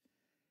content.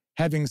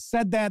 Having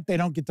said that, they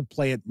don't get to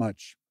play it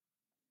much.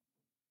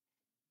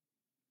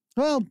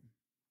 Well,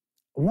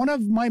 one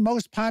of my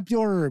most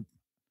popular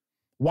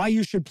Why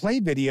You Should Play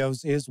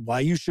videos is Why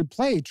You Should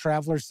Play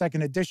Traveller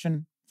 2nd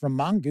Edition from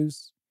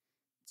Mongoose.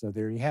 So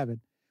there you have it.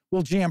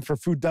 Will GM for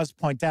Food does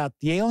point out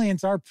the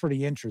aliens are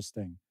pretty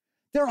interesting.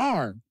 There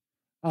are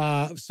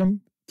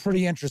some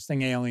pretty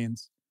interesting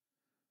aliens.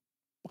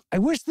 I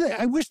wish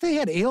they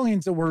had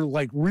aliens that were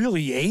like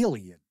really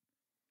alien,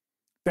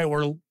 that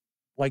were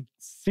like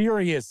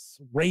serious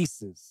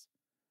races.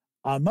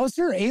 Most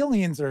of your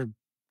aliens are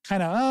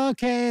kind of,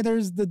 okay,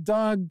 there's the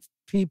dog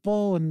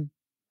people, and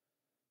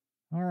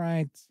all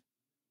right,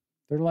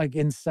 they're like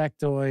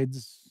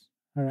insectoids.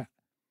 All right.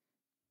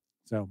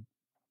 So,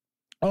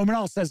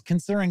 Omenal says,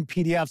 considering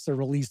PDFs are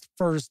released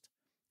first,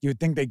 you would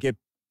think they get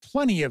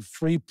plenty of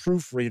free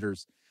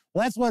proofreaders.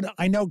 Well, that's what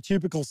I know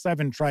Cubicle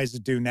 7 tries to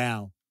do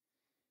now,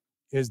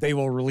 is they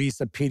will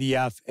release a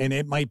PDF, and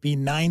it might be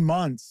 9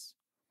 months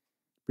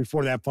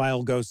before that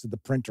file goes to the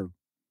printer.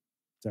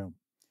 So,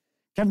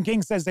 Kevin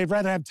King says they'd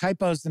rather have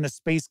typos in a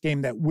space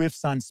game that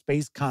whiffs on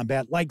space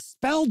combat, like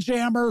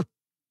Spelljammer.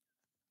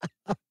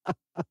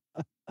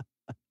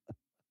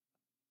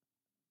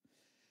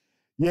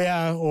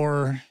 Yeah,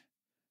 or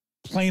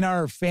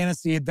planar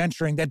fantasy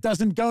adventuring that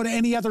doesn't go to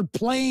any other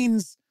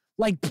planes,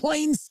 like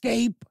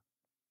Planescape.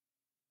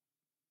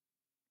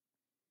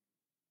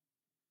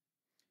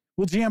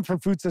 Well, GM for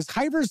Food says,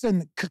 Hivers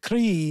and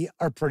Kukri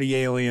are pretty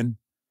alien.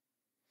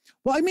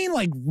 Well, I mean,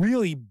 like,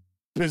 really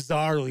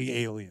bizarrely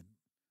alien.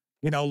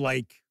 You know,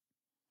 like,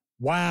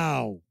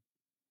 wow.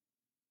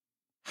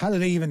 How do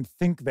they even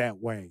think that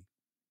way?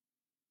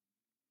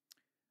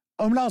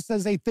 Omenal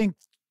says they think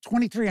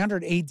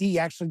 2300 AD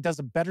actually does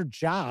a better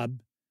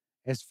job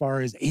as far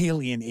as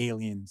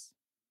aliens.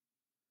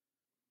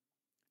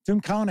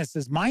 Doom Colonist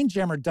says,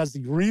 Mindjammer does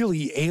the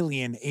really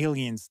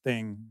aliens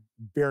thing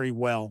very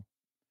well.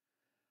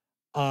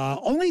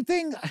 Only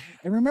thing,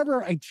 I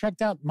remember I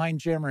checked out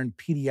Mindjammer in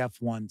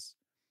PDF once.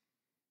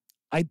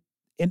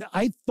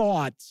 I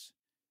thought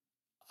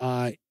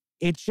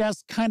it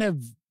just kind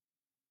of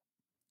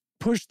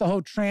pushed the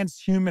whole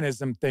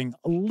transhumanism thing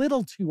a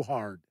little too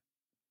hard,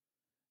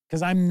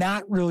 because I'm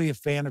not really a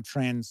fan of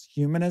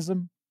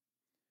transhumanism,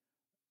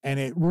 and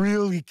it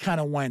really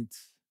kind of went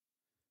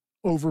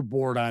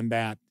overboard on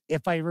that,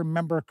 if I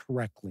remember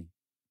correctly.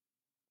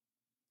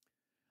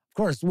 Of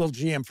course, Will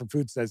GM for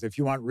Food says, if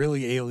you want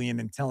really alien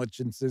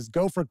intelligences,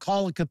 go for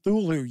Call of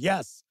Cthulhu.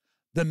 Yes,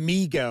 the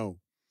Migo.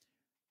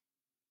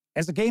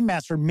 As a game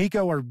master,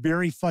 Migo are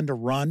very fun to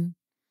run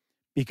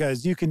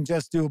because you can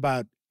just do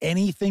about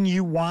anything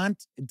you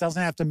want. It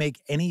doesn't have to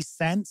make any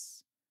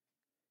sense,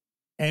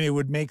 and it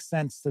would make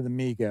sense to the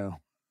Migo.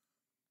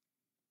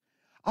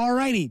 All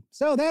righty,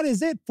 so that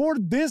is it for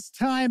this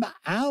time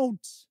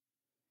out.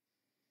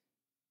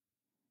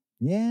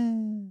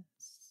 Yes.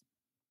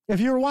 If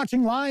you were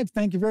watching live,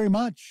 thank you very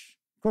much.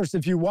 Of course,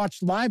 if you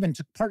watched live and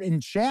took part in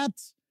chat,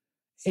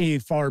 a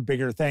far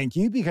bigger thank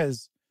you,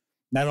 because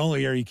not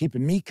only are you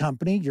keeping me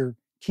company, you're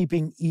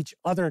keeping each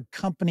other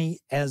company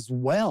as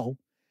well.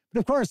 But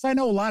of course, I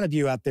know a lot of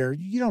you out there,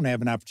 you don't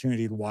have an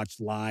opportunity to watch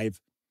live.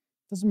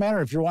 Doesn't matter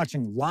if you're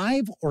watching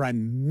live or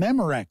on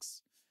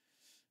Memorex.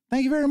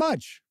 Thank you very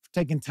much for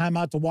taking time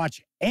out to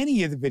watch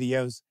any of the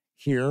videos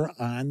here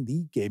on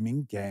the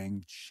Gaming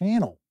Gang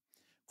channel.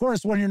 Of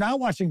course, when you're not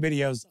watching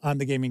videos on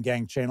the Gaming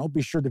Gang channel,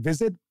 be sure to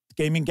visit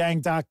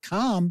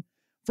gaminggang.com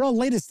for all the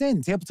latest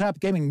in tabletop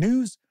gaming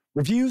news,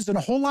 reviews, and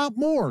a whole lot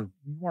more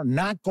you are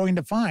not going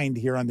to find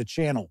here on the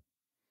channel.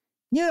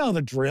 You know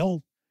the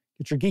drill.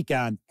 Get your geek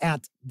on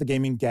at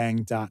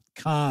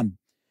thegaminggang.com.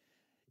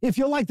 If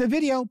you like the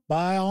video,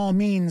 by all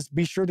means,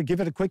 be sure to give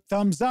it a quick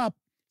thumbs up.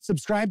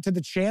 Subscribe to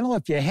the channel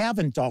if you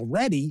haven't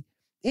already.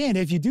 And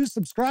if you do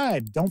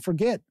subscribe, don't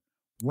forget,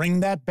 ring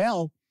that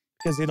bell,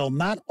 because it'll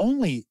not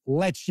only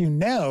let you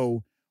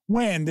know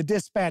when the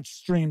Dispatch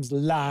streams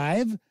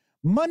live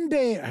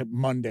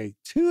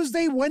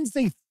Tuesday,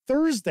 Wednesday,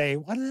 Thursday.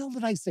 Why the hell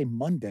did I say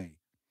Monday?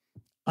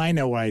 I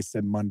know why I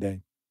said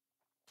Monday.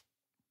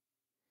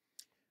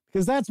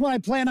 Because that's when I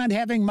plan on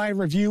having my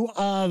review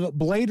of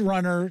Blade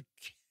Runner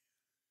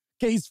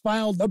Case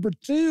File number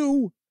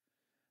 2,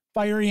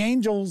 Fiery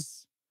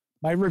Angels.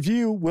 My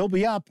review will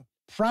be up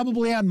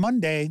probably on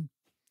Monday.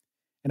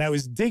 And I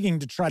was digging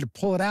to try to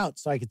pull it out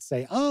so I could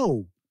say,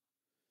 oh.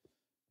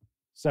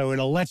 So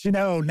it'll let you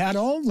know not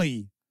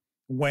only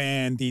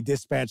when the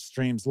Dispatch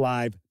streams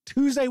live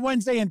Tuesday,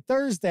 Wednesday, and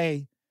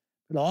Thursday,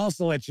 but it'll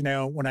also let you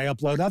know when I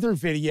upload other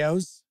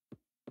videos,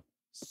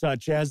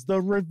 such as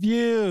the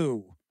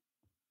review.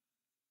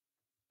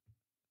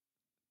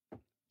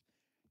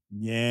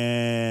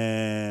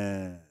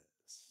 Yes.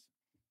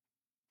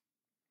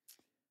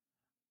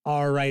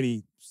 All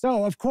righty.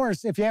 So, of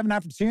course, if you have an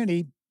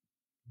opportunity,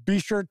 be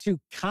sure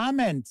to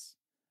comment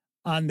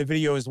on the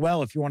video as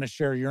well if you want to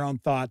share your own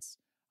thoughts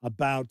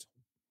about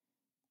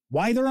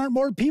why there aren't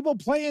more people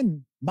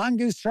playing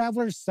Mongoose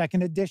Traveller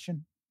 2nd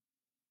Edition.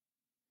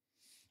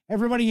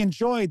 Everybody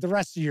enjoy the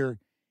rest of your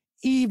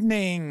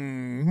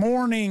evening,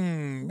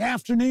 morning,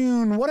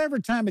 afternoon, whatever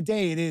time of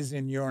day it is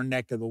in your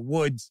neck of the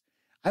woods.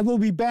 I will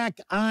be back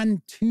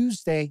on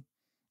Tuesday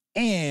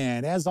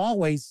And as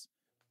always,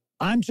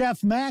 I'm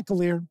Jeff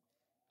McAleer,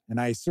 and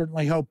I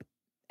certainly hope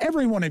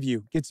every one of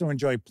you gets to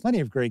enjoy plenty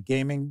of great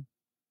gaming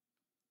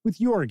with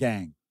your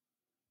gang.